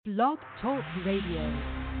Blog Talk Radio.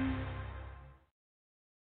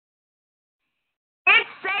 It's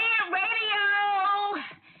Say It Radio.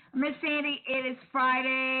 Miss Sandy, it is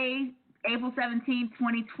Friday, April 17th,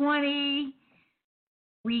 2020.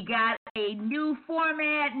 We got a new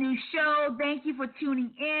format, new show. Thank you for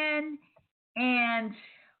tuning in. And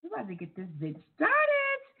we're about to get this bitch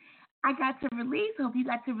started. I got to release. Hope you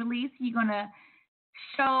got to release. You're going to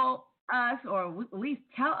show us, or at least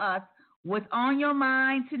tell us, what's on your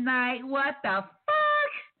mind tonight. What the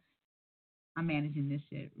fuck? I'm managing this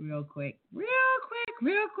shit real quick.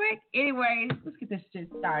 Anyways, let's get this shit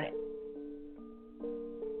started.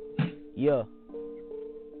 Yeah.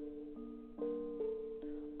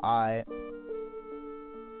 Alright.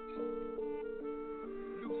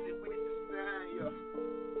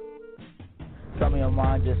 Tell me your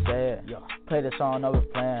mind, just say it. Yeah. Play the song over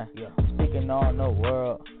playing. Yeah. Speaking on the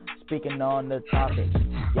world. Speaking on the topic.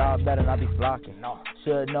 Y'all better not be flocking. No.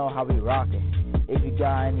 Should know how we rockin'. If you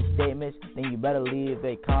got any statements, then you better leave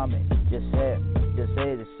a comment. Just say it. Just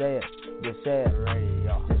say it. Just say it. Just say it.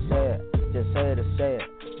 Radio. Just say it. Just say it. Just say it.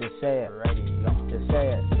 Just say it. Radio. Just say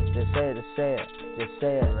it. Just say it. Just say it. Just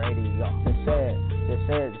say it. Radio. Just say it. Just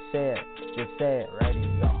say it. Just say it. Just say it.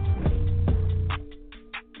 Radio.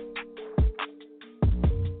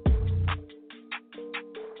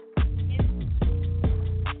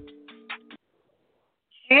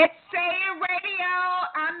 It's Say It Radio.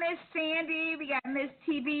 I'm Miss Sandy. We got Miss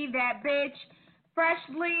TV, that bitch.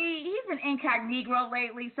 Freshly, he's an incognito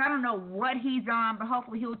lately, so I don't know what he's on, but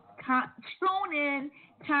hopefully he'll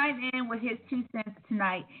chime in with his 2 cents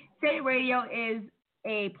tonight. Say It Radio is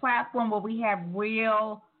a platform where we have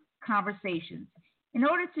real conversations. In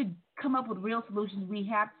order to come up with real solutions, we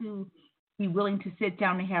have to be willing to sit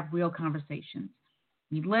down and have real conversations.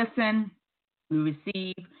 We listen, we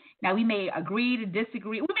receive. Now, we may agree to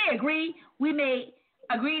disagree. We may agree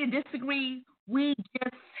to disagree. It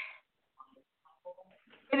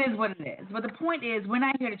is what it is. But the point is, we're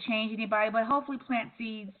not here to change anybody, but hopefully plant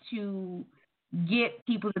seeds to get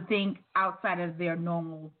people to think outside of their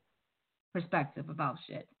normal perspective about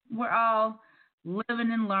shit. We're all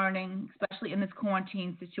living and learning, especially in this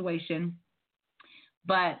quarantine situation.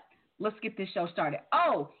 But let's get this show started.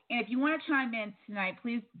 Oh, and if you want to chime in tonight,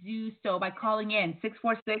 please do so by calling in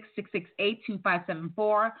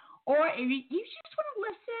 646-668-2574. Or if you just want to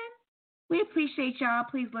listen, we appreciate y'all.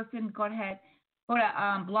 Please listen. Go ahead. Go to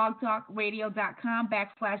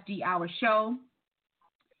blogtalkradio.com/The Hour Show.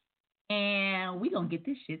 And we're going to get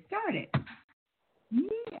this shit started.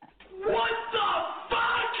 Yeah. What the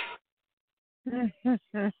fuck?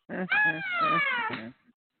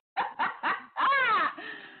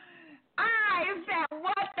 It's that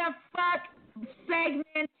What the Fuck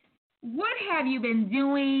segment. What have you been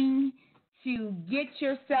doing to get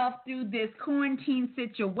yourself through this quarantine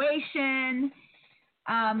situation?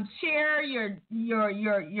 Share your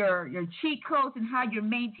cheat codes and how you're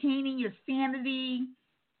maintaining your sanity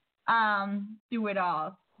through it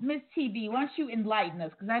all. Miss TV, why don't you enlighten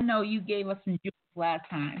us? Because I know you gave us some juice last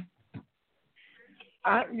time.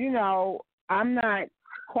 I'm not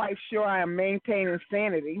quite sure I am maintaining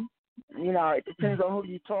sanity. It depends on who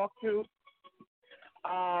you talk to.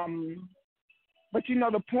 But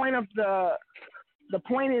the point of the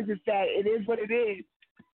point is that it is what it is,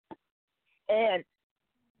 and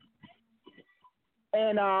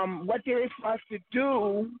what there is for us to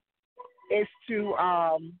do is to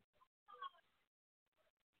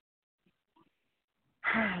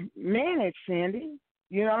manage, Sandy.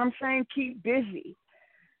 You know what I'm saying? Keep busy.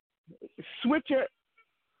 Switch a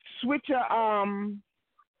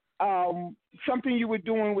something you were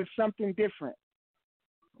doing with something different.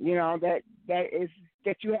 That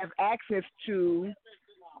you have access to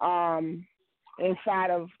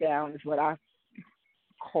inside of down is what I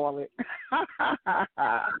call it. But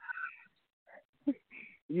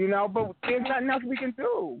there's nothing else we can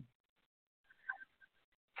do.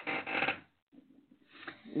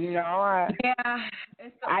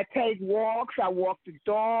 I take walks. I walk the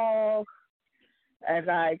dog. As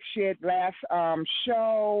I shared last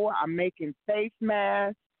show, I'm making face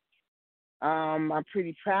masks. I'm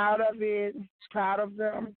pretty proud of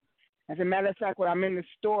them. As a matter of fact, when I'm in the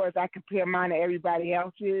stores, I compare mine to everybody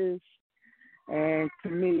else's. And to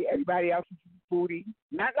me, everybody else's booty.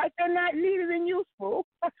 Not like they're not needed and useful.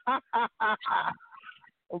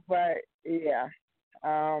 But, yeah.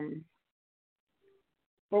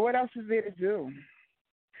 But what else is there to do?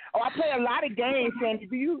 Oh, I play a lot of games, Sandy.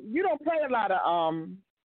 You don't play a lot of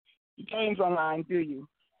games online, do you?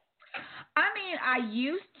 I mean, I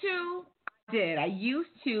used to,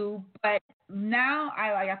 but now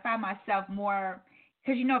I find myself more,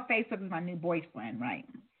 because Facebook is my new boyfriend, right?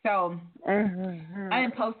 So I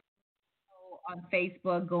didn't post on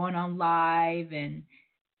Facebook, going on live and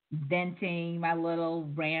venting my little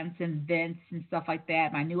rants and vents and stuff like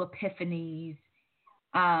that, my new epiphanies.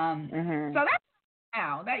 So that's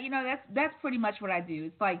now that that's pretty much what I do.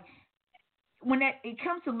 It's like when it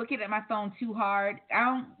comes to looking at my phone too hard, I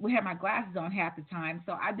don't have my glasses on half the time,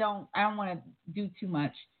 so I don't want to do too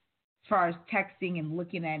much as far as texting and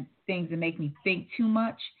looking at things that make me think too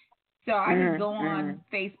much. So I just go on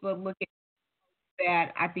Facebook, look at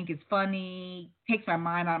that I think is funny, takes my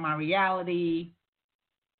mind out of my reality,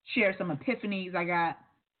 share some epiphanies I got.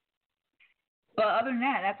 But other than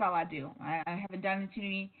that, that's all I do. I haven't done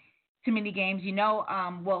too many games.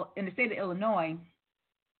 Well, in the state of Illinois,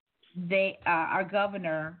 our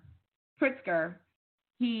governor Pritzker,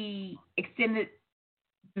 he extended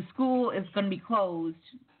the school is going to be closed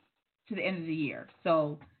to the end of the year.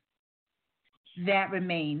 So that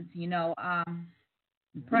remains.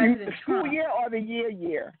 President the school Trump, year or the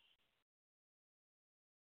year?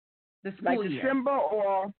 The school year. Like December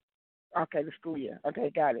or okay, the school year. Okay,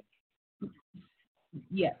 got it.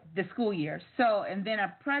 Yeah, the school year. So, and then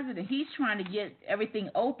our president, he's trying to get everything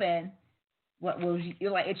open.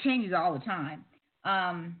 It changes all the time.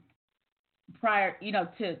 Prior,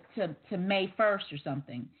 to May 1st or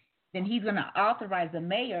something. Then he's going to authorize the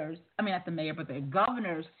mayors. I mean, not the mayor, but the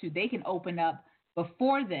governors they can open up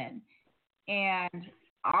before then. And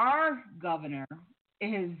our governor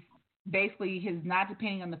is not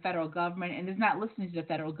depending on the federal government and is not listening to the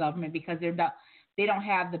federal government because they don't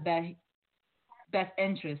have the best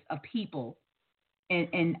interest of people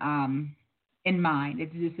in mind.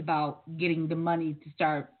 It's just about getting the money to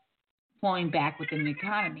start flowing back within the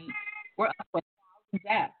economy. We're up with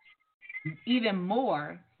deaths, even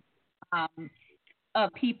more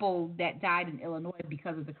of people that died in Illinois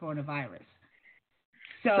because of the coronavirus.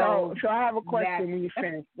 So I have a question when you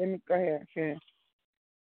finish. Let me go ahead and finish.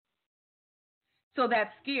 So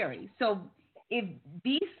that's scary. So if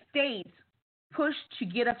these states push to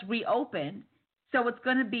get us reopened, so it's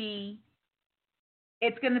going to be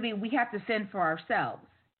we have to fend for ourselves.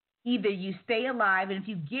 Either you stay alive, and if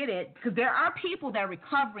you get it, because there are people that are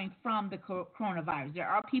recovering from the coronavirus. There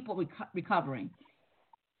are people recovering.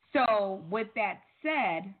 So with that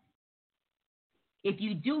said, if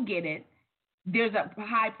you do get it, there's a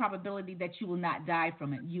high probability that you will not die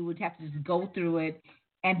from it. You would have to just go through it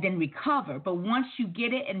and then recover. But once you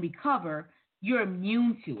get it and recover, you're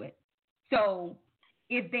immune to it. So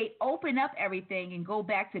if they open up everything and go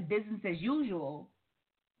back to business as usual,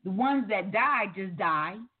 the ones that die just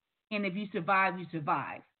die. And if you survive, you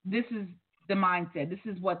survive. This is the mindset. This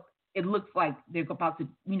is what it looks like they're about to,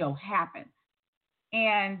 happen.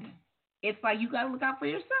 And it's like you got to look out for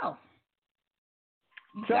yourself.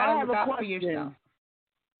 You so got I to have look a out question. for yourself.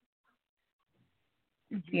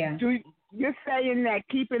 Yeah. You're saying that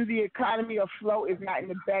keeping the economy afloat is not in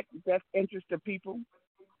the best interest of people?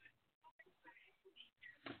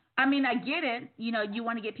 I mean, I get it. You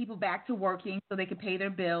want to get people back to working so they can pay their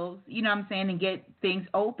bills, and get things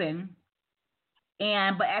open.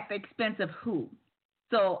 But at the expense of who?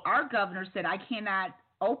 So our governor said, I cannot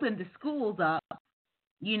open the schools up,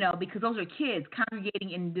 because those are kids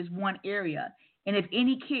congregating in this one area. And if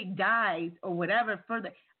any kid dies or whatever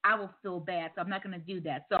further, I will feel bad. So I'm not going to do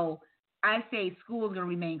that. So I say school is going to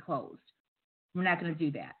remain closed. We're not going to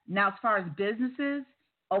do that. Now, as far as businesses,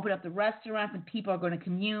 open up the restaurants and people are going to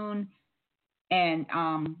commune and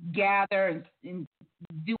gather and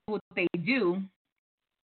do what they do.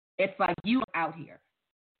 It's like you are out here.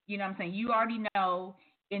 You know what I'm saying? You already know.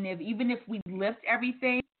 And even if we lift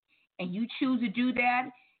everything and you choose to do that,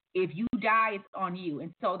 if you die, it's on you.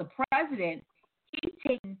 And so the president,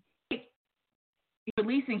 he's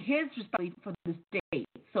releasing his responsibility for the state.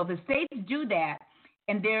 So if the states do that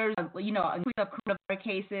and there's an increase of coronavirus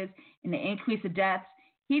cases and the increase of deaths,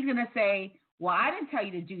 he's going to say, well, I didn't tell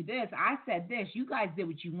you to do this. I said this. You guys did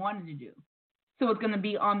what you wanted to do. So it's going to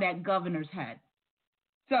be on that governor's head.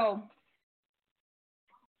 So,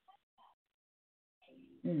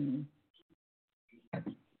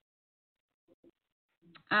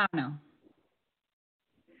 I don't know.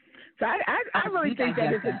 So I really think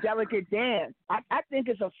that it's a delicate dance. I think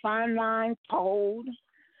it's a fine line told.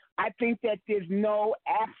 I think that there's no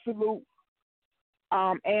absolute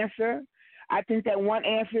answer. I think that one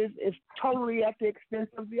answer is totally at the expense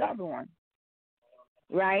of the other one,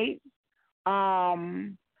 right?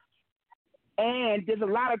 And there's a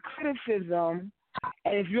lot of criticism,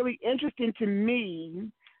 and it's really interesting to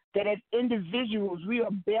me that as individuals, we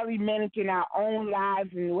are barely managing our own lives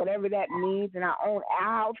and whatever that means in our own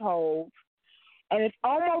households. And it's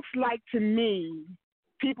almost like, to me,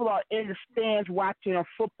 people are in the stands watching a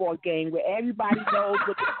football game where everybody knows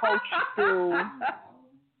what the coach should do,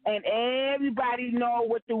 and everybody know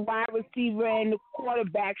what the wide receiver and the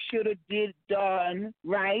quarterback should have done,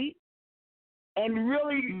 right? And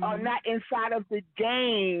really are not inside of the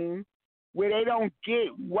game where they don't get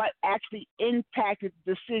what actually impacted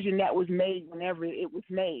the decision that was made whenever it was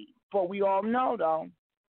made. But we all know, though.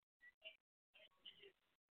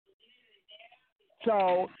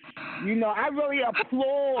 So, I really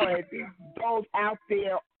applaud those out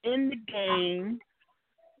there in the game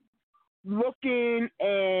looking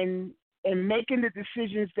and making the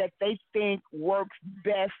decisions that they think works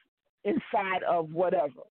best inside of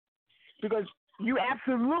whatever. Because you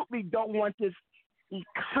absolutely don't want this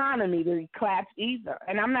economy to collapse either.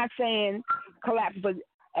 And I'm not saying collapse,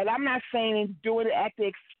 and I'm not saying doing it at the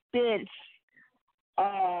expense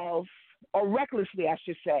of, or recklessly, I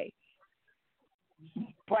should say.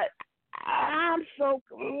 But I'm so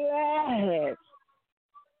glad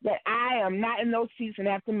that I am not in those seats and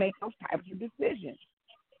have to make those types of decisions.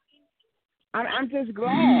 I'm just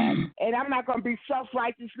glad. And I'm not going to be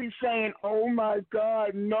self-righteously saying, oh, my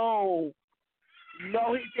God, no.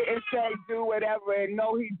 No, he didn't say do whatever, and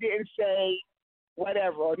no, he didn't say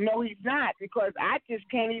whatever. No, he's not, because I just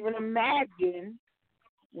can't even imagine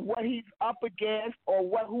what he's up against or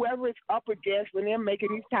what whoever is up against when they're making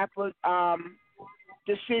these type of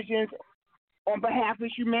decisions on behalf of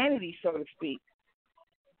humanity, so to speak.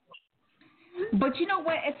 But you know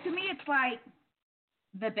what? To me, it's like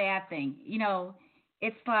the bad thing.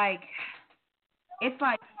 It's like,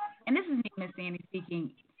 and this is me, Miss Sandy,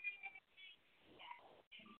 speaking.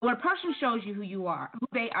 When a person shows you who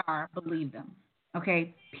they are, believe them.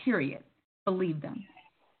 Okay? Period. Believe them.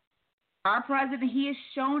 Our president, he has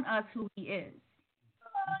shown us who he is.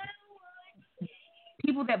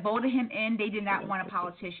 People that voted him in, they did not want a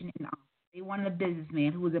politician in office. They wanted a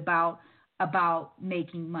businessman who was about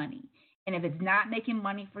making money. And if it's not making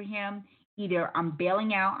money for him, either I'm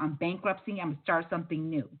bailing out, I'm bankrupting, I'm going to start something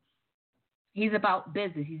new. He's about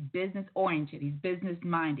business. He's business-oriented. He's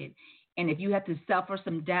business-minded. And if you have to suffer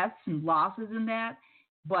some deaths and losses in that,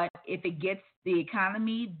 but if it gets the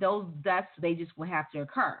economy, those deaths, they just will have to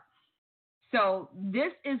occur. So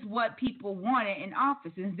this is what people wanted in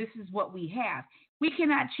office, and this is what we have. We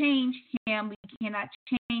cannot change him. We cannot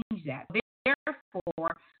change that.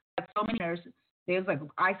 Therefore, like so many others, there's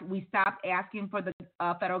we stopped asking for the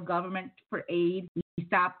federal government for aid. We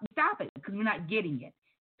stop it because we're not getting it.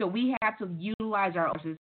 So we have to utilize our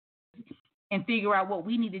resources and figure out what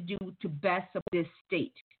we need to do to best support this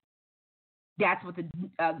state. That's what the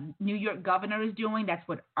New York governor is doing. That's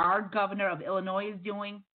what our governor of Illinois is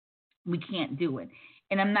doing. We can't do it.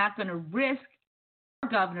 And I'm not going to risk. Our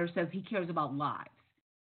governor says he cares about lives.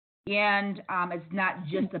 And it's not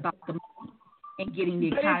just about the money and getting the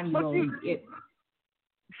economy rolling.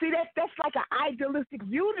 See, that's like an idealistic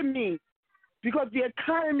view to me, because the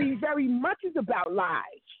economy very much is about lives.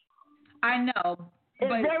 I know. It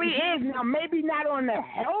very is. Now, maybe not on the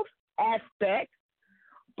health aspect,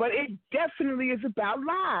 but it definitely is about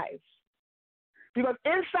lives. Because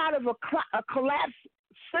inside of a collapsed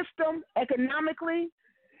system economically,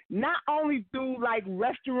 not only do like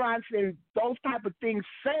restaurants and those type of things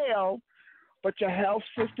fail, but your health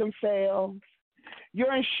system fails, your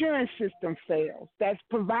insurance system fails. That's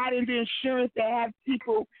providing the insurance that have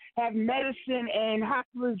people have medicine and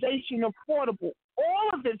hospitalization affordable. All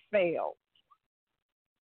of it fails.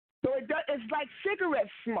 So it's like cigarette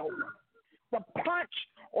smoke. The punch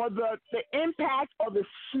or the impact or the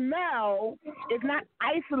smell is not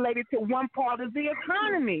isolated to one part of the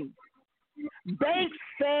economy. Banks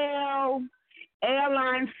fail,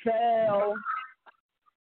 airlines fail.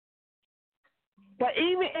 But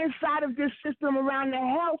even inside of this system around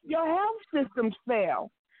your health systems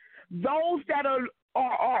fail. Those that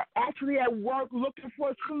are actually at work looking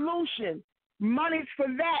for a solution, monies for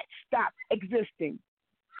that stop existing.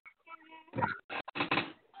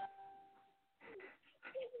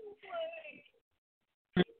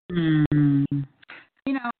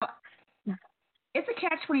 It's a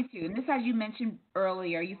catch-22, and this, as you mentioned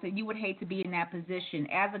earlier, you said you would hate to be in that position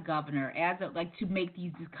as a governor, to make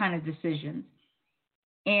these kind of decisions,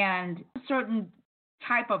 and a certain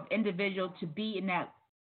type of individual to be in that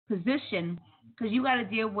position, because you got to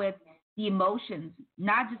deal with the emotions,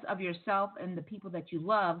 not just of yourself and the people that you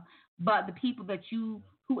love, but the people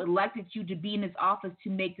who elected you to be in this office to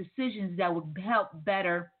make decisions that would help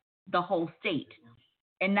better the whole state,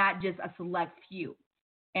 and not just a select few.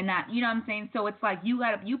 And not, you know what I'm saying? So it's like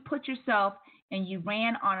you put yourself and you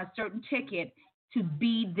ran on a certain ticket to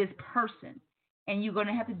be this person. And you're going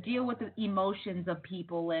to have to deal with the emotions of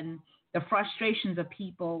people and the frustrations of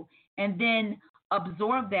people, and then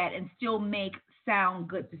absorb that and still make sound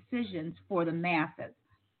good decisions for the masses.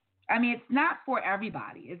 I mean, it's not for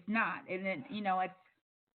everybody. It's not, and then it's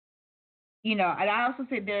and I also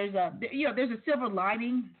say there's a silver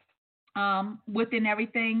lining within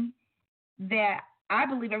everything, that I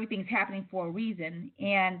believe everything's happening for a reason,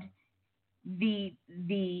 and the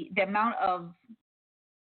amount of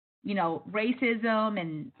racism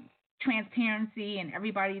and transparency and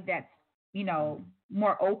everybody that's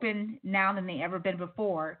more open now than they ever been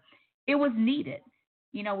before, it was needed.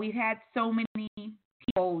 We've had so many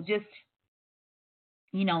people just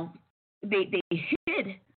they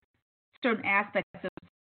hid certain aspects of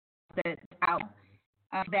that out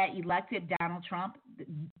that elected Donald Trump.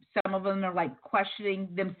 Some of them are like questioning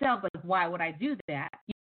themselves, like, why would I do that?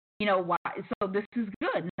 Why? So this is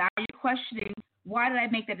good. Now you're questioning, why did I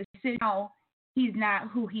make that decision? No, he's not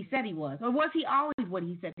who he said he was, or was he always what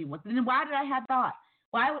he said he was? And then why did I have thought?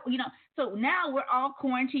 Why? So now we're all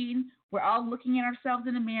quarantined. We're all looking at ourselves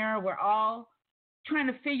in the mirror. We're all trying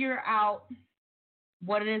to figure out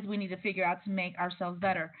what it is we need to figure out to make ourselves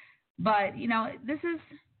better. But this is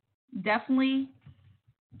definitely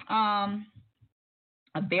a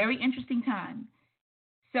very interesting time.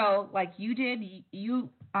 So, like you did, you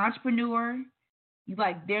entrepreneur, you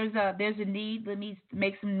like there's a need. Let me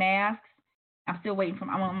make some masks. I'm still waiting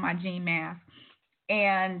I'm on my Gene mask,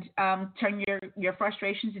 and turn your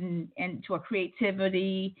frustrations into a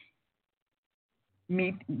creativity.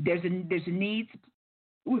 There's a need.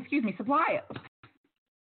 Supply it.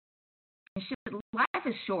 Life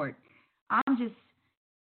is short. I'm just,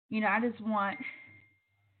 I just want.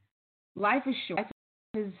 Life is short.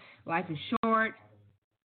 Life is short.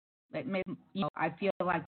 Like maybe, I feel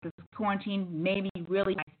like this quarantine made me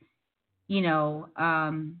really,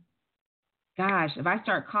 gosh, if I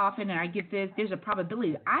start coughing and I get this, there's a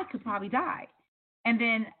probability that I could probably die. And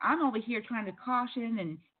then I'm over here trying to caution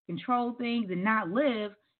and control things and not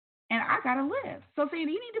live, and I gotta live. So saying,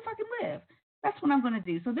 you need to fucking live. That's what I'm gonna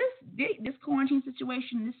do. So this quarantine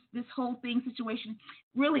situation, this whole thing situation,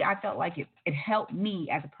 really, I felt like it helped me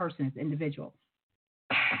as a person, as an individual.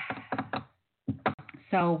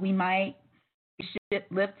 So we might get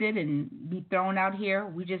shit lifted and be thrown out here.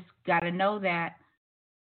 We just got to know that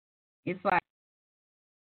it's like,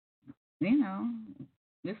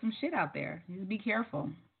 there's some shit out there. Just be careful.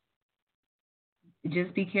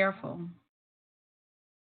 Just be careful.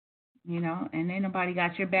 And ain't nobody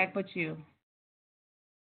got your back but you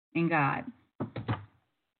and God.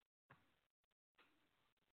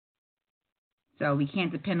 So we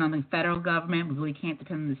can't depend on the federal government. We really can't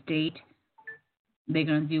depend on the state. They're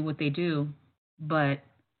going to do what they do, but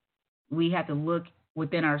we have to look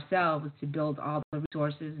within ourselves to build all the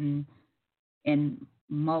resources and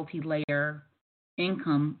multi-layer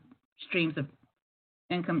income streams of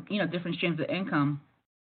income, different streams of income,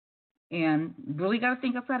 and really got to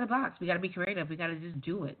think outside the box. We got to be creative. We got to just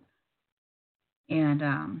do it, and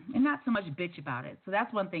not so much bitch about it. So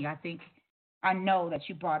that's one thing I know that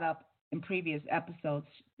you brought up in previous episodes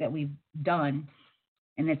that we've done,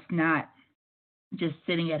 and it's not just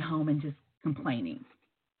sitting at home and just complaining.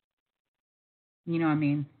 You know what I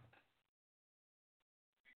mean?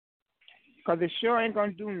 Because it sure ain't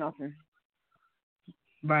going to do nothing.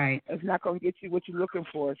 Right. It's not going to get you what you're looking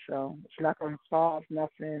for, so it's not going to solve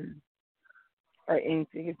nothing or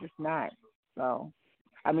anything. It's just not. So,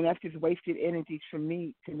 I mean, that's just wasted energy to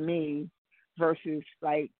me, versus,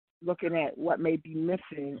 like, looking at what may be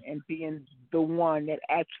missing and being the one that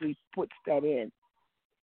actually puts that in.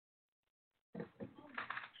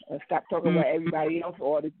 And stop talking about everybody else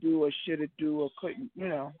ought to do or should have do or couldn't,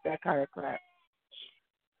 that kind of crap.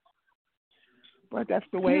 But that's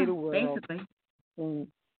the way of the world. Basically.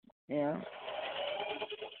 Yeah.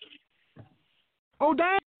 Oh,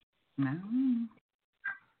 damn. No.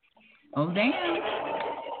 Oh, damn.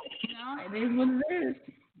 It is what it is.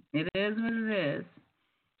 It is what it is.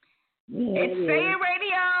 Yeah, it's Say It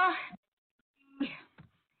Radio.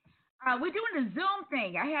 We're doing the Zoom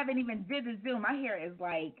thing. I haven't even did the Zoom. My hair is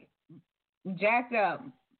like jacked up.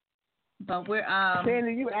 But we're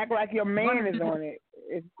Sandy, you act like your man is on it.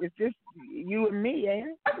 It's just you and me, ain't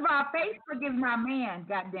it? First of all, Facebook is my man.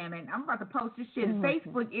 God damn it! I'm about to post this shit. Mm-hmm.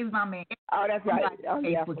 Facebook is my man. Oh, that's right.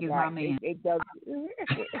 Facebook is my man. It does. What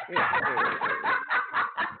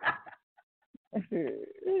are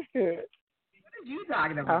you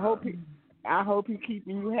talking about? I hope he's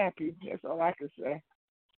keeping you happy. That's all I can say.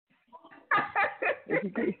 You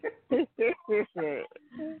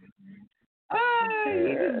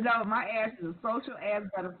just know my ass is a social ass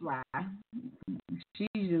butterfly. She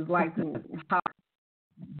just like to talk.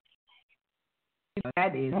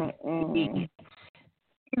 That is.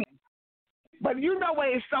 But you know what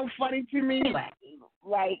is so funny to me? Anyway.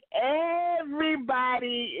 Like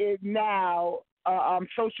everybody is now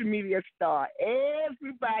social media star.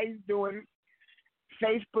 Everybody's doing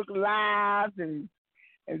Facebook Lives and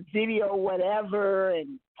video whatever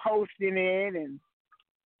and posting it, and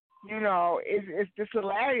you know it's just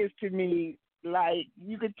hilarious to me. Like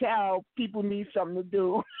you could tell people need something to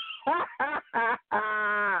do.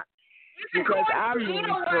 Because I'm really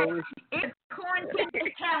foolish. It's a quarantine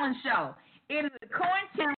talent show. It is a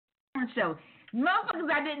quarantine talent show.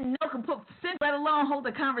 Motherfuckers I didn't know could put, let alone hold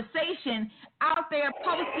a conversation out there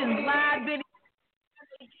posting live videos.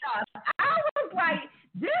 I was like,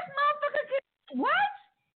 this motherfucker can, what?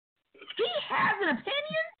 He has an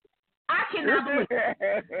opinion? I cannot believe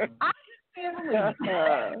it. I can't believe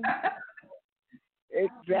it.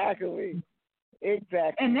 Exactly.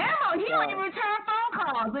 And now he don't even return phone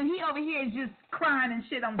calls, and he over here is just crying and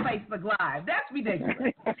shit on Facebook Live. That's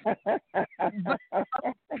ridiculous.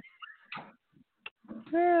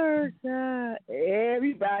 Oh, God.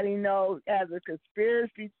 Everybody knows as a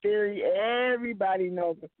conspiracy theory. Everybody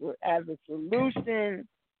knows as a solution.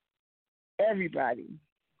 Everybody.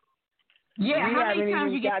 Yeah, we how haven't many times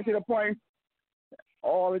even you got to the point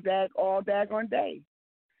all daggone day.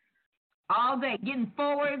 All day getting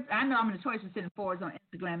forwards. I know I'm notorious for sending forwards on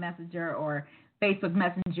Instagram Messenger or Facebook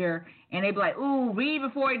Messenger, and they be like, "Ooh, read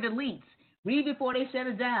before it deletes. Read before they shut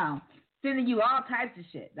it down." Sending you all types of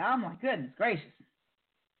shit. Oh my goodness gracious!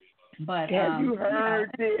 But have you heard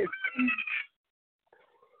this?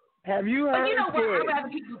 Have you heard this? But you know what? I'd rather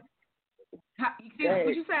people.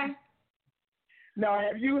 What you say? No,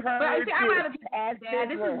 have you heard this?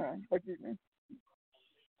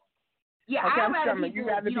 Yeah, okay, I'd rather people. You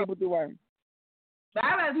rather people do what? But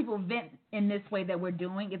I'd rather people vent in this way that we're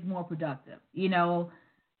doing. It's more productive. You know,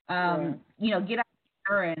 get out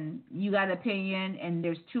there and you got an opinion, and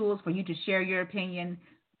there's tools for you to share your opinion.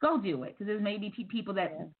 Go do it, because there's maybe people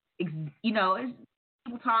that, it's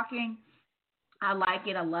people talking. I like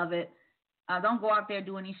it. I love it. Don't go out there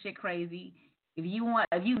doing any shit crazy. If you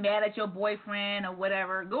mad at your boyfriend or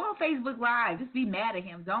whatever, go on Facebook Live. Just be mad at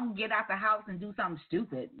him. Don't get out the house and do something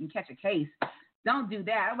stupid and catch a case. Don't do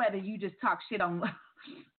that. I'd rather you just talk shit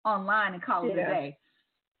online and call it a day.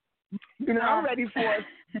 You know, I'm ready for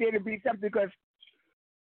there to be something, because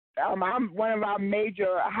I'm one of our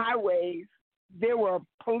major highways. There were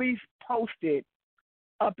police posted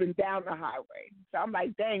up and down the highway. So I'm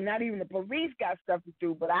like, dang, not even the police got stuff to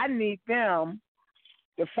do, but I need them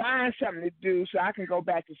to find something to do so I can go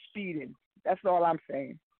back to speeding. That's all I'm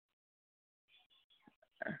saying.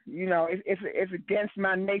 You know, it's against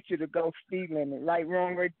my nature to go speed limit, right,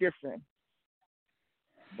 wrong, or different.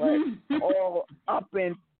 But all up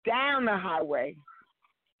and down the highway,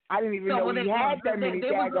 I didn't even know we had that many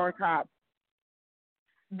daggone cops.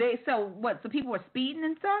 So people were speeding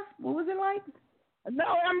and stuff? What was it like? No,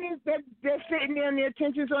 I mean, they're sitting there and their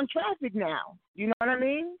attention's on traffic now. You know what I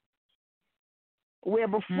mean? Where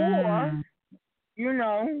before, you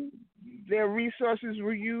know, their resources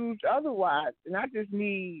were used otherwise. And I just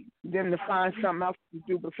need them to find something else to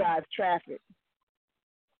do besides traffic.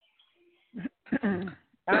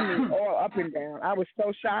 I mean, all up and down. I was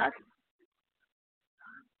so shocked.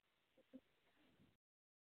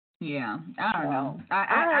 Yeah, I don't know.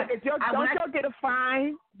 Don't y'all get a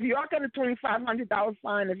fine? Do y'all get a $2,500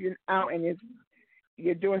 fine if you're out and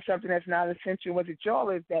you're doing something that's not essential? Was it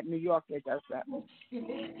y'all or is that New York that does that? Girl,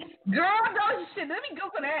 don't shit. Let me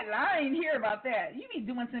Google that. I ain't hear about that. You be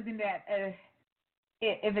doing something that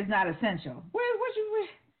if it's not essential. What?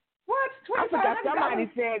 I forgot. Somebody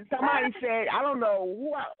said. I don't know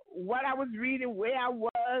what I was reading, where I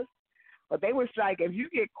was, but they was like, if you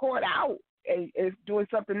get caught out and is doing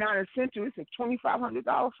something non-essential, it's a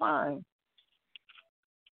 $2,500 fine.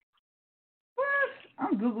 What?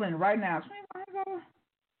 I'm Googling it right now. $2,500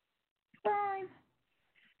 fine.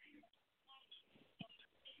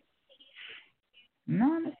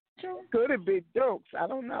 Non-essential? Could have been jokes. I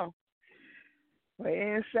don't know. But it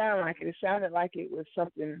didn't sound like it. It sounded like it was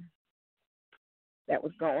something that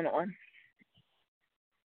was going on.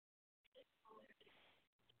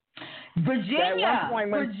 Virginia. I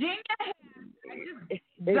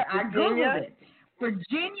Googled it.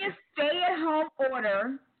 Virginia stay-at-home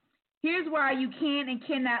order. Here's why you can and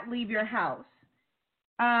cannot leave your house.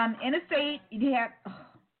 In a state, you have...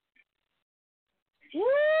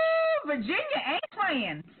 Virginia ain't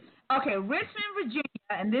playing. Okay, Richmond,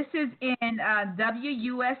 Virginia, and this is in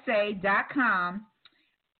WUSA.com.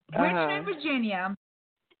 Richmond,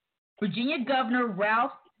 Virginia Governor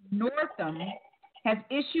Ralph Northam has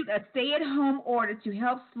issued a stay-at-home order to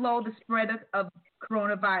help slow the spread of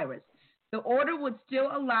coronavirus. The order would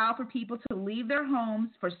still allow for people to leave their homes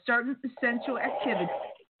for certain essential activities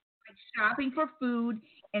like shopping for food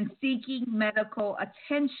and seeking medical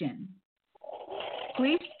attention.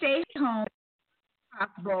 Please stay home if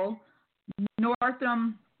possible,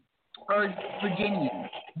 Northam urged Virginians.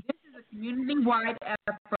 This is a community-wide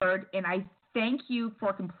effort, and I thank you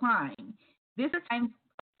for complying. This is a time of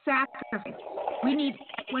sacrifice. We need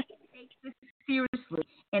everyone to take this seriously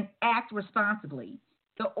and act responsibly.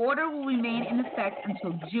 The order will remain in effect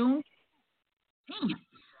until June 10th,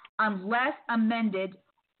 unless amended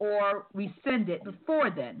or rescinded before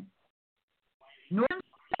then. Northam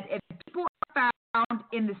said if people are found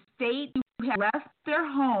in the state who have left their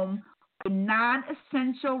home for a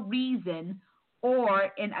non-essential reason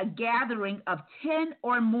or in a gathering of 10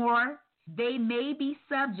 or more, they may be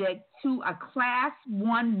subject to a Class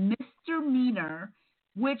 1 misdemeanor,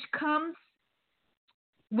 which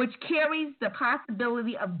carries the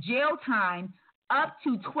possibility of jail time up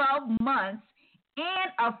to 12 months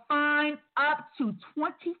and a fine up to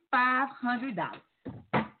 $2,500.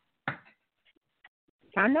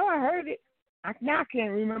 I know I heard it. I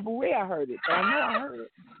can't remember where I heard it, but I know I heard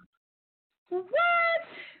it. What?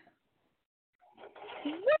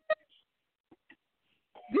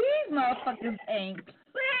 These motherfuckers ain't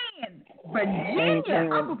playing. Virginia.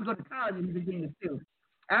 I'm supposed to go to college in Virginia, too.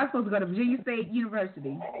 I'm supposed to go to Virginia State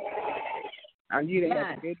University. Oh, you didn't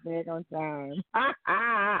have a good day on time.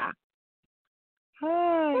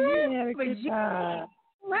 Oh, you didn't have a good time.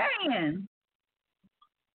 Playing.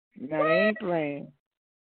 No, they ain't playing.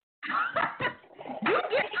 You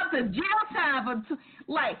get up to jail time for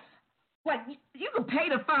like you can pay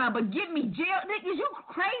the fine, but give me jail. Niggas, you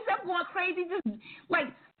crazy? I'm going crazy. Just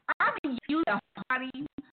like I'm in you a party,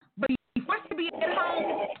 but you forced to be at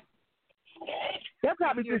home. They're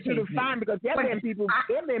probably just should have fined because they're letting people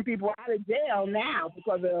out of jail now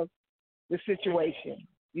because of the situation.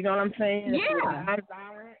 You know what I'm saying? Yeah.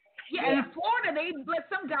 Yeah, in Florida, they let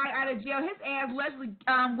some guy out of jail. His ass Leslie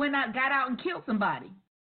got out and killed somebody.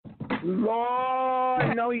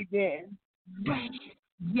 Lord, no, he didn't.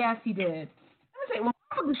 Yes, he did. Let me say, well,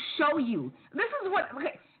 I'm going to show you. This is what.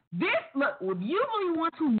 Okay, look. If you really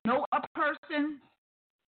want to know a person,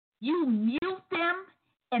 you mute them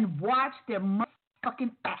and watch their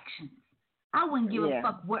motherfucking actions. I wouldn't give a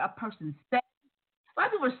fuck what a person said. A lot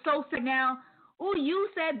of people are so sick now. Oh, you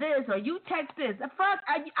said this or you text this. Fuck,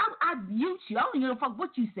 I mute you. I don't even give a fuck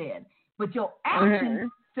what you said, but your actions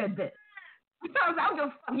said this. Because I don't give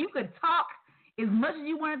a fuck. You could talk as much as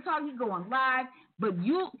you want to talk. You go on live, but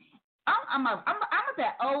I'm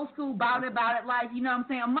that old school about it life. You know what I'm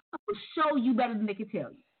saying? A mother will show you better than they can tell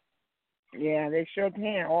you. Yeah, they show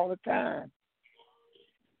hand all the time.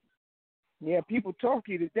 Yeah, people talk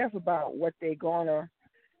you to death about what they gonna,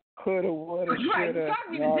 coulda, woulda, shoulda. Right, talk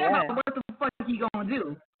you to death about what the fuck you gonna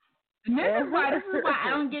do. And this is why I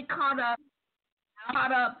don't get caught up.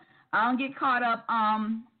 I don't get caught up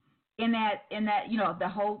in that the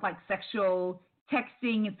whole like sexual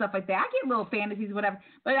texting and stuff like that. I get little fantasies or whatever,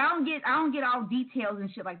 but I don't get all details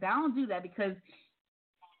and shit like that. I don't do that because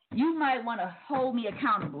you might want to hold me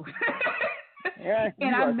accountable.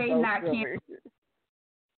 And I may not can.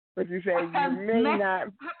 But you say you may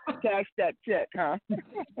not cash that check, huh?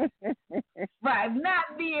 Right,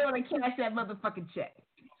 not be able to cash that motherfucking check.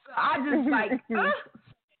 So I just like,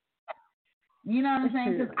 you know what I'm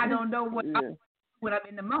saying? Because I don't know what I'm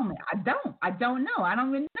in the moment. I don't know. I don't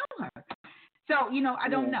even know her. So, I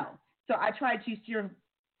don't know. So I try to steer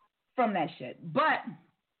from that shit. But,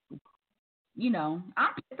 I'm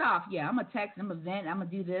pissed off. Yeah, I'm going to text, I'm going to vent, I'm going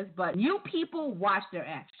to do this. But you people watch their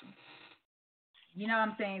actions. You know what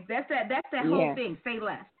I'm saying? That's that whole thing. Say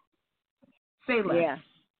less. Say less. Yeah.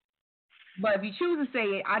 But if you choose to say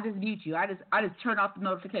it, I just mute you. I just turn off the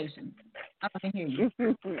notifications. I don't hear you.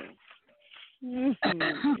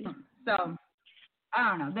 So I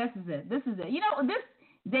don't know. This is it. This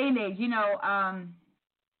day and age, your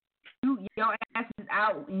ass is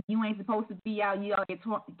out and you ain't supposed to be out. You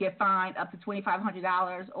get fined up to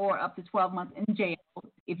 $2,500 or up to 12 months in jail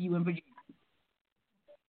if you in Virginia.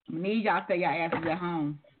 I need y'all to stay your asses at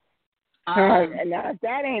home. Now,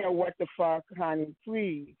 that ain't a what the fuck, honey.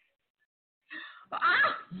 Please. What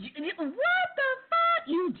the fuck?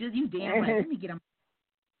 You damn right.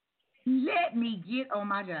 Let me get on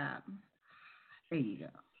my job. There you go.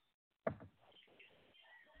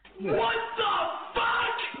 What the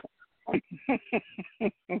fuck?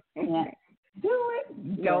 Yeah. Do it.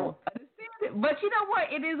 Don't understand it. But you know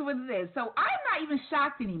what? It is what it is. So I'm not even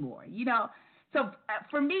shocked anymore. So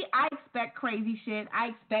for me, I expect crazy shit. I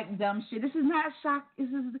expect dumb shit. This is not a shock. This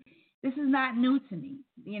is not new to me.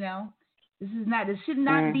 This should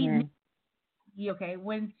not be. Okay,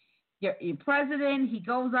 when your president, he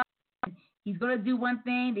goes up, he's going to do one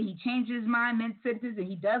thing, then he changes his mind mid-sentence, and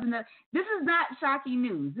he does another. This is not shocking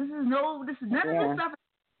news. This is none of this stuff.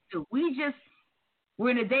 We're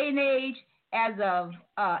in a day and age as of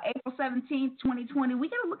April 17th, 2020. We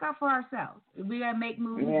got to look out for ourselves. We got to make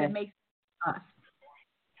moves that make us.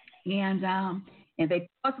 And they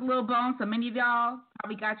plus a little bone. So many of y'all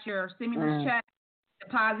probably got your stimulus check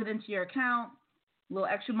deposited into your account. A little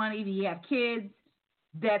extra money if you have kids.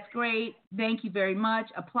 That's great. Thank you very much.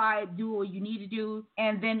 Apply it. Do what you need to do.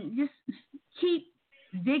 And then just keep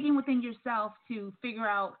digging within yourself to figure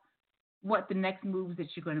out what the next moves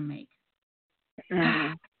that you're going to make.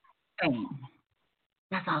 Sane.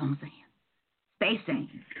 That's all I'm saying. Stay sane.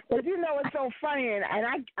 But you know, it's so funny, and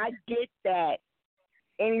I get that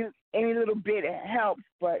any little bit helps,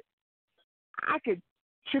 but I could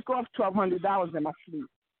trick off $1,200 in my sleep.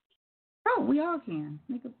 Oh, we all can.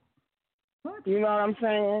 You know what I'm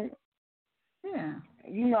saying? Yeah.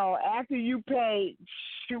 You know, after you pay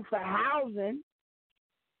for housing,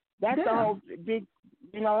 that's the whole big.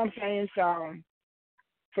 You know what I'm saying? So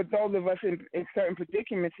for those of us in certain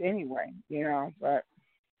predicaments, anyway, you know. But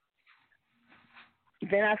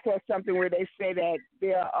then I saw something where they say that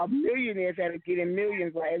there are millionaires that are getting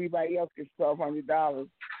millions while everybody else gets $1,200,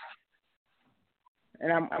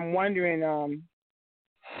 and I'm wondering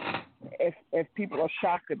if people are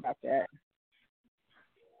shocked about that.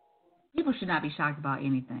 People should not be shocked about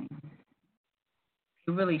anything.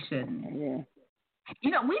 They really shouldn't. Yeah.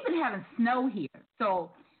 You know, we've been having snow here.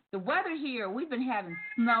 So the weather here, we've been having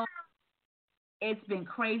snow. It's been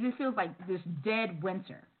crazy. It feels like this dead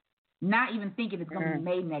winter. Not even thinking it's going to be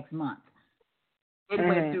May next month. It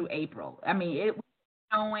went through April. I mean, it was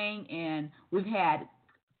snowing, and we've had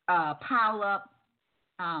pile-up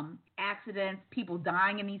accidents, people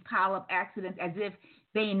dying in these pile-up accidents as if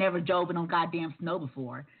they ain't never drove in on goddamn snow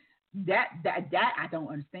before. That I don't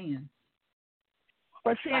understand.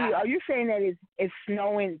 But Sandy, are you saying that it's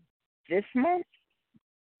snowing this month?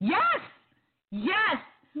 Yes. Yeah.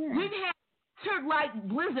 We've had turd-like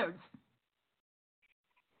blizzards.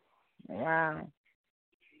 Wow.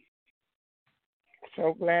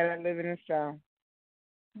 So glad I live in the South.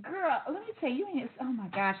 Girl, let me tell you, oh my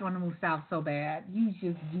gosh, I want to move south so bad. You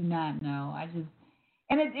just do not know.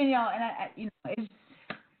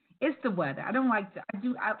 It's the weather. I don't like.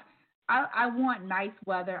 I want nice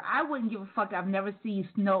weather. I wouldn't give a fuck. I've never seen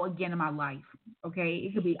snow again in my life. Okay,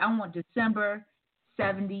 it could be. I want December,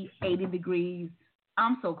 70, 80 degrees.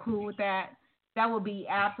 I'm so cool with that. That would be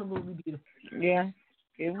absolutely beautiful. Yeah,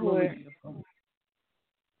 it would. Beautiful.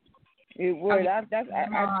 It would. I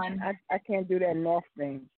can't do that north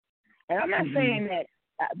thing. And I'm not saying that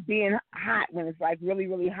being hot when it's like really,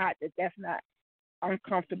 really hot, that's not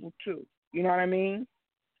uncomfortable too. You know what I mean?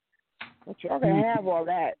 But y'all can have all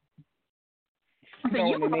that. So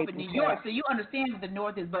you grew up in New York, so you understand what the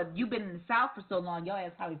North is, but you've been in the South for so long, your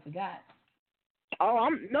ass probably forgot. Oh, I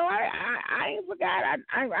ain't forgot.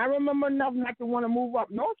 I remember enough not to want to move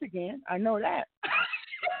up north again. I know that.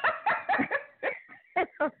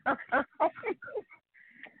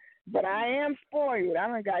 But I am spoiled. I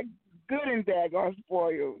done got good and daggone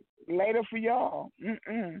spoiled. Later for y'all.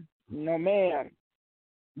 No, ma'am.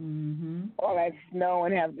 All that snow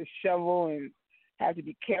and have to shovel and have to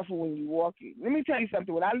be careful when you walk. Let me tell you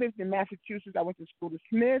something. When I lived in Massachusetts, I went to school to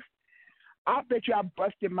Smith. I'll bet you I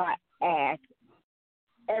busted my ass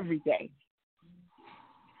every day.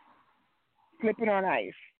 Slipping on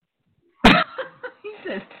ice. He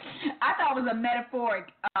says, I thought it was a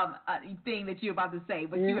metaphoric thing that you're about to say,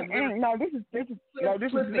 but you were no, this is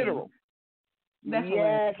literal. That's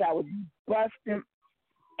yes, I was busting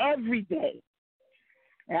every day.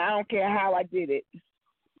 And I don't care how I did it.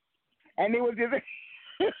 And there was this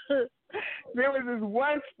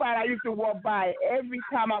one spot I used to walk by. Every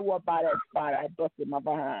time I walked by that spot, I busted my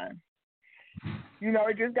behind. You know,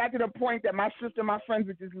 it just got to the point that my sister and my friends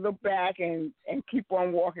would just look back and keep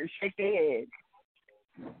on walking, shake their head.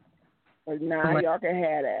 But nah, y'all can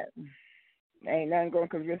have that. Ain't nothing going to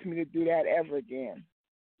convince me to do that ever again.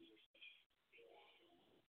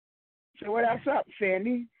 So what else up,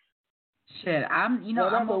 Sandy? Shit,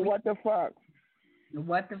 what the fuck?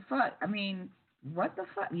 What the fuck? I mean, what the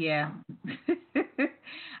fuck? Yeah.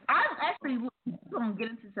 I'm actually going to get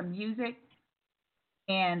into some music.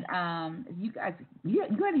 And you guys, you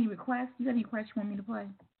got any requests? You got any requests you want me to play?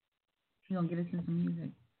 You going to get into some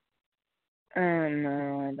music?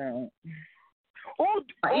 No, I don't.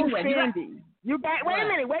 Anyway, Sandy. You got, wait a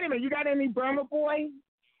minute. You got any Burma Boy?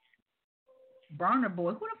 Burma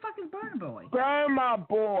Boy? Who the fuck is Burma Boy? Burma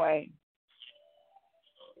Boy.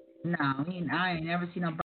 No, I ain't never seen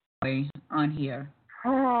no boy on here.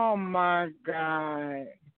 Oh my God.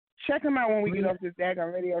 Check him out when we get off this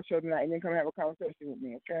daggone radio show tonight, and then come have a conversation with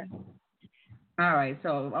me, okay? All right,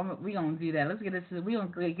 so we gonna do that. Let's get this. We gonna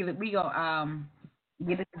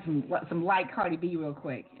get some light Cardi B real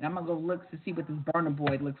quick, and I'm gonna go look to see what this Burner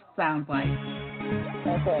Boy sounds like.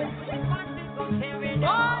 Okay.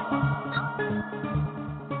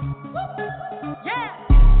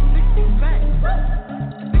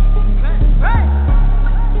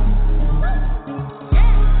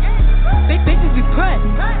 Bitches be pressed.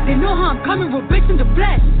 They know how I'm coming with bitch in the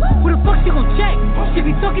flesh. Who the fuck she gon' check? She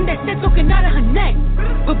be talking that shit talking out of her neck.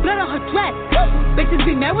 But blood on her dress. Bitches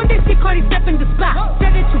be mad when they see Cardi step in the spot.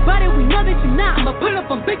 Said that you bought it, we know that you not. I'ma pull up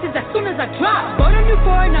on bitches as soon as I drop. Bought a new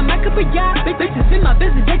foreign, I might up a yacht. Bitches in my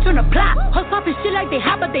business, they tryna plot. Hoes poppin' shit like they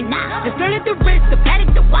hot, but they not. The skirt at the wrist, the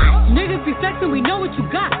paddock, the watch. Niggas be flexin', we know what you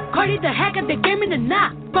got. Cardi the hack at the game in the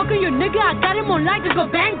knot. Fuckin' your nigga, I got him online. Just go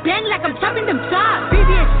bang, bang like I'm chopping them chops.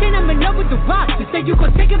 BBS shit, I'm in love with the rock. You said you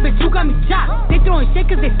gon' take it, bitch, you got me chopped. They throwing shit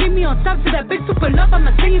cause they see me on top. So that bitch super love,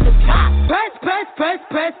 I'ma sing you the top. Press, press, press,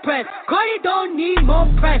 press, press. Cardi don't need more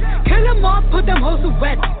press. Kill them all, put them hoes to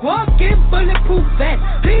rest. Walk in bulletproof vest.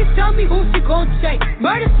 Please tell me who she gon' check.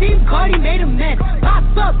 Murder scene, Cardi made a mess. Pop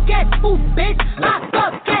up, guess who, bitch? Pop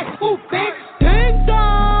up, guess who, bitch? Ding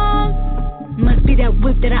dong. Must be that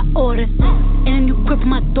whip that I ordered. And a new crib for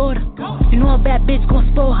my daughter. You know a bad bitch gon'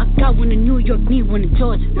 spoil her. Got one in New York, need one in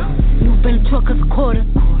Georgia. New Bentley truck is a quarter.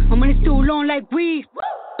 My money still long like weed.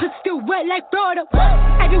 Pussy still wet like Florida.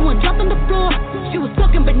 Everyone jumped on the floor. She was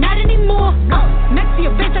talking, but not anymore. Next to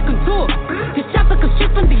your face, I contour. This shop like a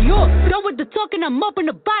shit from Dior. Done with the talking, I'm up in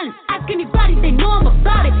the violence. Ask anybody, they know I'm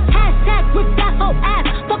about it. Hashtag whip that whole ass.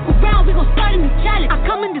 Fuck around, we gon' start a new challenge. I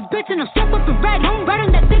come in this bitch and I'm strapped up and ready. Right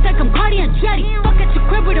on that dick like I'm Cardi and Dreddy. Fuck at your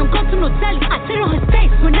crib, we don't go to no telly. I sit on his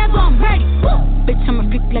face whenever I'm ready. Bitch, I'm a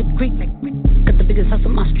freak like Greek. Got the biggest house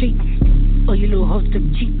on my street. Oh, you little hoes look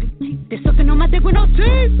cheap. They sucking on my dick with no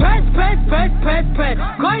teeth. Press, press, press, press, press.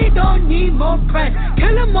 Cardi don't need more press.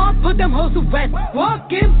 Kill them all, put them hoes to rest.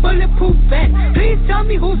 Walk in bulletproof vest. Please tell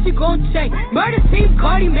me who she gon' check. Murder scene,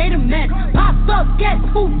 Cardi made a mess. Pop up, guess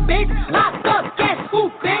who, bitch? Pop up, guess who,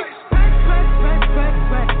 bitch? Press, press, press, press,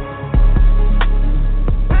 press.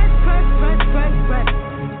 Press, press, press, press, press.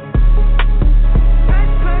 Press,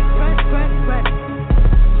 press, press, press, press.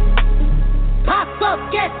 Pop up,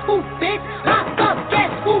 guess who, bitch? Pop up,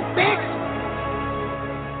 guess who, bitch?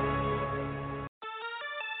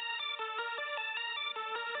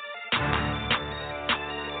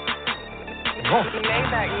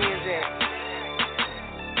 Maybach music.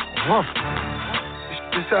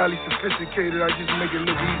 It's highly sophisticated, I just make it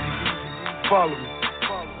look easy. Follow me.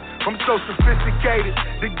 I'm so sophisticated.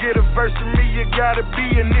 To get a verse from me, you gotta be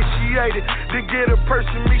initiated. To get a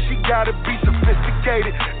person me, she gotta be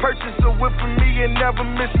sophisticated. Purchase a whip for me and never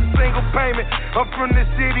miss a single payment. I'm from the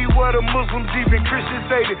city where the Muslims, even Christians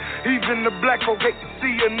hate it. Even the black folk hate to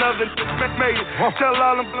see another made it. Tell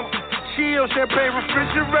all them chill, champagne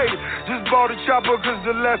refrigerated. Just bought a chopper cause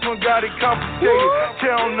the last one got it confiscated.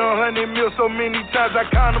 Count 100 mil so many times I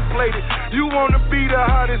contemplated. You wanna be the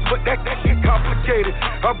hottest, but that get complicated.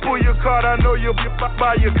 I pull your card, I know you'll be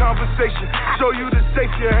by your conversation. Show you the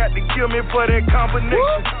safe, you had to kill me for that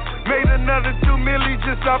combination. Made another 2 million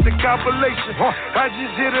just off the compilation. I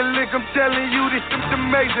just hit a lick, I'm telling you this is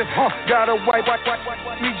amazing. Got a white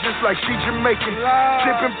me just like she Jamaican.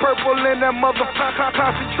 Sipping purple in that motherfucker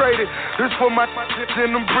concentrated. This for my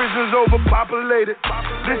in them prisons overpopulated.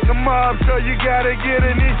 This a mob, so you gotta get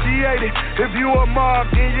initiated. If you a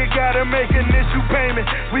mob, then you gotta make initial payment.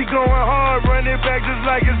 We going hard, run it back just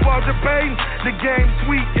like it's Walter Payton. The game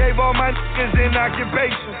sweet, gave all my niggas in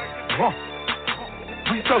occupation.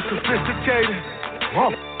 We so sophisticated.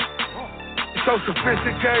 So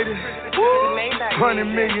sophisticated. 100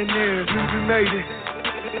 millionaires, we made it.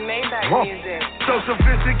 Maybach music. So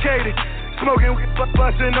sophisticated. Smoking,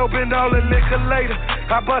 busting open all the liquor later.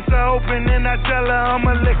 I bust her open and I tell her I'm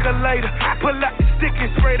a liquor later. Pull out the stick and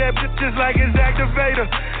spray that bitch just like it's activator.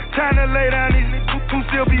 Time to lay down these niggas who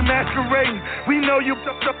still be masquerading. We know you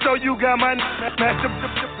so you got my master.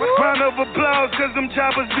 Round of applause cause them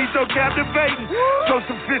choppers be so captivating. So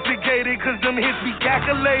sophisticated cause them hits be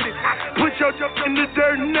calculated. Put your in the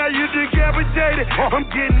dirt and now you decapitated. I'm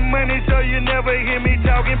getting money so you never hear me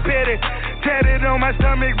talking petty. Tatted on my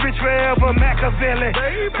stomach, rich forever, Machiavelli.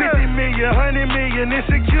 50 million, 100 million, it's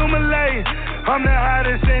accumulating. I'm the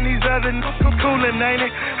hottest and these other coolin', ain't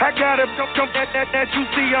it? I got a that you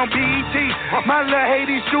see on BET. My little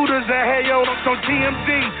Haiti shooters are Heyo on TMZ.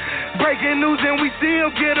 Breaking news and we still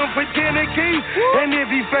get them for 10 a key. And if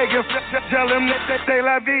he faking, tell him that they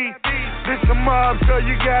la vie. This a mob, so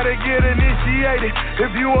you gotta get initiated.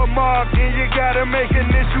 If you a mob, then you gotta make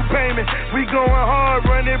initial payment. We going hard,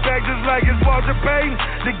 run it back just like it's Walter Payton.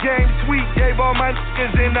 The game sweet, gave all my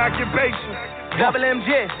niggas in occupation. Double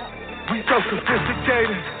MG. We so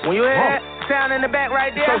sophisticated. When you hear that sound in the back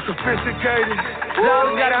right there, so sophisticated.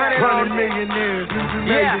 Lord got 100 millionaires, you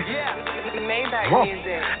made it. Maybach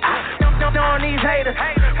music. On these haters,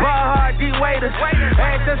 ball hard D-waiters.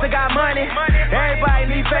 Ever since I got money, everybody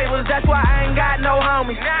need favors. That's why I ain't got no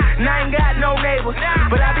homies, and I ain't got no neighbors.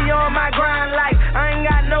 But I be on my grind like I ain't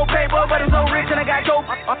got no paper, but I'm so rich and I got dope.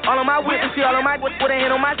 All of my whips, see all of my with a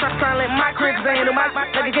hand on my truck, trying to let my cribs handle my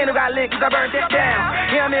like a candle got lit, cause I burnt that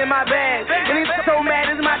down. Yeah, I'm in my bag, and he's so mad,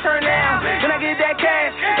 it's my turn now. And I get that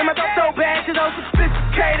cash, and my thought so bad, cause I'm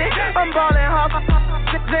sophisticated. I'm ballin' hard,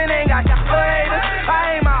 and ain't got haters.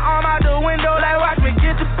 I aim my arm out the window like watch me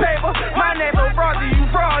get the paper. My name so frosty, you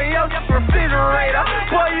fraud in your refrigerator.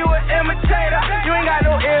 Boy, you an imitator. You ain't got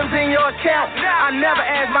no M's in your account. I never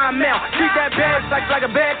ask my amount. Treat that bad like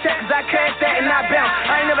a bad check, cause I cash that and I bounce.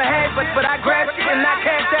 I ain't never had but I grab it and I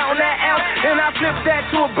cash that on that ounce. And I flip that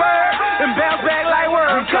to a bird and bounce back like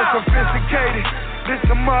words. We so sophisticated. This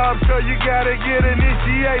a mob, so you gotta get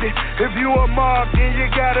initiated. If you a mob, then you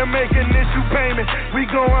gotta make initial payment. We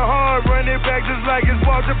going hard, run it back just like it's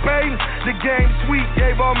Walter Payton. The game sweet,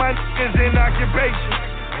 gave all my niggas in occupation.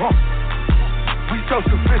 We so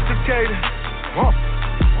sophisticated.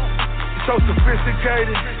 So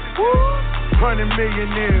sophisticated. 100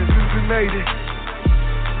 millionaires, we made it.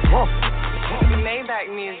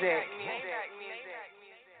 Maybach music.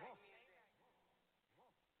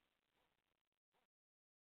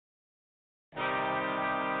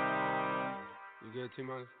 You good,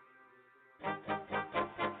 T-Money?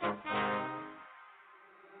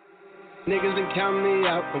 Niggas been counting me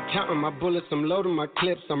out, I'm counting my bullets, I'm loading my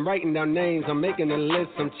clips, I'm writing down names, I'm making a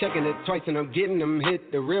list, I'm checking it twice and I'm getting them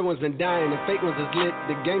hit. The real ones been dying, the fake ones is lit,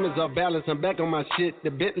 the game is off balance, I'm back on my shit.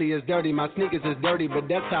 The Bentley is dirty, my sneakers is dirty, but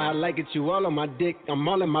that's how I like it, you all on my dick, I'm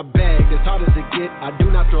all in my bag, as hard as it get. I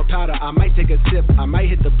do not throw powder, I might take a sip, I might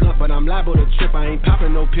hit the blunt, but I'm liable to trip. I ain't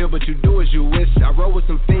popping no pill, but you do as you wish. I roll with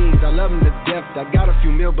some fiends, I love them to death, I got a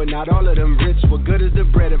few mil, but not all of them rich. What good is the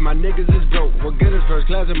bread if my niggas is broke? What good is first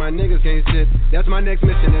class if my niggas can't sit? That's my next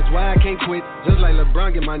mission, that's why I can't quit. Just like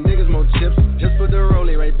LeBron, get my niggas more chips. Just put the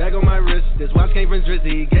rollie right back on my wrist. This watch came from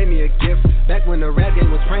Drizzy, he gave me a gift. Back when the rap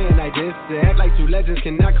game was praying like this. To act like two legends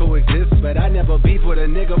cannot coexist. But I never beef with a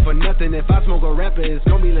nigga for nothing. If I smoke a rapper, it's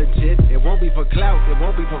gon' be legit. It won't be for clout, it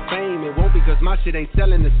won't be for fame. It won't be cause my shit ain't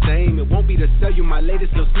selling the same. It won't be to sell you my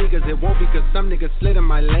latest little sneakers. It won't be cause some niggas slid in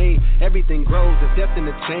my lane. Everything grows, it's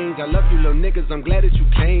destined to change. I love you little niggas, I'm glad that you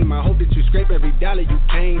came. I hope that you scrape every dollar you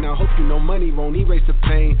came. I hope you know money won't erase the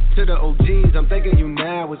pain. To the OGs, I'm thanking you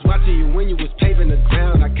now. Was watching you when you was paving the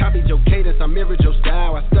ground. I copied your cadence, I mirrored your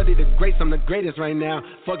style. I studied the greats, I'm the greatest right now.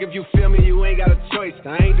 Fuck if you feel me, you ain't got a choice.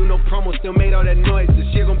 I ain't do no promo, still made all that noise. This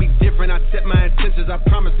shit gon' be different, I set my intentions. I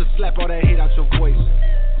promise to slap all that hate out your voice.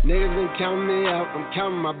 Niggas been counting me out, I'm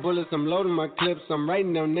counting my bullets, I'm loading my clips, I'm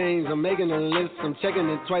writing down names, I'm making a list, I'm checking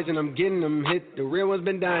it twice and I'm getting them hit. The real ones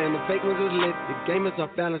been dying, the fake ones is lit, the game is off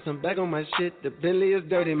balance, I'm back on my shit. The Bentley is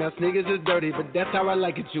dirty, my sneakers is dirty, but that's how I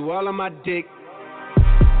like it, you all on my dick.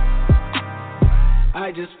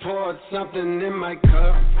 I just poured something in my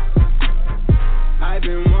cup, I've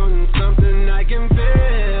been wanting something I can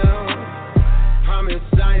feel. Promise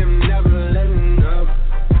I am never letting up.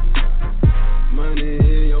 Money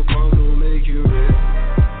in your phone will make you rich.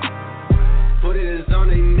 Put it on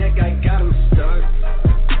their neck, I got them stuck.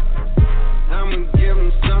 I'ma give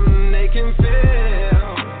them something they can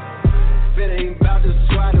feel. If it ain't about this,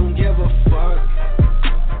 so I don't give a fuck.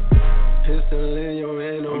 Pistol in your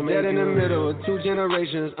hand, I'm dead in the middle of two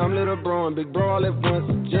generations. I'm little bro and big bro all at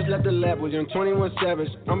once. Just left the lab with young 21 Savage.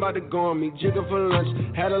 I'm about to go on me, jigger for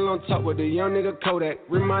lunch. Had a long talk with a young nigga Kodak.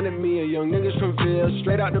 Reminded me of young niggas from Ville.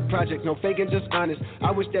 Straight out the project, no faking, just honest.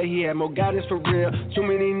 I wish that he had more guidance for real. Too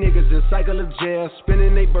many niggas in cycle of jail,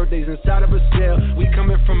 spending their birthdays inside of a cell. We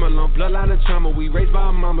coming from a long bloodline of trauma. We raised by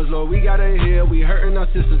our mamas, Lord, we gotta heal. We hurting our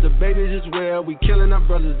sisters, the babies as well. We killing our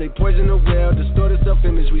brothers, they poison the well. Distorted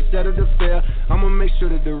self-image, we settle to fail. I'ma make sure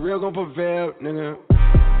that the real gon' prevail, nigga.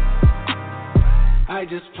 I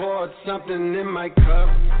just poured something in my cup.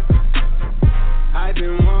 I've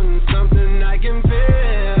been wanting something I can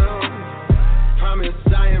feel.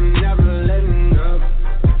 Promise I am never letting up.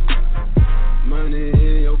 Money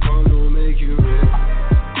in your phone will make you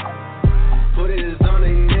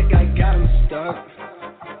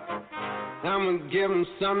I'ma give them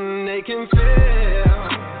something they can feel.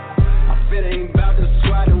 If it ain't about the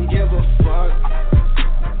swat, don't give a fuck.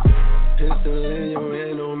 Pistol in your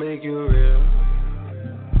hand don't make you real.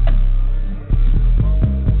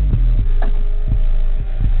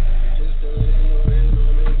 Pistol in your hand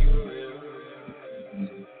don't make you real.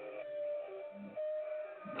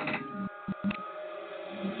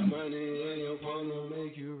 Money in your phone don't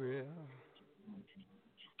make you real.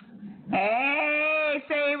 Hey,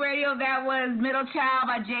 Say Radio, that was Middle Child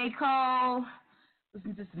by J. Cole.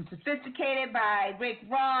 Listen to some Sophisticated by Rick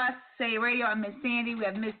Ross. Say Radio, I'm Miss Sandy. We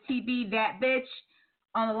have Miss TB, that bitch.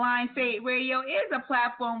 On the line, Say Radio is a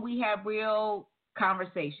platform we have real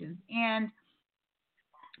conversations. And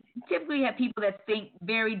typically we have people that think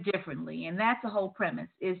very differently. And that's the whole premise,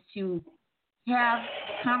 is to have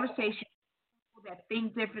conversations with people that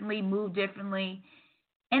think differently, move differently.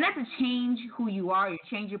 And not to change who you are or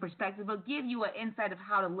change your perspective, but give you an insight of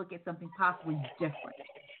how to look at something possibly different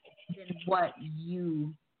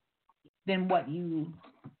than what you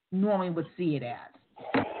normally would see it as.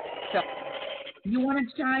 So if you want to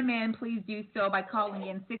chime in, please do so by calling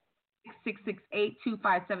in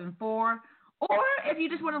 668-2574. Or if you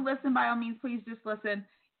just want to listen, by all means, please just listen.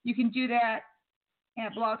 You can do that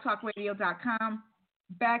at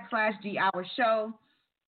blogtalkradio.com/G Hour Show.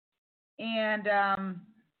 And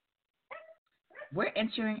we're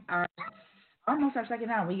entering almost our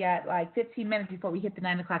second hour. We got like 15 minutes before we hit the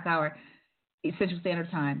 9 o'clock hour, Central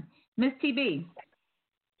Standard Time. Miss TB.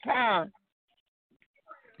 Huh.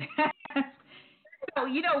 So,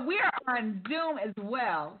 we're on Zoom as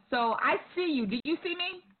well. So I see you. Did you see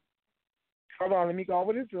me? Hold on, let me go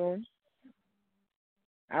over to Zoom.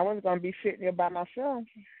 I wasn't going to be sitting here by myself.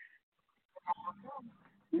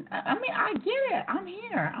 I mean, I get it. I'm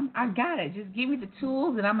here. I got it. Just give me the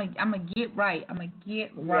tools, and I'm gonna get right. I'm gonna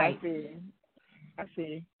get right. Yeah, I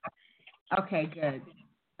see. Okay, good.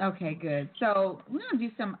 So we're gonna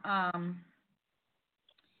do some.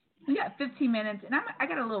 We got 15 minutes, and I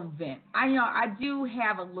got a little vent. I do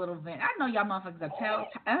have a little vent. I know y'all motherfuckers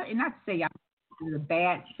are and not to say y'all is a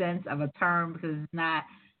bad sense of a term, because it's not.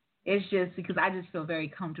 It's just because I just feel very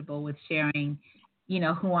comfortable with sharing,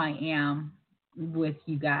 who I am with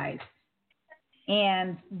you guys.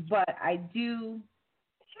 But I do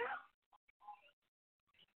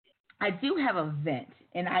have a vent,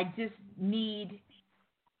 and I just need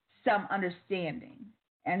some understanding.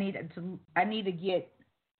 I need to get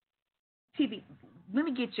TV. Let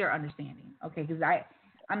me get your understanding, okay? Because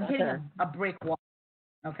I'm hitting a brick wall,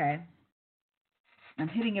 okay? I'm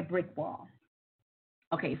hitting a brick wall.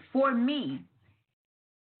 Okay, for me,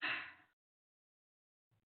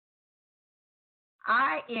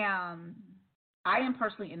 I am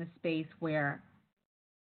personally in a space where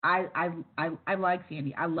I like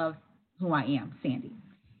Sandy. I love who I am, Sandy.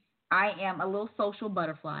 I am a little social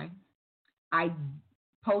butterfly. I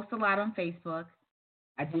post a lot on Facebook.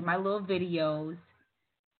 I do my little videos.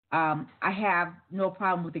 I have no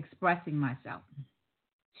problem with expressing myself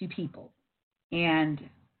to people. And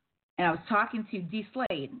I was talking to D.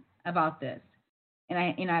 Slade about this. And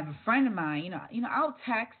I have a friend of mine, I'll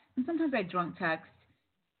text, and sometimes I drunk text.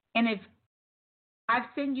 And if I've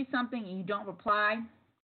sent you something and you don't reply,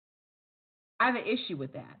 I have an issue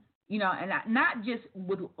with that. And not just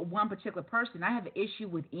with one particular person. I have an issue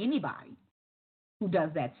with anybody who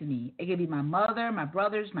does that to me. It could be my mother, my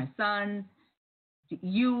brothers, my sons,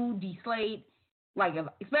 you, D. Slade. Like,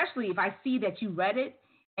 especially if I see that you read it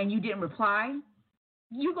and you didn't reply,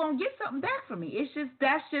 you're going to get something back from me.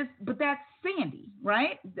 But that's Sandy,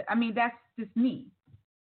 right? I mean, that's just me.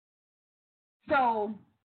 So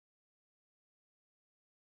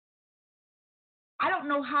I don't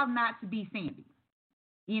know how not to be Sandy.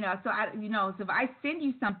 So if I send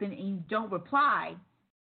you something and you don't reply,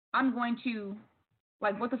 I'm going to,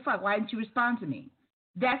 like, what the fuck? Why didn't you respond to me?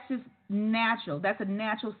 That's just natural. That's a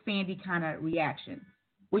natural Sandy kind of reaction.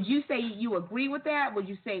 Would you say you agree with that? Would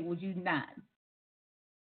you not?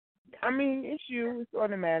 I mean, it's you. It's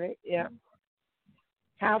automatic. Yeah.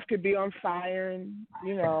 House could be on fire, and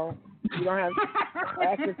you don't have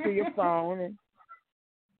access to your phone, and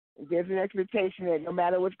there's an expectation that no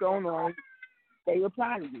matter what's going on, they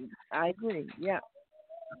reply to you. I agree. Yeah.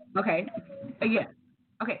 Okay. Yeah.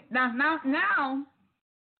 Okay. Now,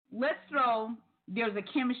 let's throw. There's a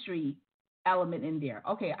chemistry element in there.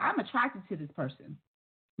 Okay, I'm attracted to this person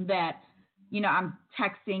that I'm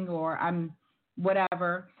texting or I'm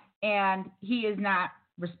whatever, and he is not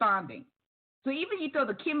responding. So even if you throw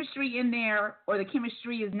the chemistry in there or the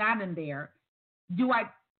chemistry is not in there, do I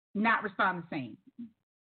not respond the same?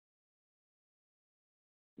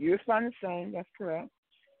 You respond the same. That's correct.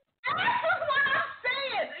 That's what I'm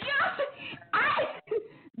saying.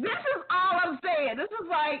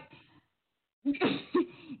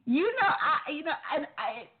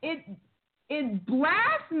 it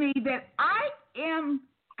blasts me that I am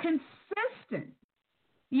consistent.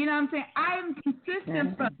 You know what I'm saying? I am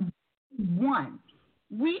consistent from one.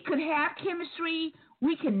 We could have chemistry.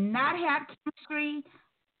 We cannot have chemistry.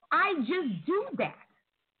 I just do that.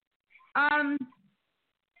 And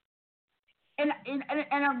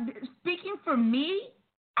speaking for me,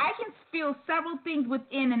 I can feel several things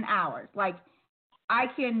within an hour. Like I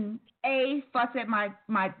can fuss at my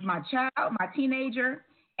child, my teenager,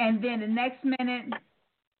 and then the next minute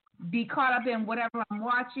be caught up in whatever I'm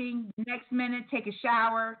watching. The next minute take a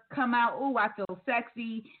shower, come out, ooh, I feel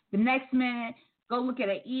sexy. The next minute go look at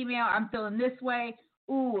an email, I'm feeling this way.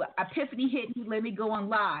 Ooh, epiphany hit me, let me go on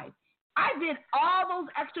live. I did all those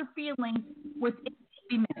extra feelings within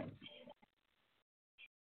 50 minutes.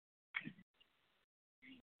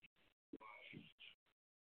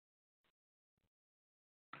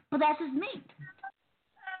 But that's just me.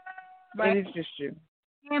 Right? It is just you.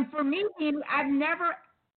 And for me, I've never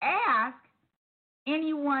asked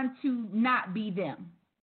anyone to not be them.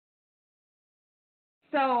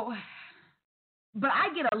 So, but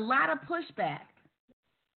I get a lot of pushback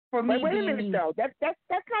for me. Wait a minute, though. That's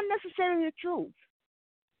not necessarily the truth.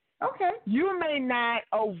 Okay. You may not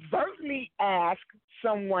overtly ask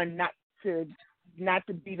someone not to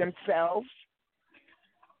be themselves.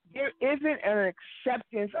 There isn't an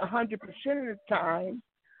acceptance 100% of the time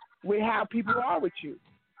with how people are with you.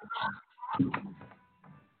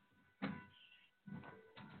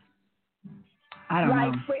 I don't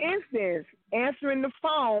know. For instance, answering the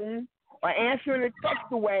phone or answering a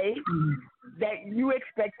text away that you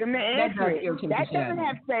expect them to answer it. That doesn't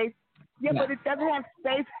have space. Yeah, but it doesn't have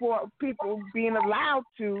space for people being allowed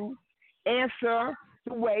to answer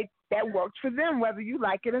the way that works for them, whether you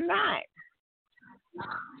like it or not.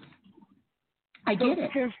 I get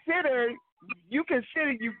it. You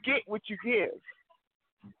consider you get what you give.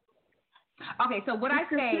 Okay, so what I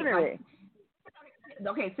say,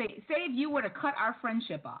 okay, say if you were to cut our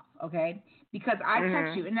friendship off, okay, because I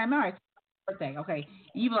text you, and I remember it's your birthday, okay,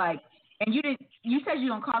 you be like, and you said you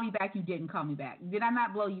don't call me back, you didn't call me back. Did I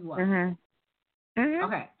not blow you up?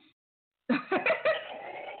 Okay.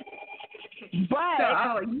 But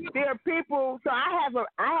there are people. So I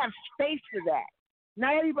have space for that.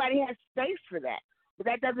 Not everybody has space for that, but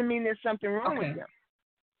that doesn't mean there's something wrong with them.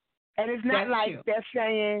 And it's not they're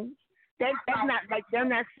saying that's not like they're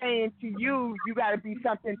not saying to you got to be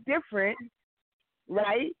something different,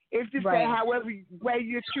 right? It's just that however way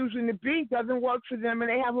you're choosing to be doesn't work for them, and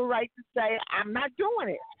they have a right to say I'm not doing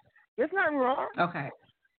it. There's nothing wrong. Okay.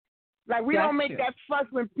 Like, we don't make that fuss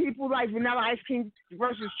when people like vanilla ice cream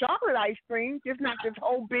versus chocolate ice cream. There's not this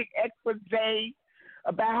whole big expose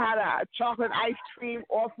about how the chocolate ice cream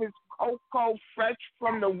offers cocoa fresh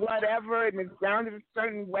from the whatever and it's grounded a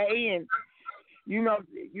certain way, and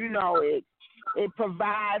it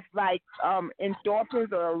provides like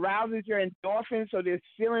endorphins or arouses your endorphins, so there's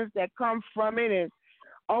feelings that come from it, and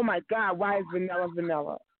oh my God, why is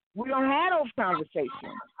vanilla? We don't have those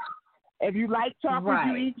conversations. If you like chocolate,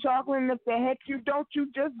 you eat chocolate, and if the heck you don't, you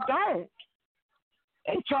just don't.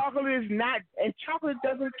 And chocolate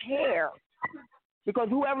doesn't care. Because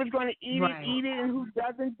whoever's going to eat it, and who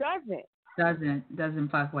doesn't.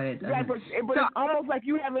 Doesn't fuck with it. Right, but it's almost like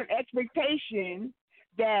you have an expectation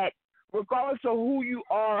that regardless of who you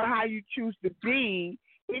are or how you choose to be,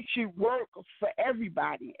 it should work for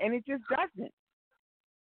everybody, and it just doesn't.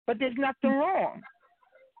 But there's nothing wrong.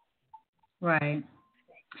 Right.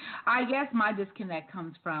 I guess my disconnect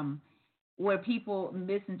comes from where people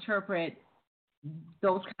misinterpret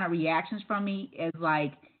those kind of reactions from me as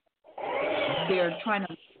like they're trying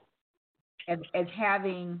to as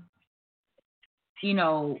having,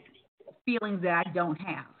 feelings that I don't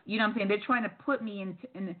have. You know what I'm saying? They're trying to put me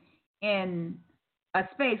in a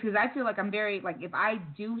space because I feel like I'm very like if I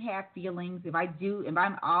do have feelings, if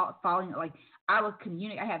I'm all falling like I will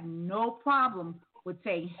communicate. I have no problem with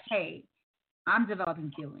saying, hey, I'm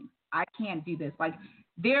developing feelings. I can't do this. Like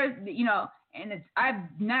there's, and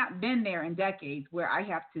I've not been there in decades where I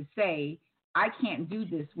have to say I can't do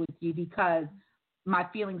this with you because my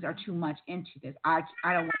feelings are too much into this. I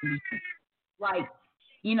don't want to be like,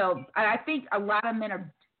 I think a lot of men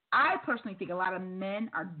are. I personally think a lot of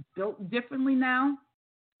men are built differently now,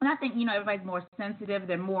 and I think everybody's more sensitive.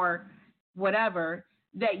 They're more whatever.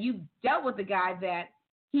 That you dealt with the guy that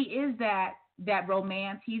he is that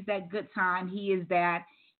romance. He's that good time. He is that.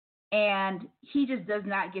 And he just does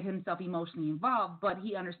not get himself emotionally involved, but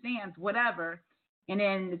he understands whatever. And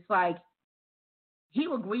then it's like he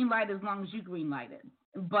will green light as long as you green light it,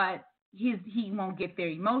 but he won't get there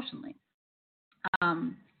emotionally.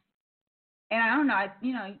 And I don't know,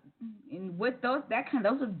 and with those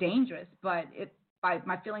those are dangerous. But if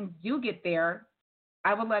my feelings do get there,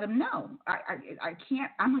 I will let him know. I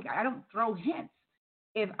can't. I'm like, I don't throw hints.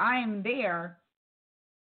 If I am there,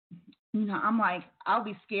 I'm like, I'll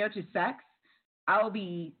be scared to sex. I'll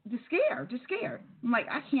be just scared. I'm like,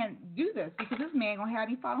 I can't do this because this man gonna have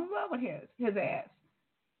me fall in love with his ass.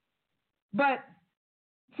 But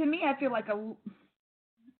to me, I feel like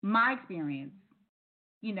my experience,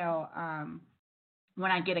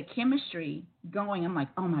 when I get a chemistry going, I'm like,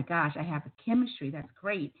 oh my gosh, I have a chemistry. That's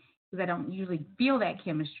great because I don't usually feel that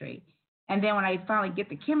chemistry. And then when I finally get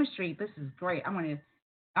the chemistry, this is great. I want to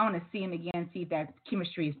see him again, see if that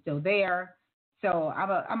chemistry is still there. So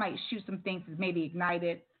I might shoot some things that maybe ignite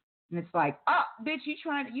it, and it's like, oh, bitch, you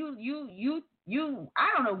trying to you. I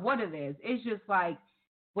don't know what it is. It's just like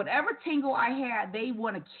whatever tingle I had, they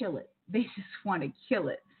want to kill it. They just want to kill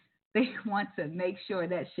it. They want to make sure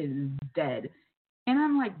that shit is dead. And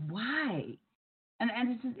I'm like, why? And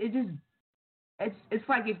it's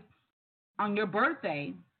like if on your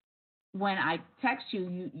birthday, when I text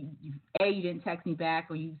you, you didn't text me back,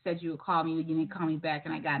 or you said you would call me, you didn't call me back,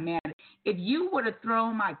 and I got mad. If you would have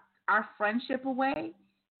thrown our friendship away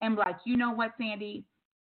and be like, you know what, Sandy,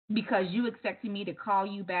 because you expected me to call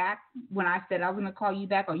you back when I said I was going to call you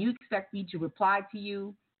back, or you expect me to reply to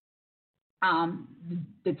you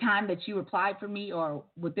the time that you replied for me, or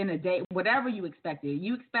within a day, whatever you expected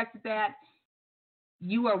that,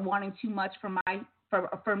 you are wanting too much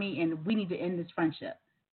for me, and we need to end this friendship.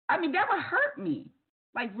 I mean, that would hurt me.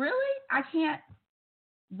 Like, really? I can't.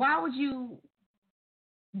 Why would you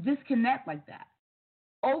disconnect like that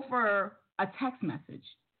over a text message?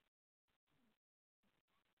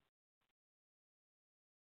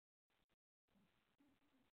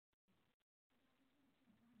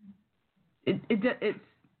 It's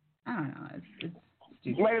I don't know. It's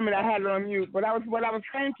stupid. Wait a minute, I had it on mute. But what I was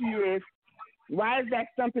saying to you is, why is that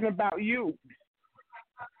something about you?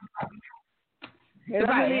 It's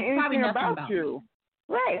right. Really it's probably nothing about you.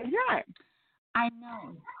 Me. Right, it's not. I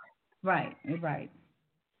know. Right.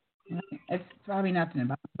 It's probably nothing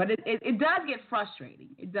about me. But it does get frustrating.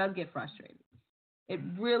 It does get frustrating. It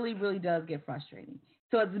really, really does get frustrating.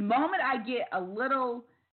 So at the moment I get a little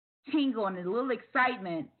tingle and a little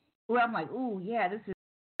excitement, where I'm like, ooh, yeah, this is,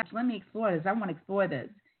 let me explore this. I want to explore this.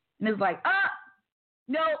 And it's like,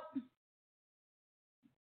 nope.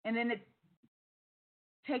 And then it's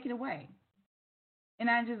taken away. And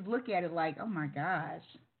I just look at it like, oh my gosh.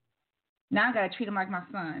 Now I got to treat him like my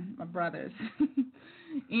son, my brothers. And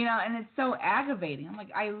it's so aggravating. I'm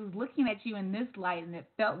like, I was looking at you in this light and it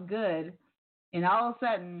felt good. And all of a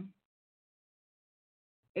sudden,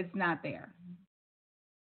 it's not there.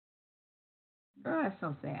 Girl, that's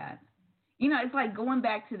so sad. It's like going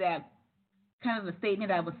back to that kind of the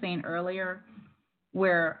statement I was saying earlier,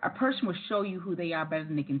 where a person will show you who they are better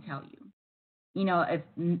than they can tell you. And I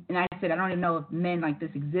said, I don't even know if men like this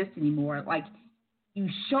exist anymore. Like, you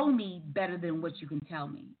show me better than what you can tell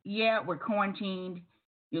me. Yeah, we're quarantined.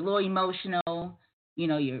 You're a little emotional.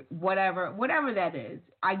 You're whatever that is.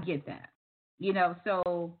 I get that.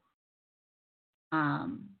 So,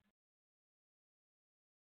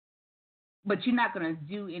 but you're not going to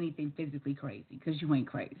do anything physically crazy because you ain't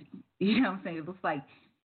crazy. You know what I'm saying? It looks like,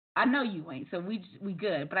 I know you ain't, so we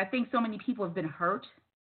good. But I think so many people have been hurt,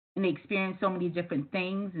 and they experience so many different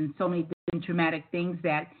things and so many different traumatic things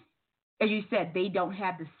that, as you said, they don't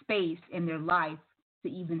have the space in their life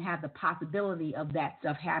to even have the possibility of that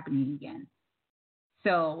stuff happening again.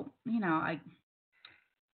 So,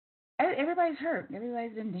 everybody's hurt.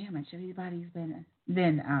 Everybody's been damaged. Everybody's been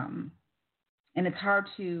and it's hard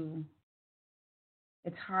to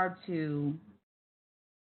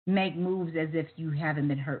make moves as if you haven't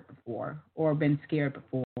been hurt before or been scared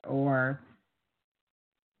before, or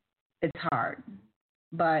it's hard.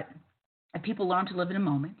 But if people learn to live in a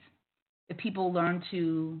moment, if people learn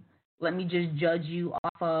to let me just judge you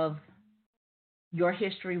off of your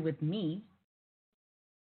history with me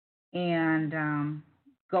and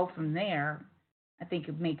go from there, I think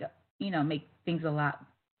it make things a lot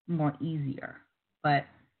more easier. But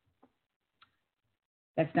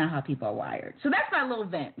that's not how people are wired. So that's my little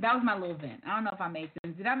vent. That was my little vent. I don't know if I made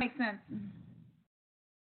sense. Did that make sense?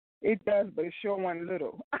 It does, but it sure wasn't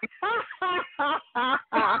little.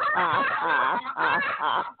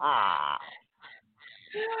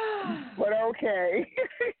 But okay.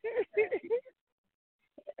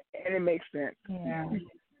 And it makes sense. Yeah.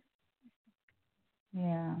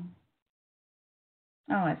 Yeah.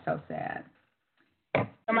 Oh, it's so sad.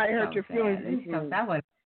 Somebody hurt your feelings. It's so sad.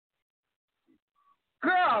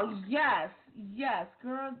 Girl, yes,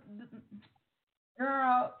 girl.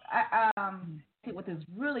 Girl, I with this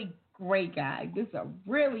really great guy. This is a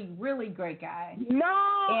really, really great guy. No,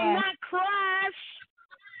 not Crush.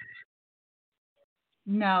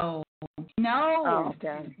 No. Oh,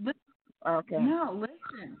 okay. Okay. No,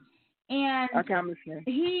 listen. And okay, I'm listening.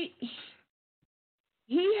 He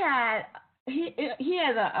has a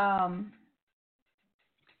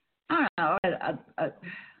I don't know a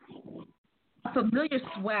familiar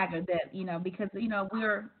swagger that because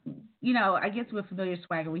we're I guess we're familiar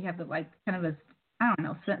swagger. We have the kind of a I don't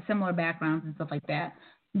know similar backgrounds and stuff like that.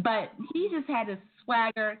 But he just had this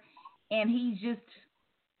swagger, and he's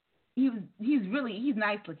a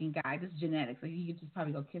nice looking guy. Just genetics. Like he could just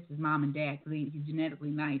probably go kiss his mom and dad because he's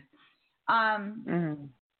genetically nice.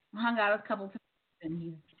 Hung out a couple times, and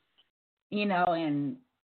he's and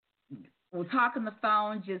we'll talk on the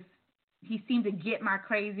phone. Just he seemed to get my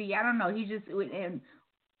crazy. I don't know. He just and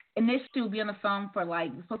initially would be on the phone for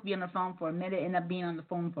supposed to be on the phone for a minute, end up being on the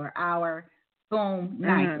phone for an hour. Boom,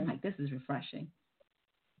 nice. I'm like, this is refreshing,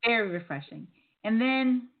 very refreshing. And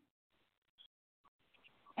then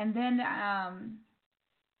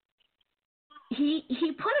he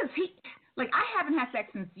I haven't had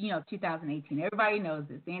sex since 2018. Everybody knows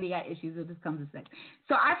this. Sandy got issues with this comes to sex.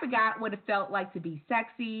 So I forgot what it felt like to be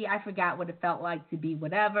sexy. I forgot what it felt like to be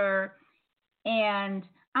whatever. And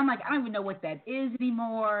I'm like, I don't even know what that is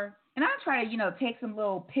anymore. And I try to take some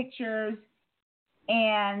little pictures,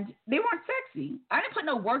 and they weren't sexy. I didn't put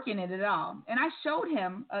no work in it at all. And I showed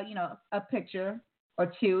him a picture or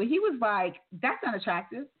two. He was like, that's not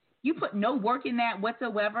attractive. You put no work in that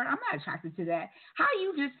whatsoever. I'm not attracted to that. How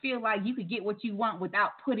you just feel like you could get what you want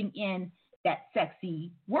without putting in that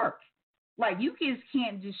sexy work? Like, you just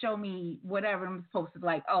can't just show me whatever I'm supposed to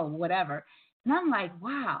whatever. And I'm like,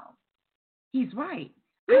 wow, he's right.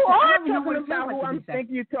 You are talking about who I'm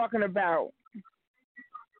thinking you're talking about.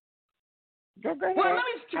 Go ahead. Well, let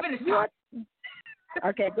me finish talking.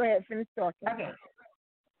 Okay, go ahead. Finish talking. Okay.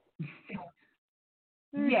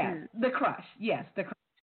 Yes, the crush. Yes, the crush.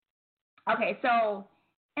 Okay, so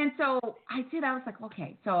I was like,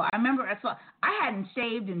 okay. So I remember, I hadn't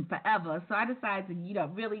shaved in forever, so I decided to,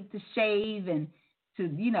 really to shave and to,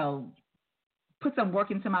 put some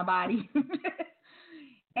work into my body.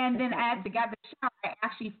 And then as I got the shower, I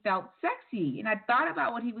actually felt sexy. And I thought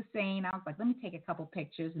about what he was saying. I was like, let me take a couple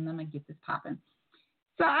pictures, and then I'm going to get this popping.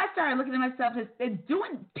 So I started looking at myself and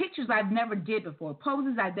doing pictures I've never did before,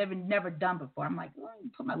 poses I've never done before. I'm like, let me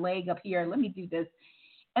put my leg up here. Let me do this.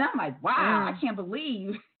 And I'm like, wow, I can't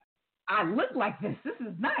believe I look like this. This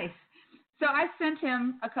is nice. So I sent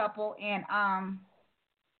him a couple, and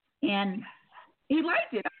he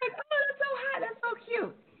liked it. I was like, oh, that's so hot. That's so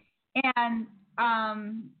cute. And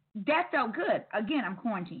that felt good. Again, I'm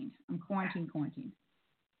quarantined. And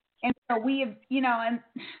so we have, and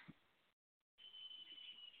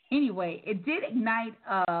anyway, it did ignite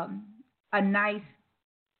a nice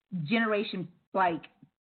generation,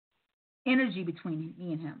 energy between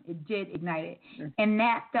me and him. It did ignite it. And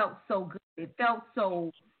that felt so good. It felt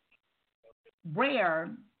so rare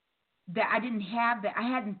that I didn't have that. I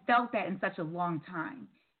hadn't felt that in such a long time.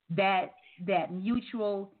 That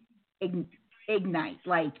mutual ignite.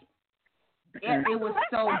 It was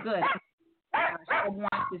so good. I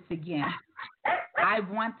want this again. I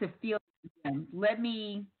want to feel it again. Let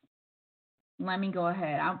me go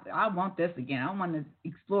ahead. I want this again. I want to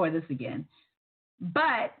explore this again.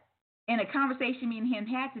 But in a conversation me and him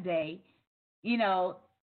had today, he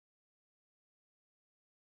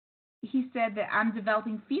said that I'm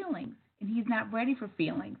developing feelings and he's not ready for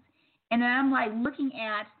feelings. And then I'm looking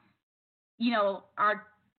at, our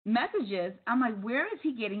messages. I'm like, where is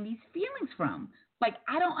he getting these feelings from?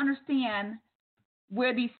 I don't understand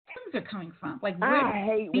where these feelings are coming from. Where I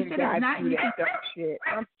hate when guys do that shit.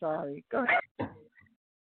 I'm sorry. Go ahead.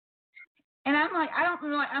 And I'm like, I don't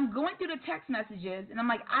know. I'm going through the text messages, and I'm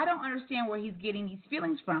like, I don't understand where he's getting these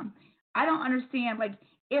feelings from. I don't understand.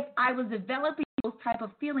 If I was developing those type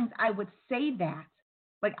of feelings, I would say that.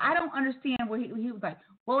 I don't understand where he was like,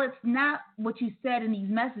 well, it's not what you said in these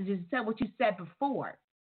messages. It's what you said before.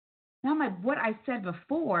 And I'm like, what I said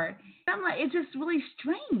before? And I'm like, it's just really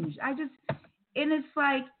strange. And it's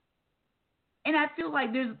and I feel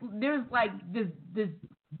like there's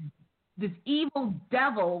this evil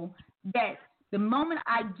devil that the moment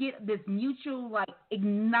I get this mutual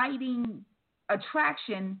igniting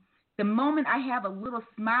attraction, the moment I have a little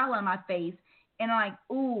smile on my face and I'm like,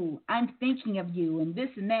 ooh, I'm thinking of you and this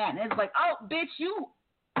and that, and it's like, oh, bitch, you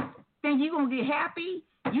think you're gonna get happy?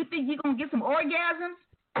 You think you're gonna get some orgasms?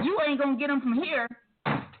 You ain't gonna get them from here.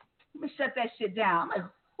 Let me shut that shit down. I'm like,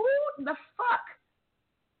 who the fuck?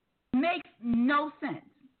 Makes no sense.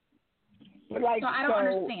 But like, so I don't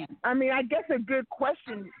understand. I mean, I guess a good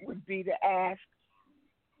question would be to ask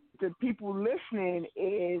the people listening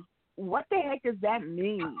is, what the heck does that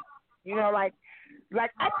mean? You know, like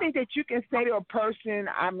I think that you can say to a person,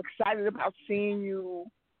 I'm excited about seeing you,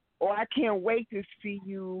 or I can't wait to see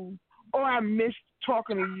you, or I miss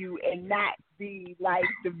talking to you, and not be like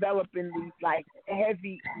developing these like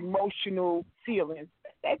heavy emotional feelings.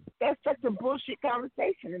 That's such a bullshit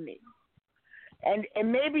conversation to me. And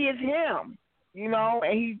maybe it's him, you know,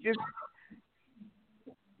 and he's just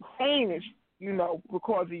saying it, you know,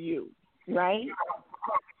 because of you, right?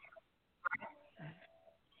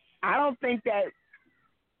 I don't think that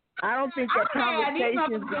conversation. These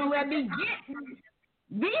motherfuckers gonna let me get.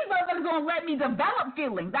 These motherfuckers gonna let me develop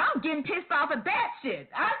feelings. I'm getting pissed off at that shit.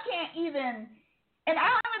 I can't even, and I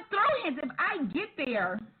don't even throw hands if I get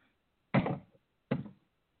there.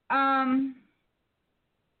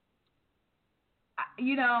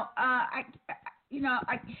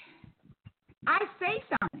 I say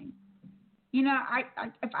something. You know,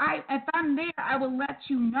 if I'm there, I will let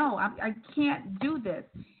you know. I can't do this.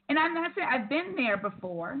 And I'm not saying I've been there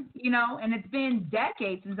before, you know, and it's been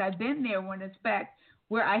decades since I've been there when it's fact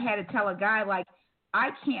where I had to tell a guy, like, I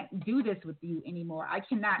can't do this with you anymore. I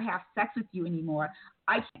cannot have sex with you anymore.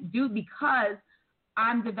 I can't do because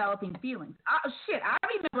I'm developing feelings. I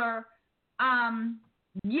remember,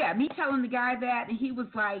 me telling the guy that, and he was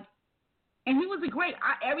like, and he was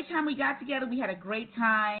every time we got together, we had a great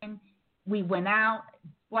time. We went out,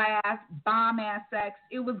 blast, bomb-ass sex.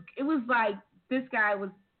 It was like this guy was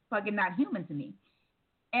fucking not human to me.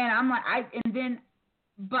 And I'm like,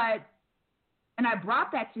 and I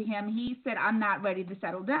brought that to him. He said, I'm not ready to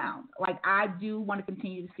settle down. Like, I do want to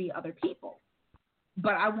continue to see other people,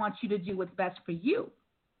 but I want you to do what's best for you.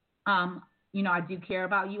 You know, I do care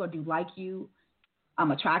about you. I do like you.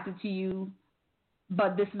 I'm attracted to you,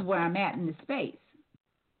 but this is where I'm at in this space.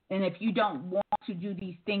 And if you don't want to do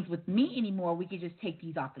these things with me anymore, we could just take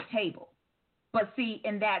these off the table. But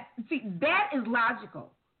that is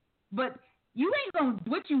logical. But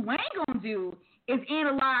what you ain't gonna do is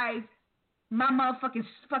analyze my motherfucking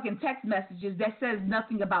fucking text messages that says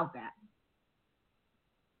nothing about that.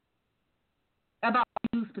 About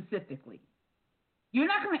you specifically. You're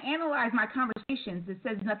not going to analyze my conversations that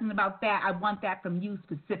says nothing about that. I want that from you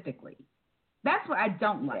specifically. That's what I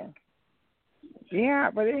don't like. Yeah,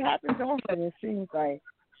 but it happens often, it seems like.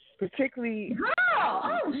 Particularly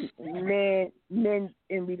men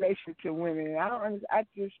in relation to women. I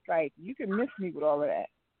just like, you can miss me with all of that.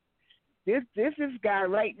 This is guy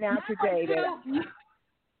right now today that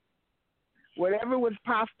whatever was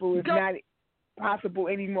possible is not possible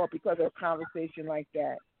anymore because of a conversation like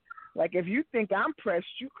that. Like, if you think I'm pressed,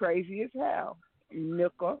 you crazy as hell,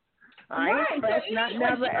 nickel. I ain't pressed, not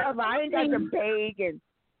never ever. I ain't got to beg and,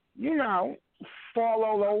 you know, fall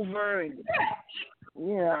all over and,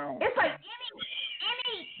 you know. It's like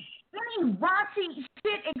any raunchy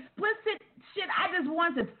shit, explicit shit I just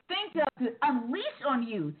wanted to think of to unleash on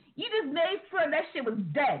you. You just made sure that shit was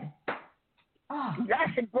dead. Oh.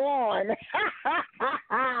 That's gone.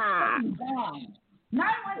 Gone.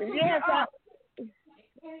 912.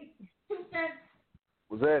 Yes, 2 cents.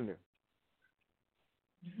 What's happening?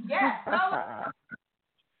 Yes.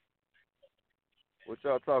 What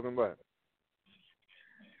y'all talking about?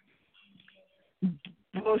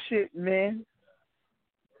 Bullshit, man.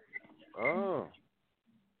 Oh.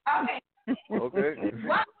 Okay. Okay. What we're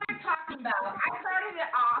talking about, I started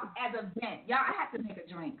it off as a vent. Y'all, I have to make a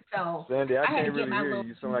drink, so Sandy, I can't really hear you. little...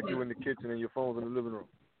 You sound like you in the kitchen and your phone's in the living room.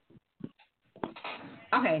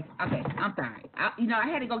 Okay, I'm sorry. I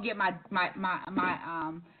had to go get my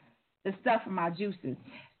the stuff from my juices.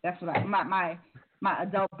 That's what my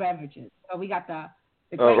adult beverages. So we got the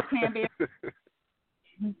grape cranberry.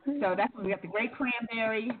 So that's what we got, the grape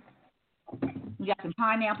cranberry. We got some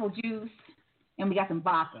pineapple juice, and we got some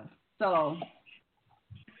vodka. So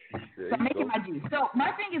I'm making my juice. So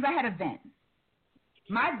my thing is, I had a vent.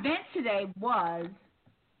 My vent today was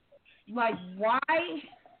like, why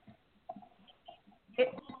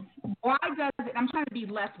does it? I'm trying to be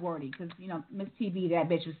less wordy because, you know, Miss TV, that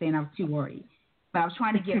bitch, was saying I was too wordy. But I was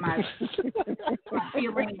trying to get my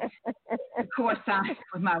feelings to correspond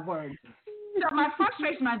with my words. So my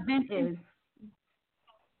frustration, my vent is,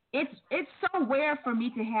 it's so rare for me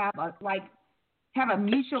to have a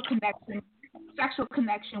mutual connection, sexual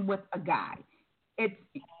connection with a guy.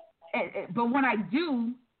 But when I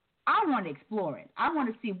do, I want to explore it. I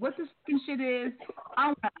want to see what this fucking shit is. I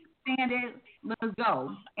want to understand it. Let's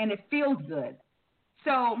go. And it feels good.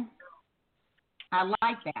 So I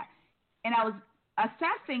like that. And I was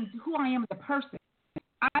assessing who I am as a person.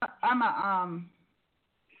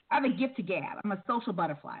 I have a gift to gab. I'm a social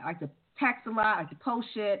butterfly. I like to text a lot. I like to post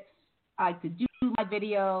shit. I like to do my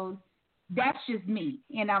videos. That's just me.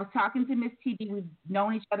 And I was talking to Miss TV. We've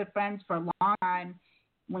known each other, friends for a long time.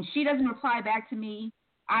 When she doesn't reply back to me,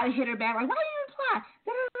 I hit her back like, why don't you reply?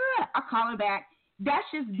 Da-da-da-da. I call her back. That's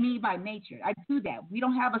just me by nature. I do that. We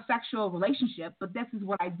don't have a sexual relationship, but this is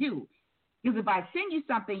what I do. Because if I send you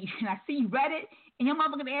something and I see you read it and your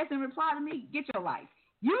motherfucking ass and reply to me, get your life.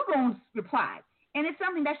 You're going to reply. And it's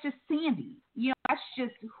something that's just Sandy. You know, that's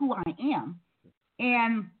just who I am.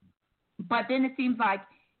 But then it seems like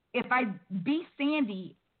if I be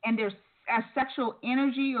Sandy and there's a sexual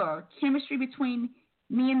energy or chemistry between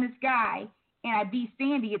me and this guy, and I be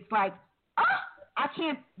Sandy, it's like, I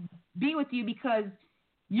can't be with you because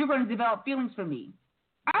you're going to develop feelings for me.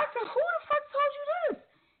 I said, who the fuck told you this?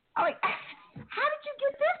 I'm like, how did you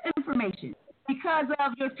get this information? Because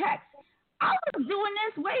of your text. I was doing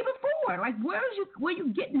this way before. Like, where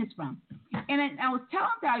you getting this from? And then I was telling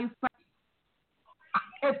values,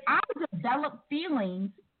 if I develop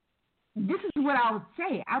feelings, this is what I would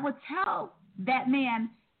say. I would tell that man,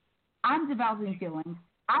 I'm developing feelings.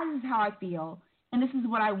 This is how I feel, and this is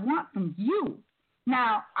what I want from you.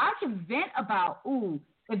 Now, I can vent about,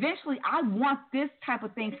 eventually I want this type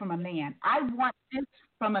of thing from a man. I want this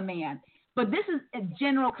from a man. But this is a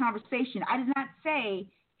general conversation. I did not say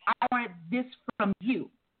I wanted this from you.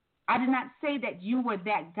 I did not say that you were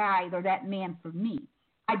that guy or that man for me.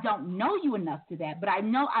 I don't know you enough to that, but I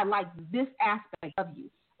know I like this aspect of you.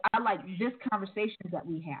 I like this conversation that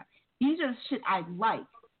we have. These are the shit I like.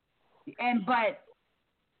 But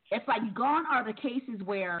it's like gone are the cases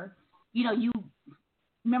where, you know, you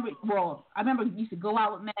remember, I remember you used to go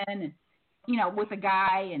out with men and, you know, with a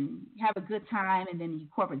guy and have a good time, and then you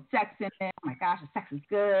incorporate sex in it. Oh my gosh, the sex is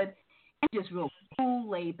good. And just real cool,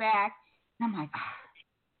 laid back. And I'm like,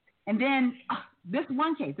 And then this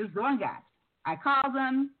one guy, I called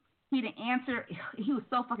him. He didn't answer. He was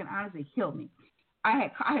so fucking honest, it killed me.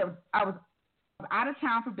 I was out of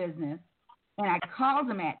town for business, and I called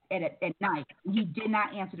him at night. He did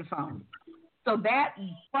not answer the phone. So that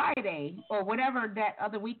Friday or whatever, that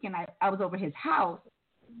other weekend, I was over his house,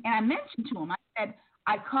 and I mentioned to him, I said,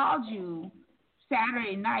 I called you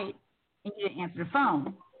Saturday night, and you didn't answer the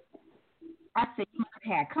phone. I said, you must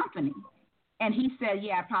have had company. And he said,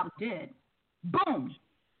 yeah, I probably did. Boom.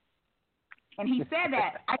 And he said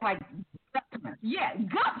that, I like, gut punch. Yeah,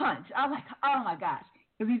 gut punch. I was like, oh my gosh,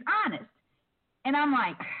 because he's honest. And I'm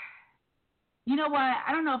like, you know what?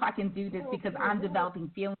 I don't know if I can do this because I'm developing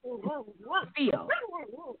feelings. So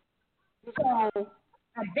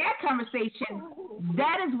that conversation,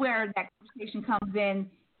 that is where that conversation comes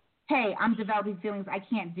in. Hey, I'm developing feelings. I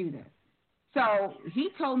can't do this. So he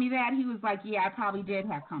told me that. He was like, yeah, I probably did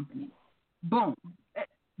have company. Boom.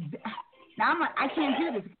 Now I'm like, I can't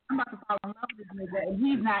do this. I'm about to fall in love with this nigga, and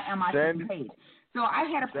he's not on my same page. So I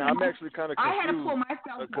had to pull. I'm actually kind of confused. I had to pull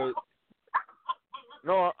myself.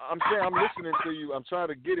 No, I'm saying I'm listening to you. I'm trying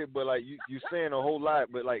to get it, but like you saying a whole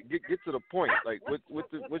lot. But like get to the point. Like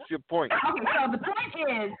what's your point? Okay, so the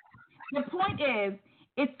point is,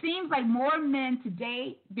 it seems like more men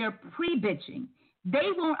today, they're pre-bitching.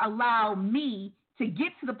 They won't allow me to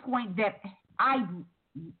get to the point that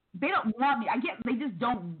they don't want me. They just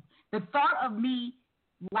don't. The thought of me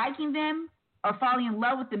liking them or falling in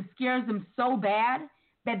love with them scares them so bad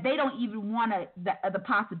that they don't even want the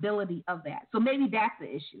possibility of that. So maybe that's the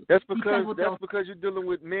issue. That's because you're dealing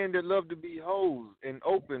with men that love to be hoes and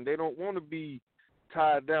open. They don't want to be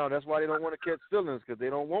tied down. That's why they don't want to catch feelings, because they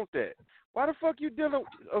don't want that. Why the fuck you dealing?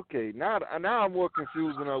 Okay, now I'm more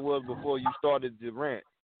confused than I was before you started the rant.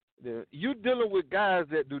 You dealing with guys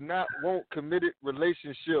that do not want committed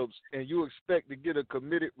relationships, and you expect to get a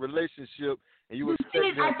committed relationship, and you expect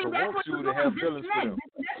them to want you to have feelings for them.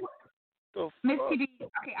 Miss TV,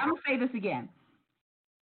 okay, I'm going to say this again.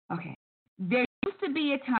 Okay. There used to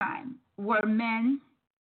be a time where men,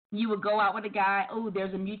 you would go out with a guy,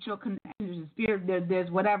 there's a mutual connection, there's a spirit, there's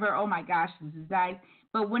whatever, oh my gosh, this is nice.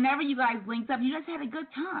 But whenever you guys linked up, you just had a good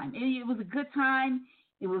time. It was a good time.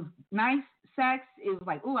 It was nice sex. It was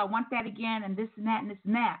like, I want that again, and this and that and this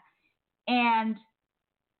and that. And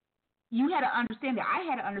you had to understand that. I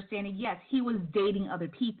had to understand that, yes, he was dating other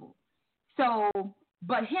people. So,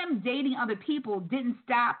 but him dating other people didn't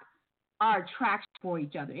stop our attraction for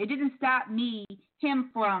each other. It didn't stop him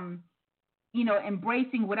from,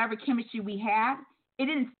 embracing whatever chemistry we had. It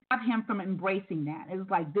didn't stop him from embracing that. It was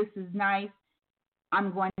like, this is nice.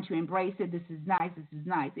 I'm going to embrace it. This is nice. This is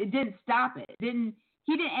nice. It didn't stop it.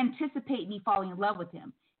 He didn't anticipate me falling in love with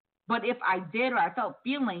him. But if I did or I felt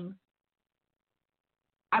feelings,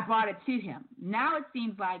 I brought it to him. Now it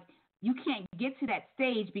seems like you can't get to that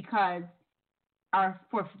stage because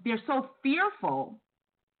they're so fearful.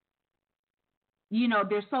 You know,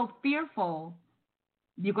 they're so fearful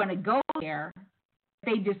you're going to go there.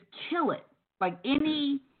 They just kill it. Like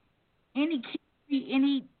any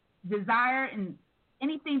desire and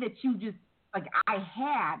anything that you just like I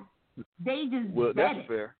had, they just that's it.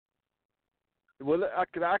 Fair. Well,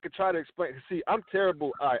 I could try to explain. See, I'm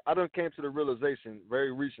terrible. I done came to the realization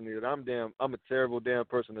very recently that I'm a terrible damn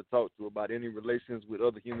person to talk to about any relations with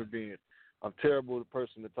other human beings. I'm terrible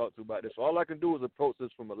person to talk to about this. So all I can do is approach this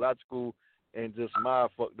from a logical and just my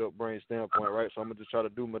fucked up brain standpoint, right? So I'm gonna just try to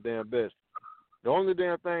do my damn best. The only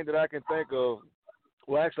damn thing that I can think of,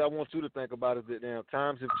 well, actually, I want you to think about is that damn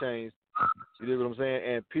times have changed. You know what I'm saying?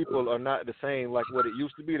 And people are not the same like what it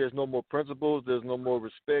used to be. There's no more principles. There's no more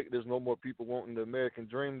respect. There's no more people wanting the American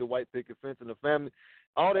dream, the white picket fence, and the family.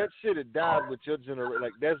 All that shit had died with your generation.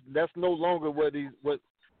 Like that's no longer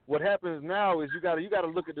what happens now is you gotta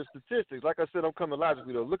look at the statistics. Like I said, I'm coming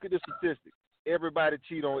logically though. Look at the statistics. Everybody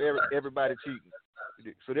cheat on everybody cheating.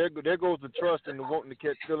 So there goes the trust and the wanting to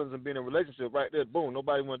catch feelings and being in a relationship right there. Boom.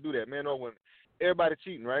 Nobody want to do that, man. No one. Everybody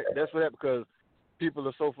cheating, right? That's what happened because people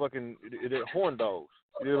are so fucking they're horn dogs.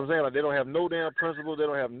 You know what I'm saying? Like they don't have no damn principles. They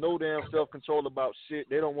don't have no damn self-control about shit.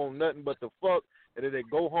 They don't want nothing but the fuck. And then they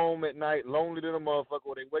go home at night lonely than a motherfucker,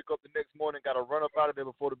 or they wake up the next morning, got to run up out of there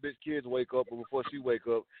before the bitch kids wake up or before she wake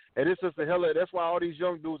up. And it's just the hell of that's why all these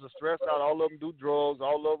young dudes are stressed out. All of them do drugs.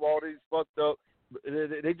 All these fucked up.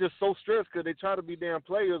 They just so stressed because they try to be damn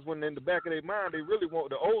players when in the back of their mind they really want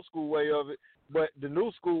the old school way of it. But the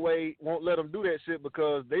new school way won't let them do that shit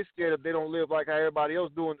because they scared if they don't live like how everybody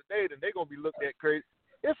else doing today, then they going to be looked at crazy.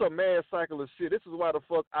 It's a mad cycle of shit. This is why the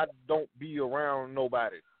fuck I don't be around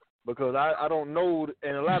nobody. Because I don't know,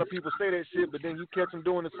 and a lot of people say that shit, but then you catch them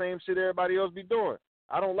doing the same shit everybody else be doing.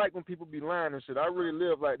 I don't like when people be lying and shit. I really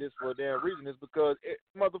live like this for a damn reason. It's because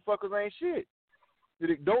motherfuckers ain't shit.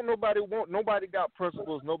 Nobody got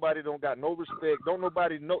principles. Nobody don't got no respect. Don't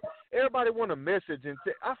nobody know. Everybody want a message. And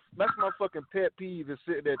that's my fucking pet peeve is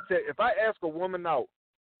sitting there. If I ask a woman out,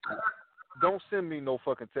 don't send me no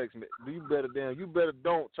fucking text message. You better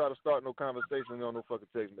don't try to start no conversation on no fucking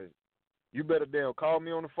text message. You better damn call me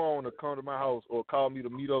on the phone or come to my house or call me to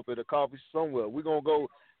meet up at a coffee somewhere. We're going to go.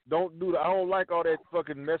 Don't do that. I don't like all that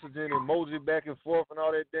fucking messaging, emoji back and forth and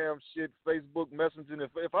all that damn shit, Facebook messaging.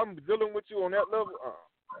 If I'm dealing with you on that level,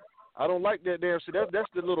 I don't like that damn shit. That's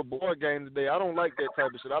the little boy game today. I don't like that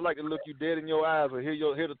type of shit. I like to look you dead in your eyes or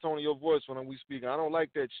hear the tone of your voice when we speaking. I don't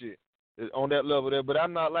like that shit on that level there. But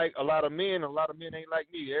I'm not like a lot of men. A lot of men ain't like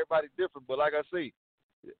me. Everybody's different. But like I say,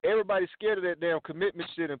 everybody's scared of that damn commitment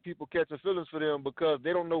shit and people catching feelings for them because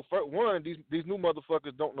they don't know. One, these new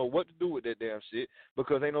motherfuckers don't know what to do with that damn shit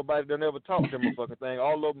because ain't nobody done ever taught them a fucking thing.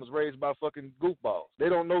 All of them was raised by fucking goofballs. They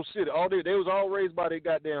don't know shit. They was all raised by their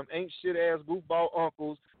goddamn ain't shit ass goofball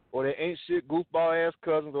uncles or they ain't shit goofball ass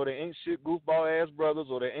cousins or they ain't shit goofball ass brothers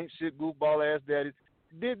or they ain't shit goofball ass daddies.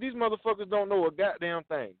 These motherfuckers don't know a goddamn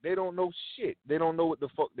thing. They don't know shit. They don't know what the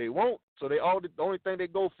fuck they want. So the only thing they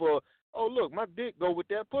go for. Oh, look, my dick go with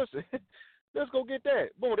that pussy. Let's go get that.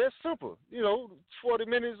 Boom, that's simple. 40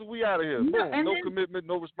 minutes, we out of here. Boom, no commitment,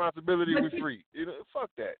 no responsibility, we free. Fuck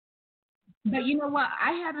that. But you know what?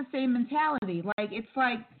 I have the same mentality. It's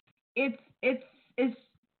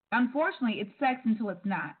unfortunately, it's sex until it's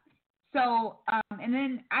not. So, and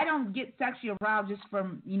then I don't get sexually aroused just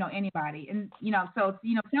from, anybody. And, so,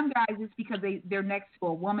 some guys, just because they're next to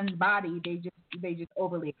a woman's body, they just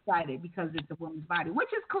overly excited because it's a woman's body, which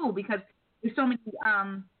is cool because there's so many,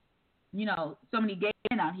 so many gay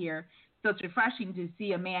men out here. So it's refreshing to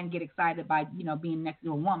see a man get excited by, being next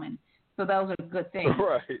to a woman. So those are good things.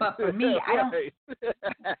 Right. But for me, I don't.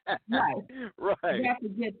 Right. That's a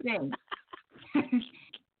good thing.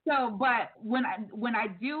 So, but when I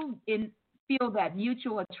do feel that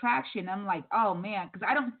mutual attraction, I'm like, oh man, because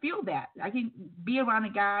I don't feel that. I can be around a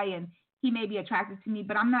guy and he may be attracted to me,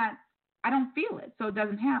 but I don't feel it, so it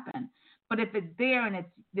doesn't happen. But if it's there and it's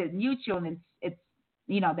mutual and it's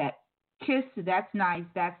that kiss, that's nice.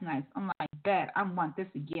 I'm like, bet I want this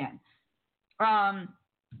again.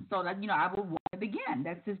 So that I will want it again.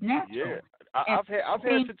 That's just natural. Yeah. I've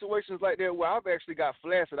had situations like that where I've actually got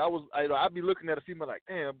flaccid. I'd be looking at a female like,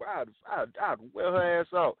 damn, bro, I'd wear her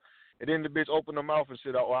ass out. And then the bitch open her mouth and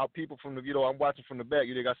shit, or I'll people from the, I'm watching from the back.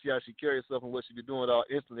 I see how she carry herself and what she be doing all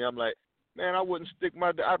instantly. I'm like, man, I'd rather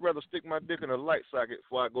stick my dick in a light socket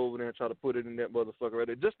before I go over there and try to put it in that motherfucker right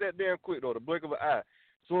there. Just that damn quick though, the blink of an eye.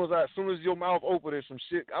 As soon as your mouth open, there's some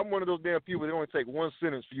shit. I'm one of those damn people that only take one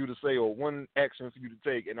sentence for you to say or one action for you to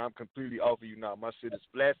take, and I'm completely off of you now. My shit is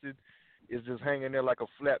flaccid. it's just hanging there like a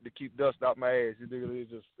flap to keep dust out my ass.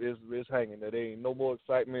 It's hanging there. There ain't no more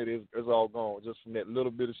excitement. It's all gone just from that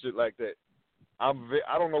little bit of shit like that. I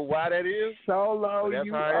don't know why that is. Solo, but that's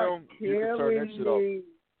you how are I am. You can turn that shit me.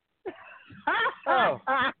 off.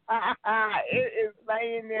 It is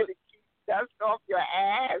laying there to keep dust off your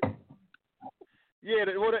ass. Yeah,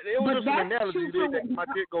 it was just an analogy. That my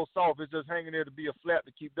dick goes soft. It's just hanging there to be a flap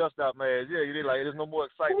to keep dust out my ass. Yeah, you're like, there's no more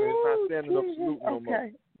excitement. It's not standing up saluting no more.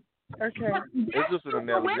 Okay. It's just an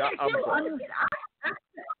analogy. I'm sorry.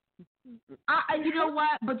 You know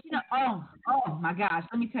what? But oh my gosh,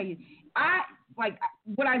 let me tell you.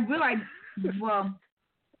 What I realized. Well,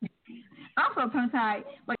 I'm so tongue-tied.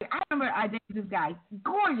 Like, I remember I dated this guy,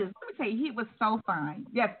 gorgeous. Let me tell you, he was so fine.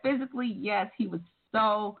 Yes, physically, yes, he was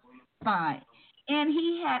so fine. And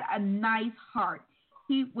he had a nice heart.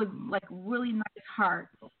 He was like really nice heart.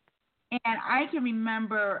 And I can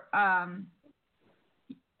remember, and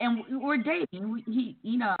we were dating.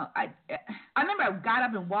 I remember I got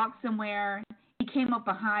up and walked somewhere. He came up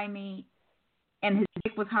behind me, and his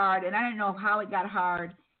dick was hard, and I didn't know how it got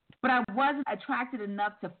hard, but I wasn't attracted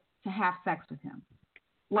enough to have sex with him.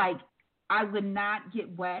 Like, I would not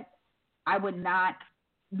get wet. I would not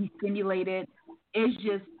be stimulated. It's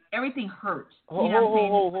just, everything hurts. Hold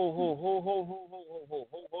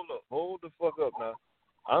the fuck up now.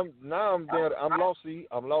 I'm there. I'm lost. See,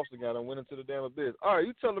 I'm lost again. I went into the damn abyss. All right,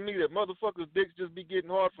 you telling me that motherfuckers' dicks just be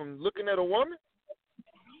getting hard from looking at a woman?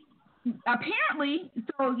 Apparently.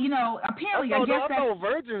 So apparently, I thought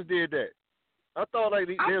virgins did that. I thought like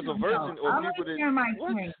there's a virgin or people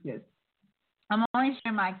that. I'm only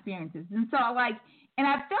sharing my experiences, and so and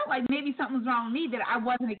I felt like maybe something was wrong with me that I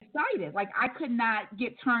wasn't excited. Like, I could not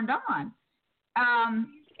get turned on.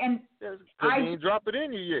 And I didn't drop it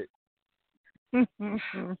in you yet.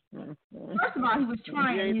 First of all, he was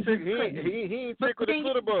trying. He ain't tickled the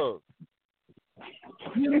Twitter bug.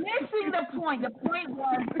 You're missing the point. The point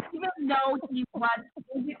was, even though he was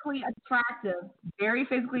physically attractive, very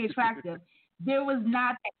physically attractive, there was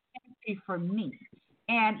not that chemistry for me.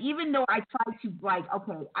 And even though I tried to,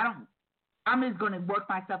 I'm just going to work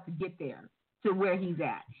myself to get there to where he's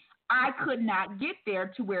at. I could not get there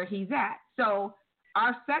to where he's at. So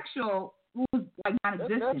our sexual was like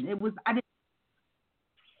non-existent. It was,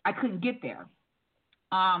 I couldn't get there.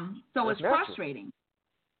 So it's frustrating.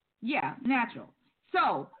 Yeah, natural.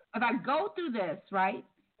 So if I go through this, right,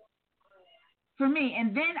 for me,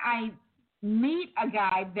 and then I meet a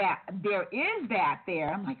guy that there is that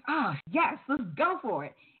there, I'm like, oh, yes, let's go for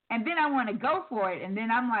it. And then I want to go for it, and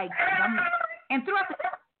then I'm like, and throughout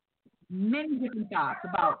many different thoughts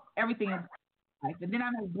about everything in life. And then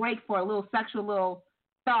I'm going to break for a little sexual little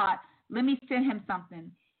thought. Let me send him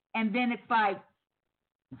something. And then it's like,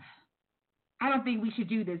 I don't think we should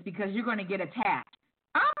do this because you're going to get attacked.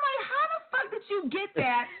 I'm like, how the fuck did you get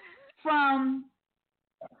that from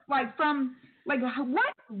what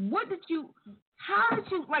did you, how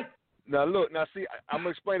did you, like. Now look, see, I'm gonna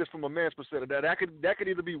explain this from a man's perspective. That could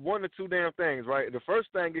either be one or two damn things, right? The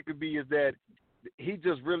first thing it could be is that he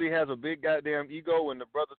just really has a big goddamn ego, and the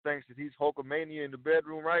brother thinks that he's Hulkamania in the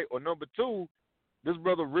bedroom, right? Or number two, this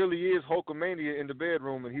brother really is Hulkamania in the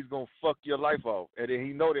bedroom, and he's gonna fuck your life off, and then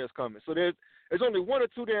he know that's coming. So there's only one or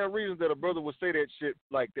two damn reasons that a brother would say that shit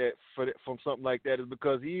like that from something like that is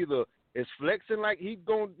because he either is flexing like he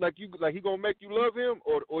gonna make you love him,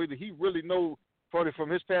 or either he really knows probably from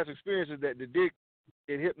his past experiences that the dick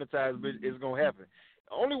it hypnotized is gonna happen.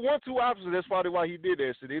 Only one, two options. That's probably why he did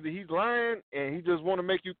that shit. Either he's lying and he just want to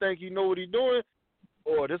make you think he know what he's doing,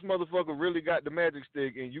 or this motherfucker really got the magic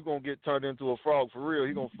stick and you gonna get turned into a frog for real.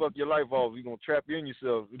 He gonna fuck your life off. He gonna trap you in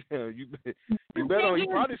yourself. you better. He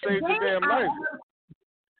probably saved your damn life.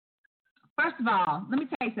 First of all, let me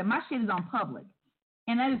tell you something. My shit is on public,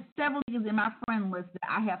 and there's several niggas in my friend list that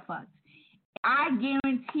I have fucked. I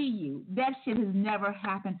guarantee you that shit has never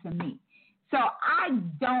happened to me. So I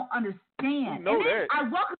don't understand. You know that.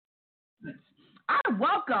 I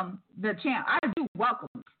welcome the champ. I do welcome.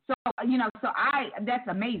 So that's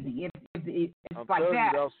amazing. It's I'm like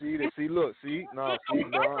that. You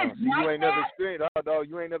ain't never experienced. Dog,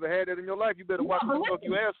 you ain't never had that in your life. You better watch what the fuck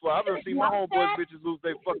you ask for. I've never seen my homeboys bitches lose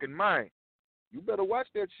their fucking mind. You better watch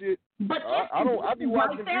that shit. But I be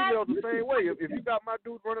watching females the same way. If you got my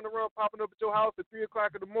dude running around popping up at your house at 3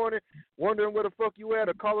 o'clock in the morning, wondering where the fuck you at,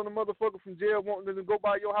 or calling a motherfucker from jail wanting to go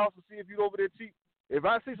by your house to see if you over there cheap. If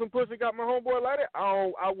I see some pussy got my homeboy like that,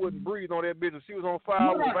 I wouldn't breathe on that bitch. If she was on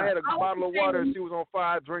fire, if I had a bottle of water and she was on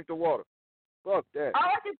fire, I'd drink the water. Fuck that. All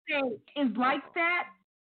I can say is like that,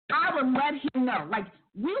 I would let him know. Like,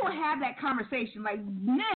 we will have that conversation. Like,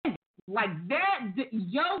 man, like that,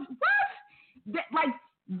 yo, what? That, like,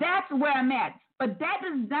 That's where I'm at. But that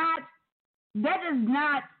does not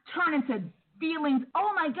turn into feelings.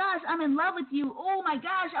 Oh my gosh, I'm in love with you. Oh my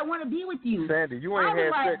gosh, I want to be with you. Sandy, you ain't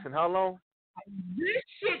had sex in how long? This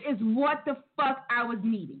shit is what the fuck I was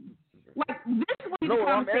needing. Like, this was the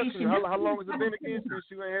conversation. I'm asking, how long has it been again since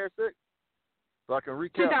you ain't had sex? So I can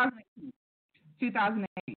recap.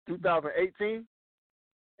 2008. 2018?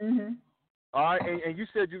 Mm-hmm. All right, and you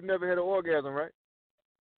said you've never had an orgasm, right?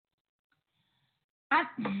 I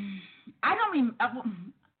don't even.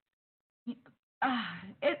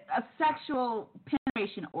 It's a sexual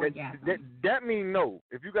penetration orgasm. That means no.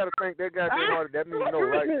 If you got to think that goddamn hard, that means no,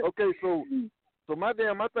 right? Okay, so my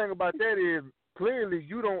thing about that is clearly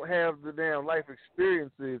you don't have the damn life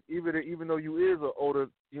experiences, even though you is an older,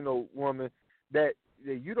 woman, that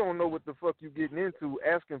you don't know what the fuck you getting into,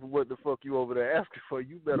 asking for what the fuck you over there asking for.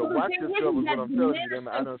 You better watch yourself is what I'm telling you.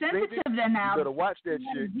 I done seen it. You better watch that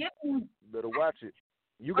shit. You better watch it.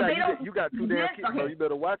 You got two damn kids, so you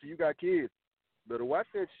better watch it. You got kids. Better watch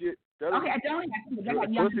that shit. I don't have kids.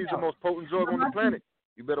 Pussy's the most potent drug on the planet.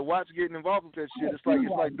 You better watch getting involved with that shit. It's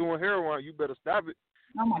like doing heroin. You better stop it.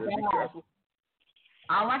 Oh my God.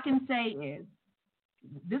 All I can say is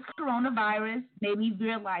this coronavirus made me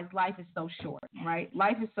realize life is so short, right?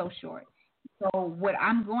 Life is so short. So what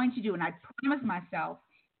I'm going to do, and I promise myself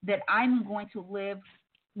that I'm going to live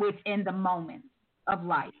within the moment of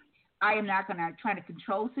life. I am not going to try to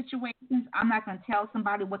control situations. I'm not going to tell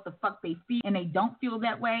somebody what the fuck they feel and they don't feel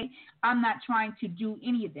that way. I'm not trying to do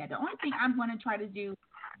any of that. The only thing I'm going to try to do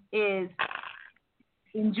is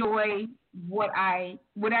enjoy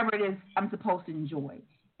whatever it is I'm supposed to enjoy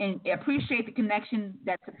and appreciate the connection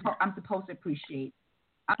that I'm supposed to appreciate.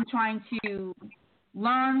 I'm trying to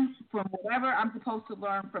learn from whatever I'm supposed to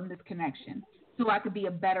learn from this connection so I could be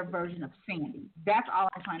a better version of Sandy. That's all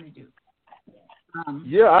I'm trying to do.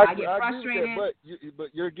 I get frustrated.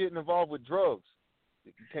 But you're getting involved with drugs.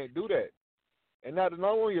 You can't do that. And not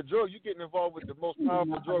only your drugs, you're getting involved with the most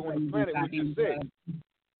powerful drug on the planet, which is sex.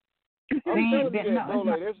 I'm telling you that, bro.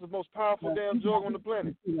 Like, that's the most powerful damn drug on the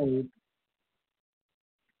planet.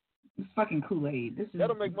 It's fucking Kool-Aid.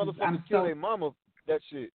 That'll make motherfuckers kill their mama, that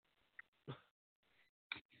shit.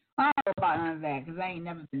 I don't know about none of that, because I ain't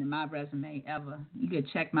never been in my resume, ever. You could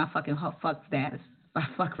check my fucking fuck status. My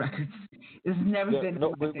fuck records. It's never been.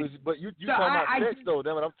 No, but you so talking about sex, though.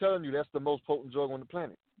 Damn it, I'm telling you, that's the most potent drug on the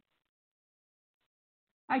planet.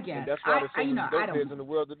 I guess. And that's why there's so many dope heads in the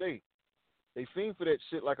world today. They fiend for that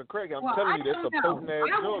shit like a crack. I'm telling you, that's a potent ass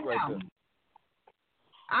drug right there.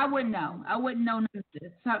 I wouldn't know. I wouldn't know none of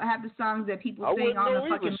this. I have the songs that people sing on the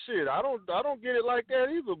fucking. Shit, I don't get it like that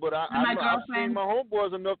either. But I've seen my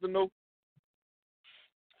homeboys enough to know.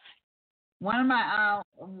 One of my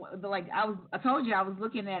I told you I was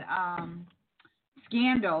looking at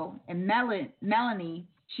Scandal and Melanie.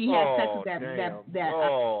 She had sex with that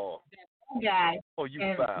guy. Oh, you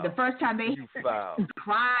and foul. The first time they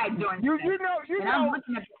cried during sex. You know. I'm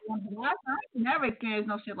looking at I never experienced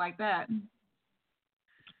no shit like that.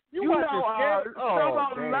 You know,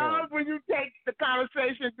 love when you take the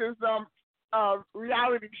conversation to some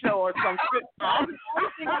reality show or some sitcom.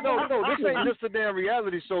 No, this ain't just a damn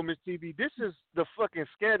reality show, Miss TV. This is the fucking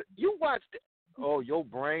scared. You watched it. Oh, your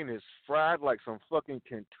brain is fried like some fucking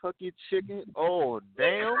Kentucky chicken. Oh,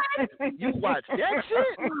 damn. You watched that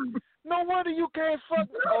shit? No wonder you can't fuck.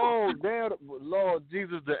 Oh, damn. Lord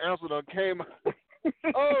Jesus, the answer done came.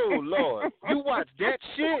 Oh, Lord. You watched that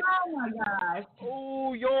shit? Oh, my gosh.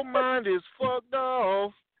 Oh, your mind is fucked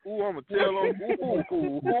off. Ooh, I'm going to tell them. Ooh,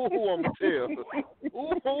 I'm going to tell.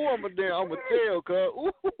 Ooh, I'm going to tell, cuz.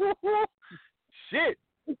 Ooh, shit.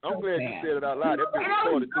 I'm glad you said it out loud. That been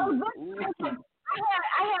recorded, too. I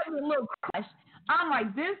had a little crush. I'm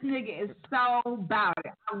like, this nigga is so about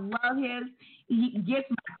it. I love his. He gets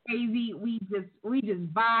me crazy. We just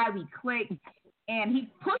vibe. We click. And he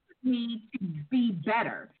pushes me to be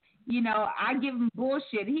better. You know, I give him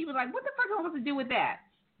bullshit. He was like, what the fuck am I supposed to do with that?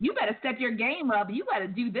 You better step your game up. You better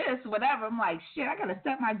do this, whatever. I'm like, shit, I got to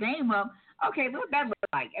step my game up. Okay, what that look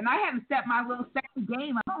like? And I haven't stepped my little sexy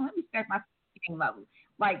game up. Oh, let me step my game up.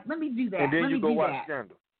 Like, let me do that. And then let you me go do watch that.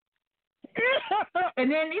 Scandal.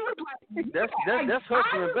 And then he was like, that's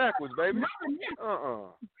hustling backwards, baby. Like,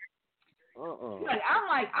 I'm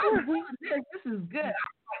like, I'm doing this. This is good.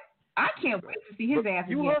 I can't wait to see his ass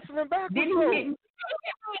you again. Hustling backwards. Then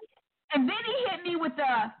he hit me with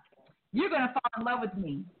the, you're going to fall in love with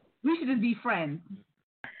me. We should just be friends.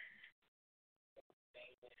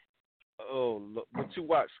 Oh, look, but you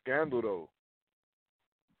watch Scandal, though.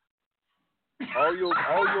 All your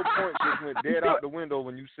points just went dead out the window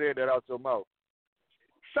when you said that out your mouth.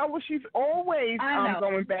 So she's always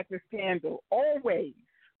going back to Scandal. Always.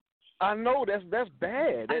 I know that's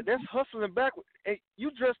bad. That's hustling backwards. Hey,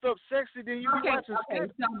 you dressed up sexy, then you be watching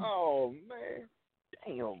skits. Oh man,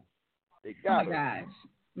 damn, they got her. Oh my gosh,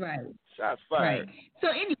 right. Shots fired. Right. So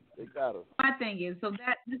anyway, they got her. My thing is,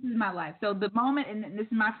 this is my life. So the moment, and this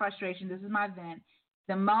is my frustration. This is my vent.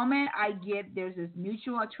 The moment I get there's this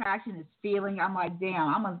mutual attraction, this feeling, I'm like,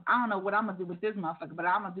 damn, I don't know what I'm gonna do with this motherfucker, but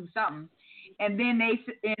I'm gonna do something. And then they,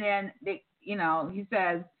 he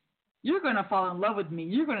says, you're gonna fall in love with me.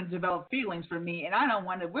 You're gonna develop feelings for me, and I don't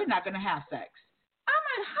want to. We're not gonna have sex. I'm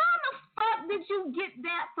like, how the fuck did you get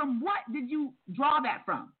that from? What did you draw that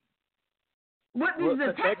from? What is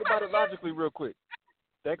the think about it logically real quick.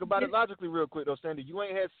 Think about it logically real quick, though, Sandy. You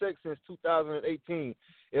ain't had sex since 2018.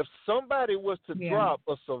 If somebody was to drop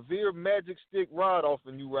a severe magic stick rod off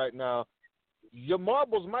of you right now, your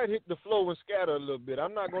marbles might hit the floor and scatter a little bit.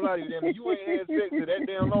 I'm not going to lie to you, damn. You ain't had sex in that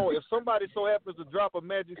damn long. If somebody so happens to drop a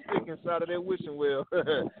magic stick inside of their wishing well,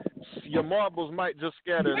 your marbles might just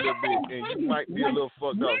scatter a little bit, and you might be a little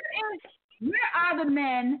fucked up. Where are the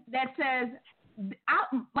men that says,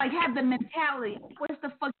 have the mentality, what's the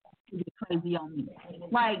fuck you get crazy on me?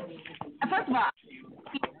 Like, first of all,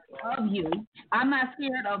 I'm of you. I'm not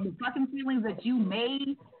scared of the fucking feelings that you may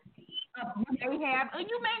have or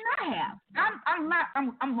you may not have.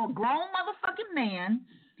 I'm a grown motherfucking man,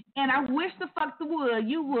 and I wish the fuck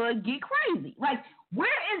you would get crazy. Like,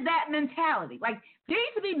 where is that mentality? Like, there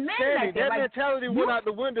used to be men Sandy, that mentality went out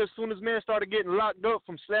the window as soon as men started getting locked up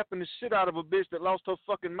from slapping the shit out of a bitch that lost her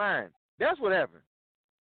fucking mind. That's what happened.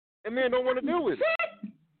 And men don't want to deal with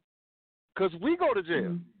it. Because we go to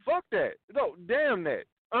jail. Fuck that. No, damn that.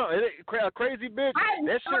 A crazy bitch,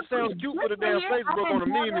 that shit sounds cute for the damn Facebook on a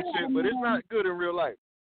meme and shit, but it's not good in real life.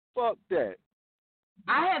 Fuck that.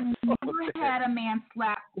 I have never had a man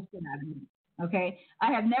slap the shit out of me. Okay?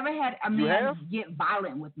 I have never had a man get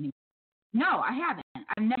violent with me. No, I haven't.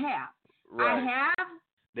 I never have. Right. I have.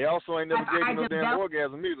 They also ain't never gave no damn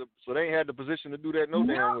orgasm either, so they ain't had the position to do that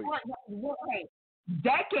damn way.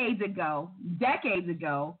 Decades ago,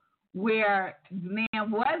 where the man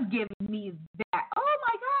was giving me that, oh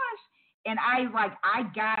my gosh, and I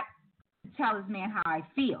got to tell this man how I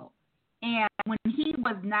feel, and when he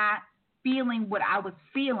was not feeling what I was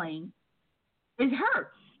feeling, it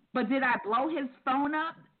hurt. But did I blow his phone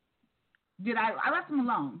up? I left him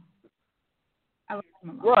alone.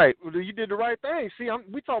 Right. Well, you did the right thing. See,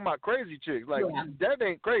 we talking about crazy chicks. Like, that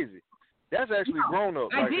ain't crazy. That's actually grown up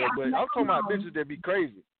like that. But I'm talking about bitches that be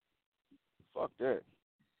crazy. Fuck that.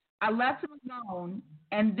 I left him alone,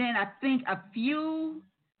 and then I think a few,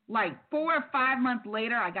 4 or 5 months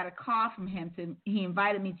later, I got a call from him. He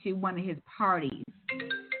invited me to one of his parties.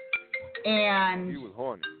 And he was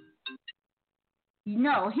horny.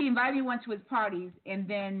 No, he invited me to his parties, and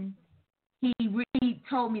then he really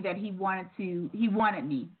told me that he wanted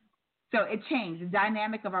me. So it changed. The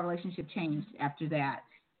dynamic of our relationship changed after that.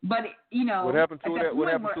 But, what happened to it? What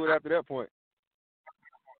happened to it after that point?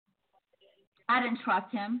 I didn't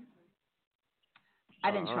trust him.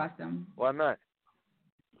 Why not?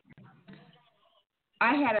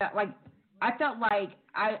 I felt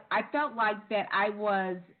like that I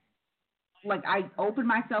was, I opened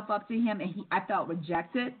myself up to him, and I felt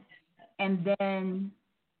rejected. And then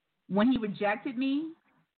when he rejected me,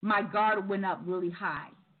 my guard went up really high.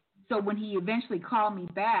 So when he eventually called me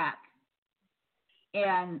back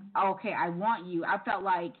and, okay, I want you, I felt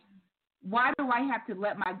like, why do I have to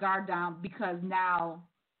let my guard down because now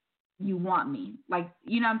you want me?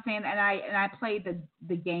 You know what I'm saying? And I played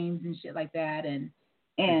the games and shit like that. And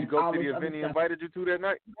did you go to the event he invited you to that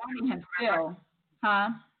night? Wanting him still. Huh?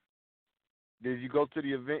 Did you go to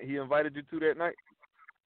the event he invited you to that night?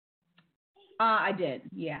 I did,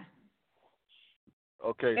 yeah.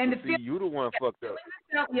 Okay, and so you the one fucked up.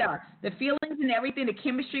 Yeah, the feelings and everything, the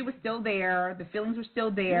chemistry was still there. The feelings were still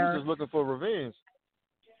there. You was just looking for revenge.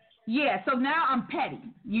 Yeah, so now I'm petty.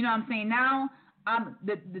 You know what I'm saying? Now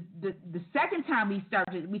the second time we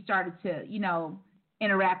started to,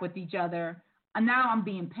 interact with each other, and now I'm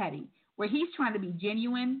being petty. Where he's trying to be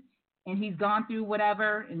genuine, and he's gone through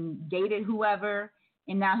whatever and dated whoever,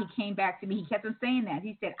 and now he came back to me. He kept on saying that.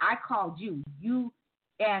 He said, I called you.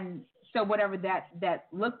 And so whatever that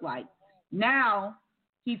looked like. Now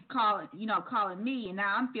he's calling me, and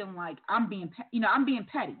now I'm feeling like I'm being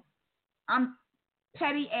petty. I'm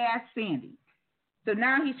petty ass Sandy. So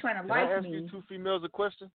now he's trying to like me. Can I ask you two females a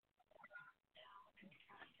question?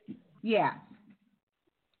 Yeah.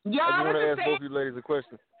 Y'all, I want to ask both of you ladies a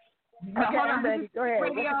question. Okay, hold on, baby. Go ahead.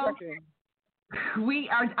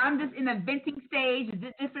 I'm just in a venting stage, a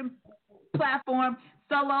different platform.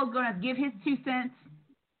 Solo's gonna give his 2 cents.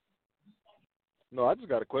 No, I just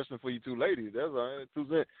got a question for you two ladies. That's all right.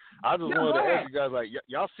 I just No, wanted to go ask ahead. you guys, like,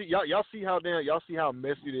 y'all see how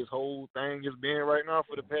messy this whole thing is being right now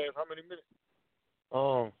for the past how many minutes?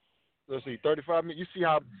 Let's see, 35 minutes.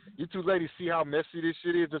 You two ladies see how messy this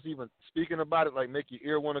shit is? Just even speaking about it, like, make your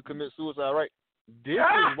ear want to commit suicide, right? This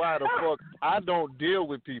is why the fuck I don't deal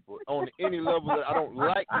with people on any level that I don't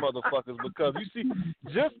like motherfuckers, because you see,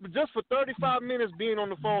 just for 35 minutes being on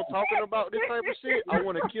the phone talking about this type of shit, I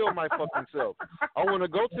want to kill my fucking self. I want to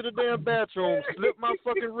go to the damn bathroom, slip my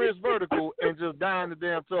fucking wrist vertical, and just die in the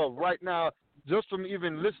damn tub right now, just from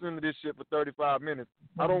even listening to this shit for 35 minutes.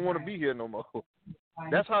 I don't want to be here no more.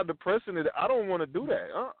 That's how depressing it is. I don't want to do that.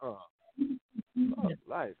 Fuck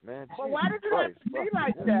life, man. Well, why does it have to be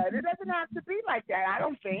like that? It doesn't have to be like that, I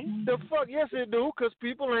don't think. The fuck? Yes, it do, because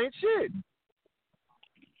people ain't shit.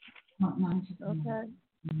 Okay.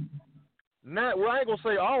 Well, I ain't going to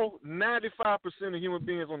say all. 95% of human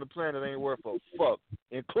beings on the planet ain't worth a fuck,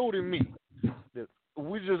 including me.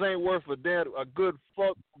 We just ain't worth a good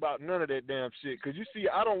fuck about none of that damn shit. Because you see,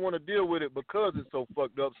 I don't want to deal with it because it's so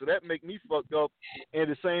fucked up. So that make me fucked up in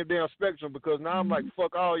the same damn spectrum, because now I'm like,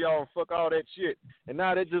 fuck all y'all and fuck all that shit. And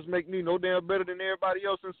now that just make me no damn better than everybody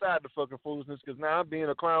else inside the fucking foolishness, because now I'm being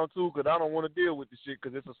a clown too, because I don't want to deal with the shit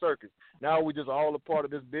because it's a circus. Now we just all a part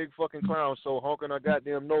of this big fucking clown show, honking our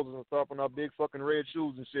goddamn noses and stomping our big fucking red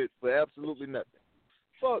shoes and shit for absolutely nothing.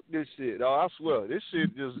 Fuck this shit, I swear. This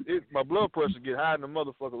shit my blood pressure get high in the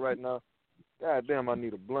motherfucker right now. God damn, I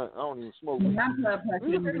need a blunt. I don't even smoke. My blood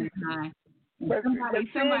pressure is high.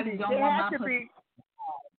 Somebody don't want my pussy.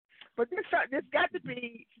 But there's got to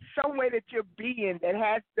be some way that you're being that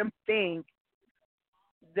has them think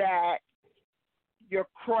that you're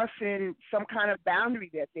crossing some kind of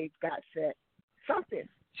boundary that they've got set. Something.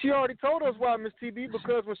 She already told us why, Miss TB,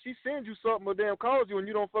 because when she sends you something or damn calls you and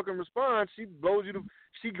you don't fucking respond, she blows you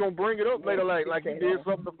she gonna bring it up later like you did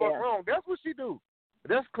something the fuck wrong. That's what she do.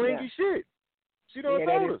 That's clingy shit. She done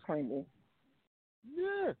told us. Clingy.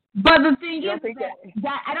 Yeah. But the thing is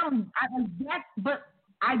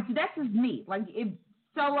that's just me. Like, if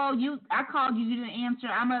Solo, I called you, you didn't answer,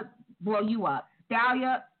 I'm gonna blow you up.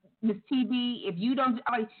 Dahlia, Miss TB, if you don't,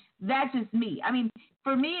 that's just me. I mean,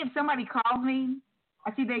 for me, if somebody calls me,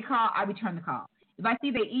 I see they call, I return the call. If I see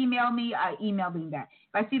they email me, I email them back.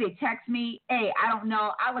 If I see they text me, hey, I don't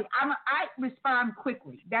know, I respond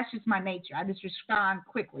quickly. That's just my nature. I just respond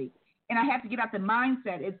quickly, and I have to get out the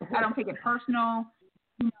mindset. I don't take it personal.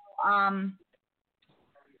 I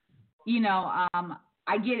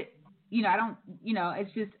get it. I don't.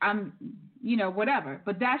 It's just I'm. Whatever.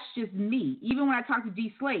 But that's just me. Even when I talk to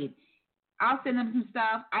D Slade, I'll send him some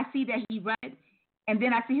stuff. I see that he read it. And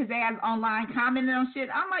then I see his ass online commenting on shit.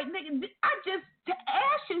 I'm like, nigga, I just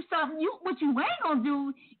asked you something. What you ain't gonna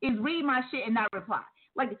do is read my shit and not reply.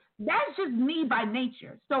 Like, that's just me by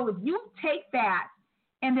nature. So if you take that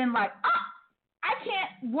and then like, I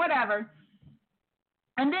can't, whatever,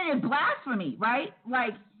 and then it blasphemy, right?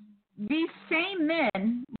 Like, these same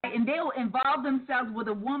men, right, and they'll involve themselves with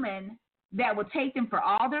a woman that will take them for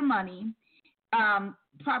all their money,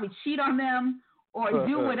 probably cheat on them or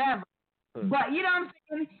do whatever. But you know what I'm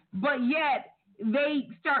saying? But yet they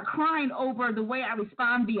start crying over the way I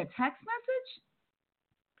respond via text message.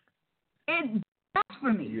 It does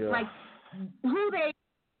for me. Yeah. Like, who they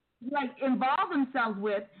involve themselves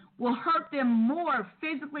with will hurt them more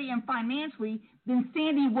physically and financially than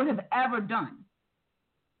Sandy would have ever done.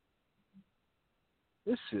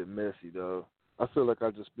 This shit messy, though. I feel like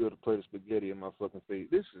I just spilled a plate of spaghetti in my fucking face.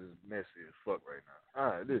 This is messy as fuck right now.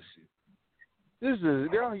 All right, this shit. This is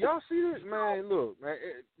y'all see this, man. Look, man,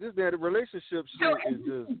 the relationship shit is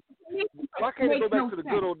just. Why can't it go back to the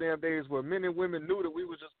good old damn days where men and women knew that we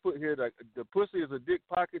was just put here like the pussy is a dick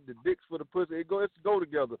pocket, the dick's for the pussy. It's go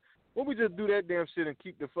together. Why we just do that damn shit and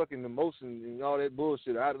keep the fucking emotion and all that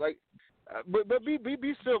bullshit out? Like, but be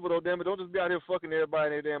civil though, damn it. Don't just be out here fucking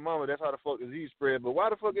everybody and their damn mama. That's how the fuck disease spread. But why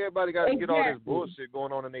the fuck everybody got to get all this bullshit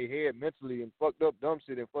going on in their head mentally and fucked up dumb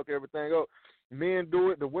shit and fuck everything up? Men do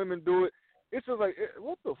it, the women do it. It's just like,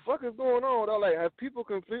 what the fuck is going on? Though? Like, have people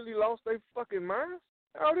completely lost their fucking minds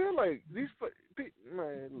out here? Like, these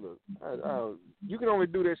man, look, you can only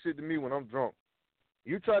do that shit to me when I'm drunk.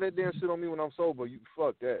 You try that damn shit on me when I'm sober, you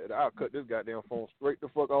fuck that. I'll cut this goddamn phone straight the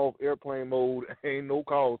fuck off airplane mode. Ain't no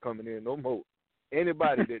calls coming in no more.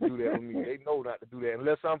 Anybody that do that with me, they know not to do that.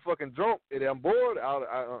 Unless I'm fucking drunk and I'm bored,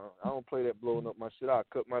 I don't play that blowing up my shit. I'll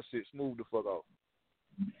cut my shit smooth the fuck off.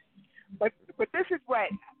 But this is what,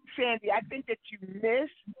 Sandy, I think that you miss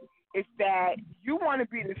is that you want to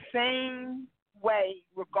be the same way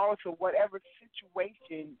regardless of whatever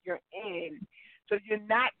situation you're in. So you're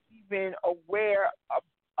not even aware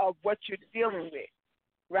of what you're dealing with,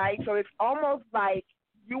 right? So it's almost like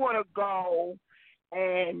you want to go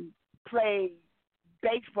and play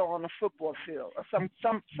baseball on a football field or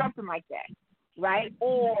something like that, right?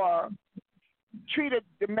 Or treat a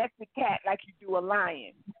domestic cat like you do a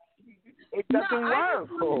lion. It doesn't work.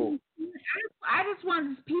 I just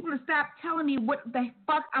want people to stop telling me what the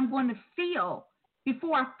fuck I'm going to feel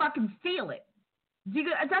before I fucking feel it.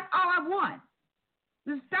 That's all I want.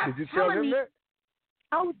 Just stop Did you tell him me that?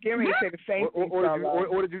 I was getting ready to say the same thing.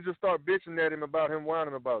 Or did you just start bitching at him about him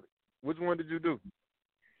whining about it? Which one did you do?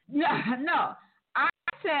 No. I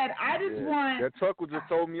said I just want. That Tucker just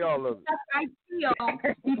told me all of it. I feel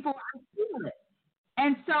before I feel it.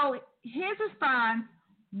 And so his response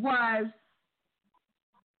was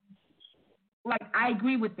like, I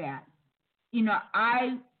agree with that. You know,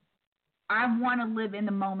 I want to live in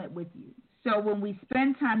the moment with you. So when we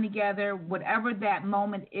spend time together, whatever that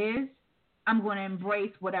moment is, I'm going to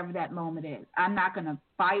embrace whatever that moment is. I'm not going to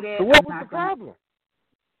fight it. So what was the problem?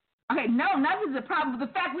 Okay, no, nothing's a problem. The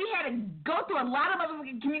fact we had to go through a lot of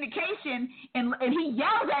motherfucking communication and he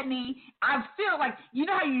yells at me, I feel like, you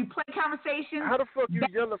know how you play conversations? How the fuck you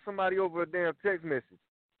yell at somebody over a damn text message?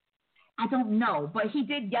 I don't know, but he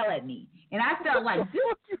did yell at me. And I felt like, dude,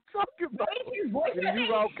 what you talking about? Raise his voice at me.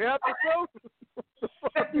 You all Catholic, bro?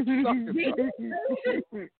 I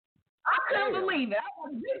couldn't believe it.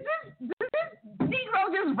 This Negro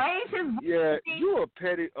just raised his voice. Yeah, you a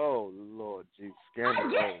petty. Oh, Lord, jeez.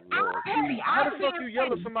 Scandal. I'm petty. How the fuck you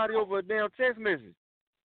yell at somebody over a damn text message?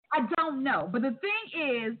 I don't know. But the thing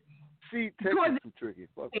is, see, text is too tricky.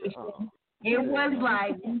 It was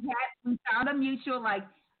like we found a mutual, like,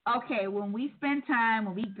 okay, when we spend time,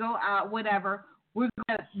 when we go out, whatever,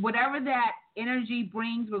 whatever that energy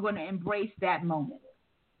brings, we're going to embrace that moment,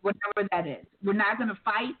 whatever that is. We're not going to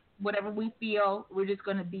fight whatever we feel. We're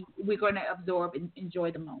going to absorb and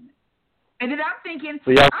enjoy the moment. And then I'm thinking,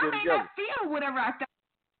 I may not feel whatever I felt.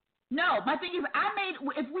 No, my thing is,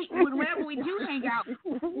 whenever we do hang out,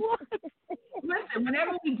 listen,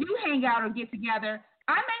 whenever we do hang out or get together,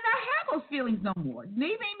 I may not have those feelings no more.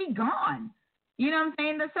 They may be gone. You know what I'm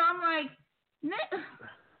saying? So I'm like,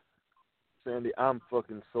 Sandy, I'm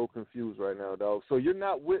fucking so confused right now, dog. So you're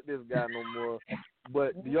not with this guy no more,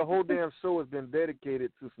 but your whole damn show has been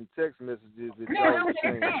dedicated to some text messages that y'all were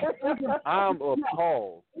saying. I'm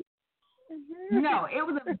appalled. No, it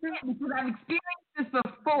was a bit because I've experienced this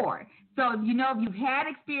before. So, you know, if you've had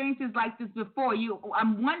experiences like this before,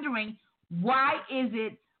 I'm wondering, why is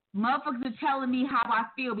it motherfuckers are telling me how I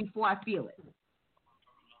feel before I feel it?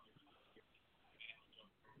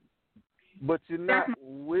 But you're not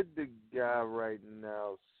with the guy right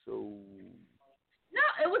now, so... No,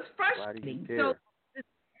 it was frustrating. So,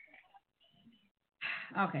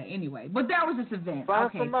 okay, anyway. But that was this event. Find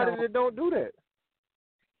somebody that don't do that.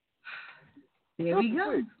 There we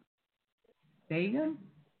go. There you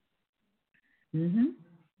go.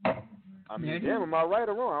 I mean, damn, am I right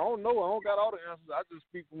or wrong? I don't know. I don't got all the answers. I just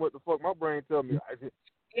speak from what the fuck my brain tells me.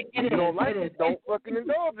 If you don't like it, don't fucking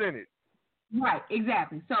indulge in it. Right,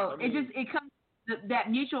 exactly. So it comes,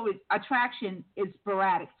 that mutual attraction is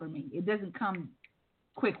sporadic for me. It doesn't come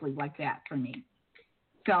quickly like that for me.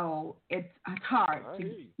 So it's hard to,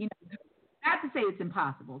 you know, not to say it's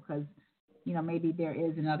impossible, because, you know, maybe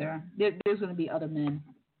there's going to be other men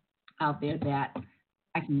out there that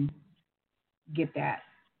I can get that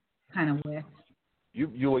kind of with.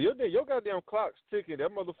 Your goddamn clock's ticking.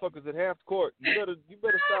 That motherfucker's at half court. You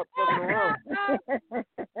better stop fucking around.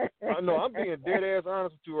 No, I'm being dead ass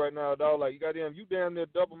honest with you right now, dog. Like, you damn near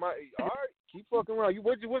double my. All right, keep fucking around.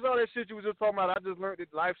 What's all that shit you was just talking about? I just learned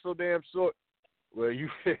that life's so damn short. Well,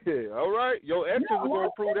 all right. Your exes are gonna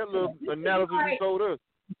prove that little analysis you told us.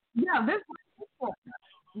 Yeah, this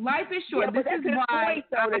life is short. Yeah, this is why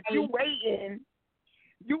you waiting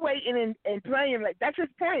and playing like that's his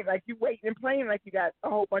point. Like you waiting and playing like you got a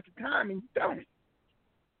whole bunch of time and you don't.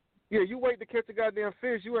 Yeah, you wait to catch a goddamn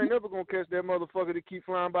fish. You ain't never gonna catch that motherfucker that keep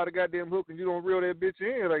flying by the goddamn hook and you don't reel that bitch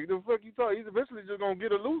in. Like the fuck you talking? He's eventually just gonna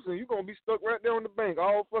get her loose and you gonna be stuck right there on the bank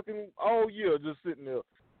all year just sitting there.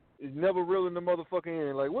 It's never reeling the motherfucker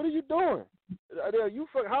in. Like, what are you doing?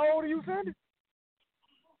 How old are you, Sandy?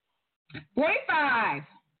 45.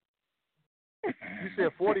 You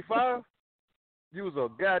said 45? You was a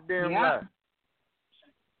goddamn lie.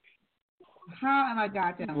 How am I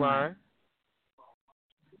goddamn lying?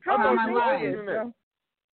 How am I lying?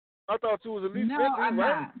 I thought you was at least 50, I'm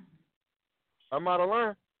right? not. I'm out of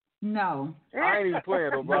line? No. I ain't even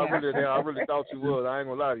playing though, bro. I really thought you was. I ain't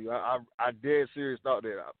gonna lie to you. I dead serious thought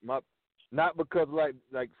that. Not because like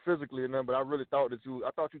physically or nothing, but I really thought that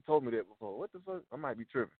I thought you told me that before. What the fuck? I might be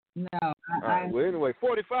tripping. No, All right. Well, anyway,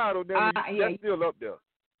 45 though, damn, that's still up there.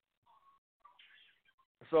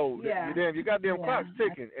 So your goddamn clock's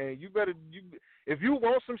ticking, and you better if you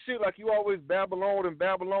want some shit like you always babble on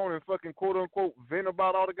and fucking quote unquote vent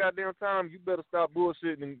about all the goddamn time, you better stop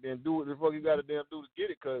bullshitting and do what the fuck you gotta damn do to get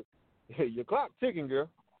it, cause your clock's ticking, girl.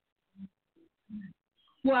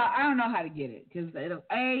 Well, I don't know how to get it because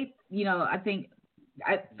I think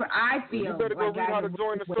I feel you better go read How to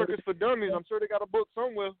Join the Circus for Dummies. I'm sure they got a book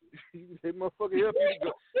somewhere. They motherfucker help you to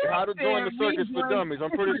go. How to Join the Circus for Dummies. I'm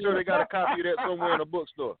pretty sure they got a copy of that somewhere in a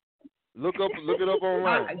bookstore. Look it up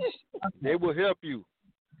online. They will help you.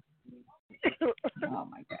 Oh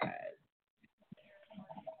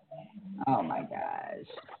my gosh.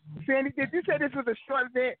 Sandy, did you say this was a short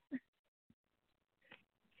event?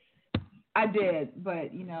 I did, but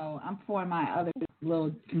I'm pouring my other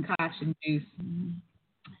little concoction juice.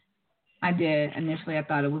 I did. Initially, I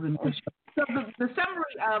thought it was a short. So the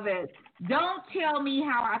summary of it: don't tell me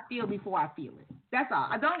how I feel before I feel it. That's all.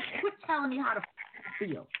 I don't quit telling me how to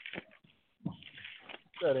feel.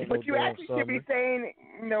 But you actually should be saying,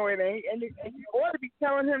 no, it ain't, and you ought to be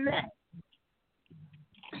telling him that.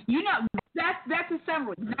 That's a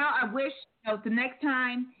summary. Now I wish the next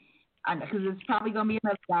time, because it's probably gonna be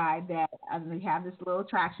another guy that I'm gonna have this little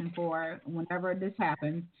attraction for whenever this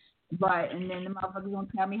happens. And then the motherfucker's gonna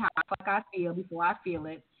tell me how the fuck I feel before I feel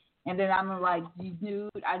it, and then I'm like,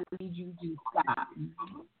 dude, I just need you to stop.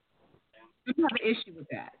 I have an issue with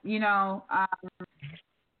that,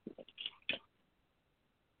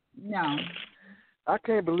 No. I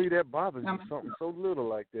can't believe that bothers you, something so little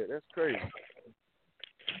like that. That's crazy.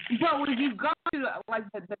 But when you go through like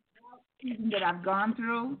the season that I've gone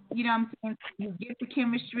through, you know what I'm saying? You get the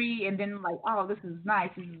chemistry and then like, oh, this is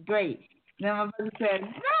nice, this is great. And then my brother said, no,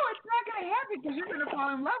 it's not going to happen because you're going to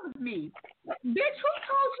fall in love with me. Bitch, who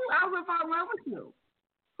told you I was going to fall in love with you?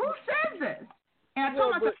 Who says this? And I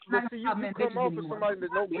told myself, but see, you come off as somebody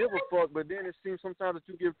that don't give a fuck, but then it seems sometimes that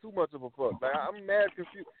you give too much of a fuck. Like, I'm mad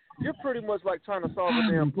confused. You're pretty much like trying to solve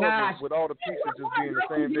a damn puzzle with all the pieces just being the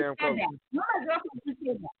same damn color.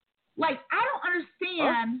 Like, I don't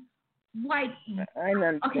understand. Like, I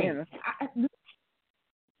understand.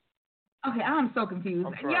 Okay, I'm so confused.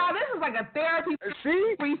 Y'all, this is like a therapy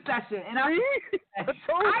free session, and I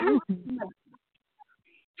told you.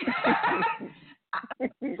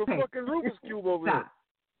 The fucking Rubik's Cube over there.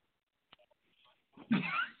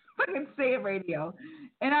 Fucking Say It Radio.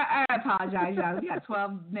 And I apologize, y'all. We got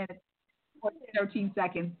 12 minutes, 13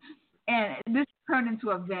 seconds. And this turned into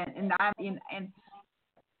a vent. And I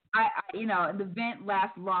the vent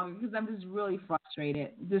lasts longer because I'm just really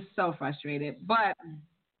frustrated. Just so frustrated. But.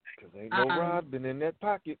 Because ain't no rod been in that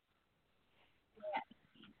pocket.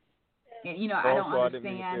 And, I don't understand. I didn't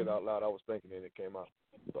mean to say it out loud. I was thinking and it came out.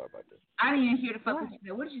 Sorry about that. I didn't even hear the fuck what you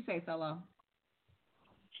said. What did you say, Solo?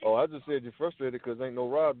 Oh, I just said you're frustrated because ain't no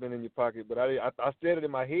rod been in your pocket. But I said it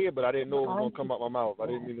in my head, but I didn't know it was going to come out my mouth. I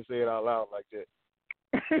didn't mean to say it out loud like that.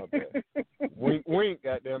 My bad. Wink, wink,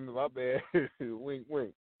 goddamn it, my bad. Wink,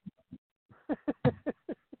 wink.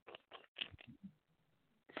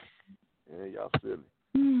 Yeah, y'all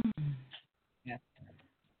silly. Yeah.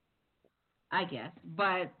 I guess.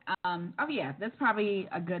 But, that's probably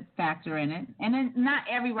a good factor in it. And then not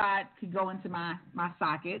every rod could go into my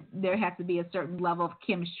socket. There has to be a certain level of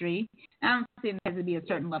chemistry. I don't think there has to be a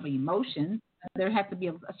certain level of emotion. There has to be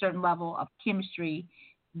a certain level of chemistry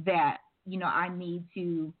that, I need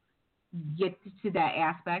to get to that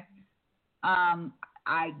aspect.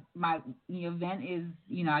 My event is,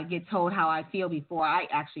 I get told how I feel before I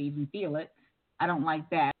actually even feel it. I don't like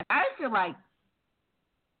that. I feel like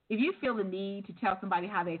if you feel the need to tell somebody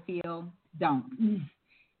how they feel, don't.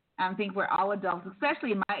 I think we're all adults,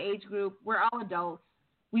 especially in my age group. We're all adults.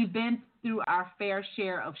 We've been through our fair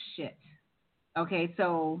share of shit. Okay,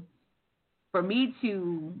 so for me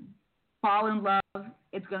to fall in love,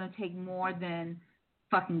 it's going to take more than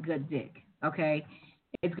fucking good dick. Okay,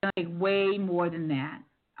 it's going to take way more than that.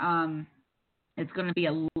 It's going to be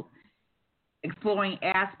exploring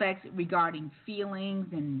aspects regarding feelings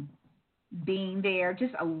and being there,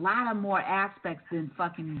 just a lot of more aspects than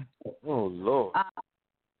fucking. Oh Lord!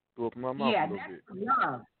 Open my mouth a little bit.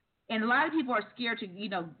 Love, and a lot of people are scared to,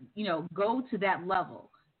 go to that level.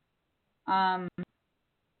 So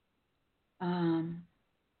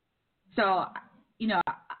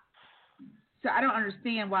I don't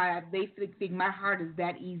understand why they think my heart is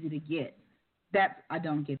that easy to get. I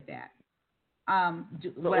don't get that. I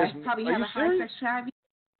probably have a high sexuality.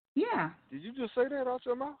 Yeah. Did you just say that out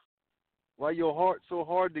your mouth? Why your heart so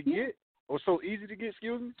hard to get, or so easy to get?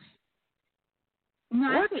 Excuse me. No,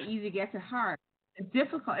 I said easy to get to hard. It's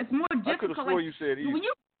difficult. It's more difficult. I could have swore you said easy. When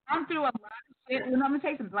you gone through a lot of shit. Well, I'm gonna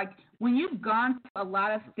tell you something. Like when you've gone through a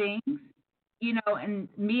lot of things, you know, and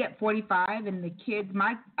me at 45 and the kids,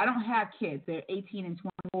 I don't have kids. They're 18 and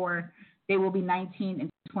 24. They will be 19 and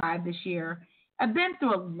 25 this year. I've been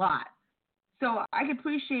through a lot. So I can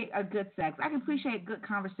appreciate a good sex. I can appreciate a good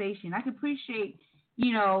conversation. I can appreciate,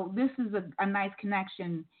 you know, this is a nice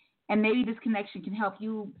connection. And maybe this connection can help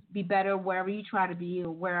you be better wherever you try to be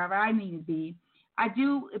or wherever I need to be. I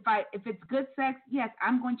do, if it's good sex, yes,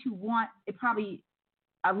 I'm going to want it probably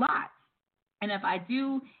a lot. And if I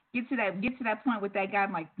do get to that point with that guy,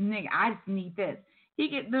 I'm like, nigga, I just need this.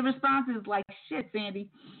 The response is like, shit, Sandy,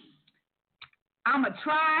 I'm going to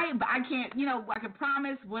try, but I can't, you know, I can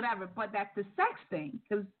promise, whatever. But that's the sex thing.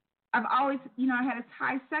 Because I've always, you know, I had a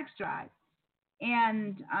high sex drive.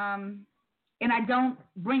 And I don't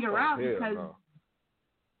bring her out because no.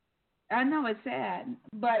 I know it's sad,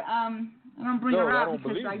 but I don't bring her out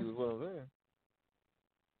because believe you is what I'm saying.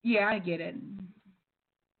 Yeah, I get it.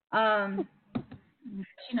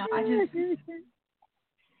 You know, I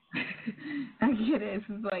get it.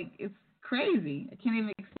 It's like it's crazy. I can't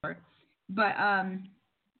even explain. But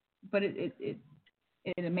it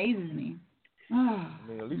amazes me. I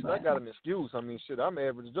mean, at least I got an excuse. I mean, shit, I'm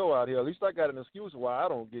average Joe out here. At least I got an excuse why I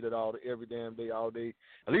don't get it every damn day, all day.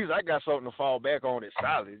 At least I got something to fall back on that's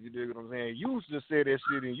solid. You dig what I'm saying? You just say that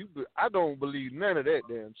shit, and I don't believe none of that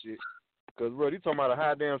damn shit. Because, bro, you talking about a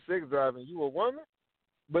high damn sex drive and you a woman?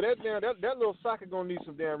 But that little socket gonna need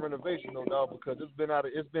some damn renovation, no doubt, because it's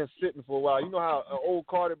been sitting for a while. You know how an old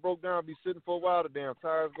car that broke down be sitting for a while, the damn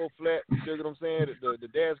tires go flat. You dig what I'm saying? The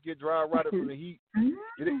dash get dry rotted from the heat.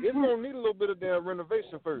 It's gonna need a little bit of damn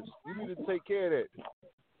renovation first. You need to take care of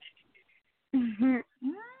that.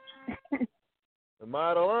 Am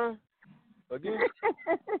I out of line? Again?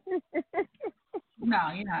 No,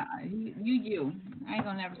 you're not. You. I ain't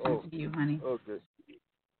gonna never censor you, honey. Okay.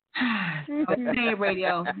 Today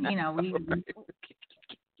radio, you know, we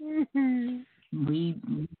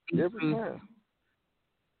Every time.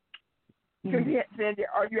 Sandy,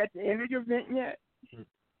 are you at the end of your event yet?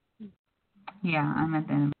 Yeah, I'm at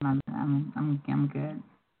the end of my. I'm good.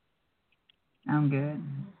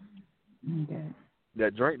 I'm good.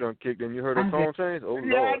 That drink done kicked in. You heard her song change? Oh,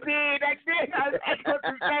 yeah, Lord. I did. I thought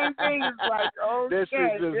the same thing. It's like, oh, that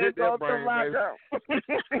shit just hit that brain, baby.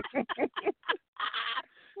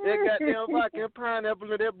 That goddamn fucking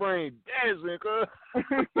pineapple in that brain dancing, cuz.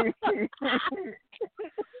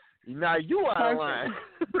 Now you out of line.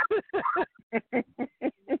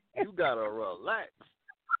 You gotta relax.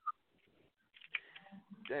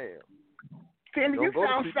 Damn. Sandy, you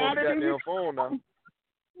sound fatter than you. Phone now.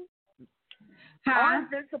 Aren't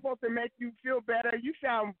they supposed to make you feel better? You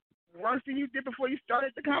sound worse than you did before you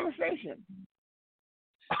started the conversation.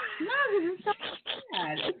 No, this is so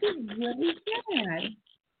bad. This is really bad.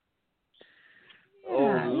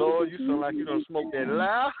 Oh, Lord, you sound like you done smoked that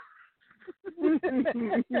loud.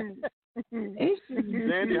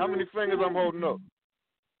 Sandy, how many fingers I'm holding up?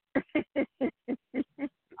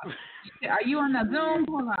 Are you on the Zoom?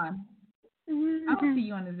 Hold on. I don't see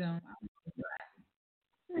you on the Zoom.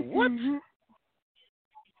 What?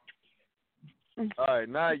 All right,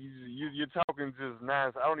 now you're talking just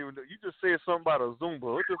nice. I don't even know. You just said something about a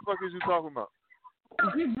Zumba. What the fuck is you talking about?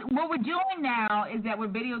 What we're doing now is that we're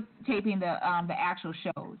videotaping the actual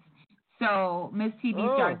shows. So Miss TV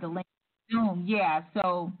started the link Zoom. Yeah.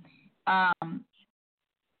 So,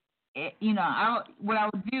 what I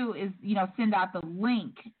would do is send out the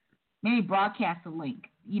link, maybe broadcast the link,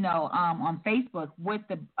 on Facebook with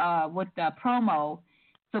the promo,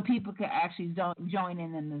 so people can actually join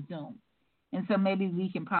in the Zoom. And so maybe we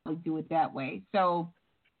can probably do it that way. So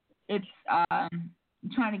it's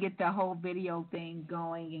trying to get the whole video thing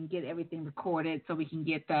going and get everything recorded so we can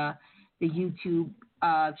get the YouTube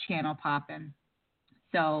channel popping.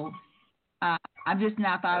 So I've just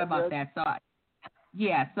now thought about that. So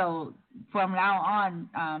so from now on,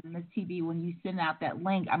 Ms. TV, when you send out that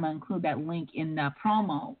link, I'm going to include that link in the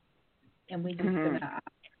promo. And we're just going to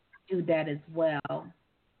do that as well.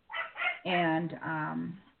 And,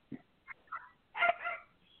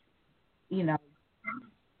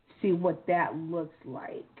 see what that looks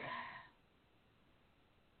like.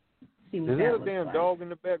 Is there a damn dog in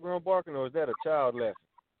the background barking, or is that a child laughing?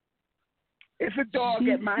 It's a dog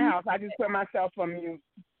at my house. I just put myself on mute.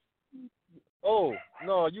 Oh,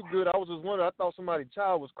 no, you good. I was just wondering. I thought somebody's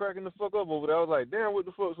child was cracking the fuck up over there. I was like, damn, what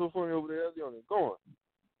the fuck's so funny over there? That's going.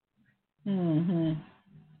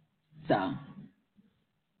 So.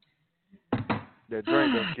 That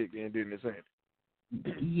drink done kicked in, didn't it, Sandy?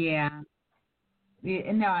 Yeah.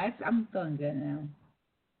 No, I'm feeling good now.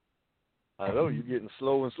 I know, you're getting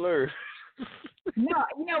slow and slurred. No,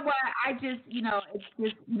 you know what? I just, it's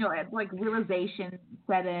just, it's like realization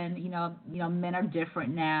set in. Men are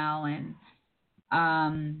different now, and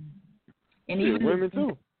even women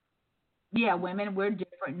too. Yeah, women, we're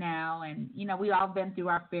different now, and we all been through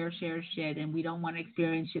our fair share of shit, and we don't want to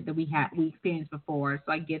experience shit that we experienced before.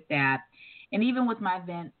 So I get that, and even with my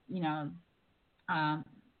event,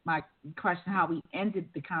 my question, how we ended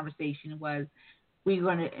the conversation was, we're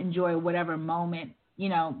going to enjoy whatever moment,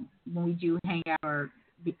 when we do hang out or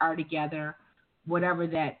are together, whatever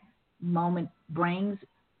that moment brings.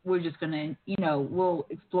 We're just going to, we'll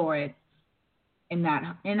explore it and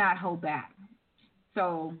not hold back.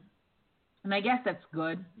 So. And I guess that's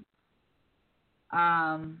good.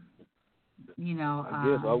 I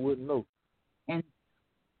guess I wouldn't know. And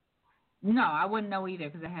no, I wouldn't know either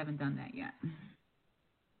because I haven't done that yet.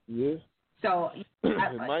 Yeah. So it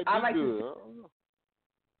might be like good.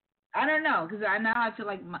 I don't know because now I feel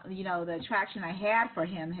like the attraction I had for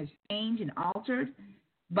him has changed and altered,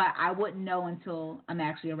 but I wouldn't know until I'm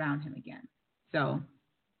actually around him again. So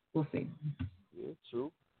we'll see. Yeah,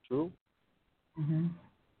 true. Mhm.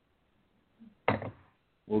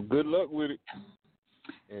 Well, good luck with it,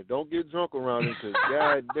 and don't get drunk around him, because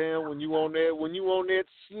goddamn, when you on that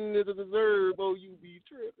shit of the verb, you be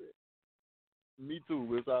tripping. Me too,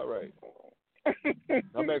 but it's all right.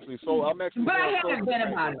 I'm actually. But I haven't been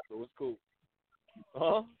about it, so it's cool.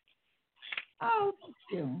 Huh? Oh, look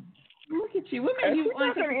at you! Look at you! What made you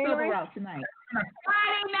want to take a sober out tonight?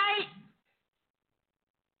 Friday night.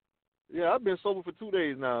 Yeah, I've been sober for 2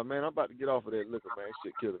 days now, man. I'm about to get off of that liquor, man.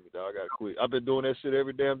 Shit killing me, dog. I gotta quit. I've been doing that shit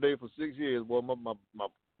every damn day for 6 years, boy. My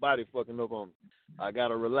body fucking up on me. I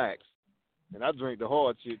gotta relax. And I drink the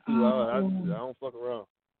hard shit too. I don't fuck around.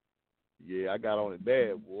 Yeah, I got on it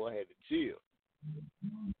bad, boy. I had to chill.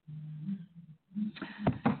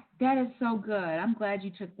 That is so good. I'm glad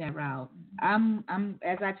you took that route. I'm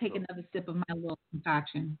as I take another sip of my little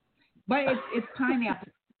concoction. But it's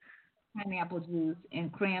pineapple juice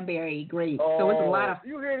and cranberry grape. So it's a lot of.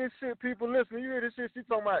 You hear this shit, people listening? You hear this shit? She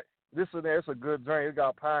talking about this and that. It's a good drink. It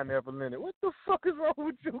got pineapple in it. What the fuck is wrong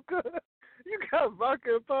with you, cuz? You got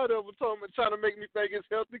vodka and pineapple trying to make me think it's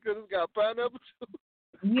healthy because it's got pineapple juice.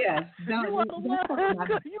 Yes. You out of line.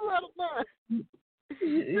 You out of line.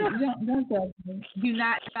 Don't judge me. Do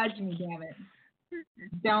not judge me, damn it.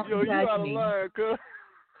 Don't judge me. You out of line, cuz.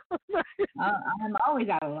 I'm always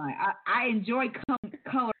out of line. I enjoy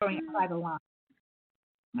coloring outside the line.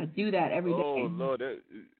 I do that every day. Oh, Lord.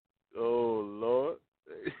 Lord.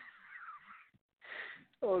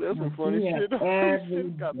 Oh, that's some funny shit.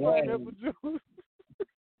 Shit got pineapple juice.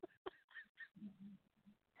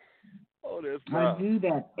 Oh, that's nice. I do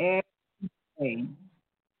that every day.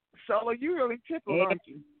 Solo, you really tickled, aren't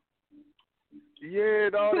you? Yeah,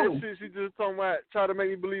 all that shit she just talking about, try to make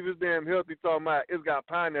me believe it's damn healthy, talking about it's got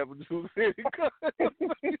pineapple juice in it.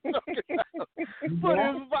 But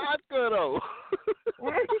it's vodka, though.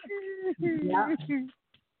 Yeah.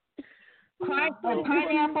 Pineapple,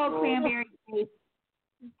 cranberry juice,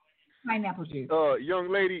 pineapple juice. Young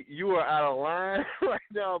lady, you are out of line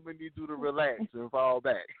right now, but need you to relax and fall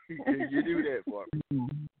back. You do that for me.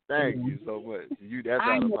 Thank you so much. That's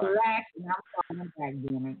I'm out of line. relaxed and I'm falling back,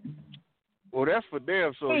 damn it. Well, that's for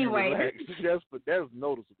damn sure. Anyway, that's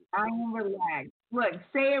noticeable. I am relaxed. Look,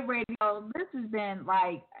 Say It Radio. This has been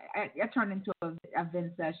like I turned into a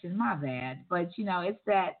vent session. My bad, but it's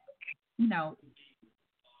that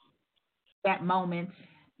that moment,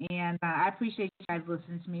 and I appreciate you guys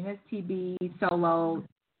listening to me. Miss TB Solo.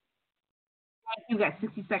 You got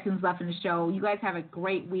 60 seconds left in the show. You guys have a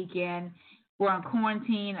great weekend. We're on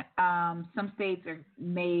quarantine. Some states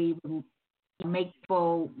may make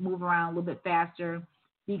people move around a little bit faster.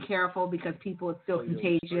 Be careful because people are still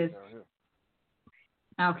contagious.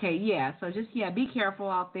 Okay, yeah. So just be careful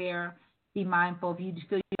out there. Be mindful. If you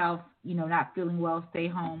feel yourself, not feeling well, stay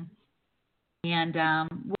home. And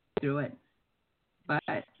we'll get through it. But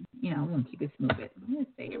we're gonna keep it moving. Let's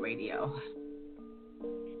Say It Radio.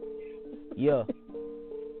 Yeah.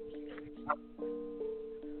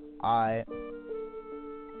 Alright.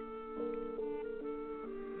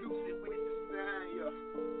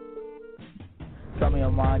 Tell me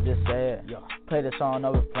your mind, just say it. Yeah. Play the song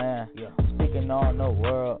over playing. Yeah. Speaking on the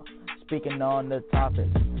world, speaking on the topic.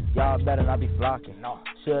 Y'all better not be flocking. No.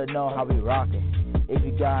 Should know how we rockin'. If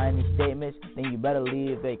you got any statements, then you better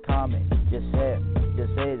leave a comment. Just say it.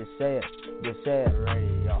 Just say it. Just say it. Just say it.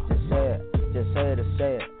 Radio. Just say it. Just say it. Just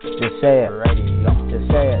say it. Just say it. Radio. Just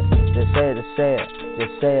say it. Just say it. Just say it.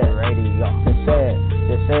 Just say it. Radio. Just say it.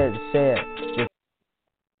 Just say it. Just say it.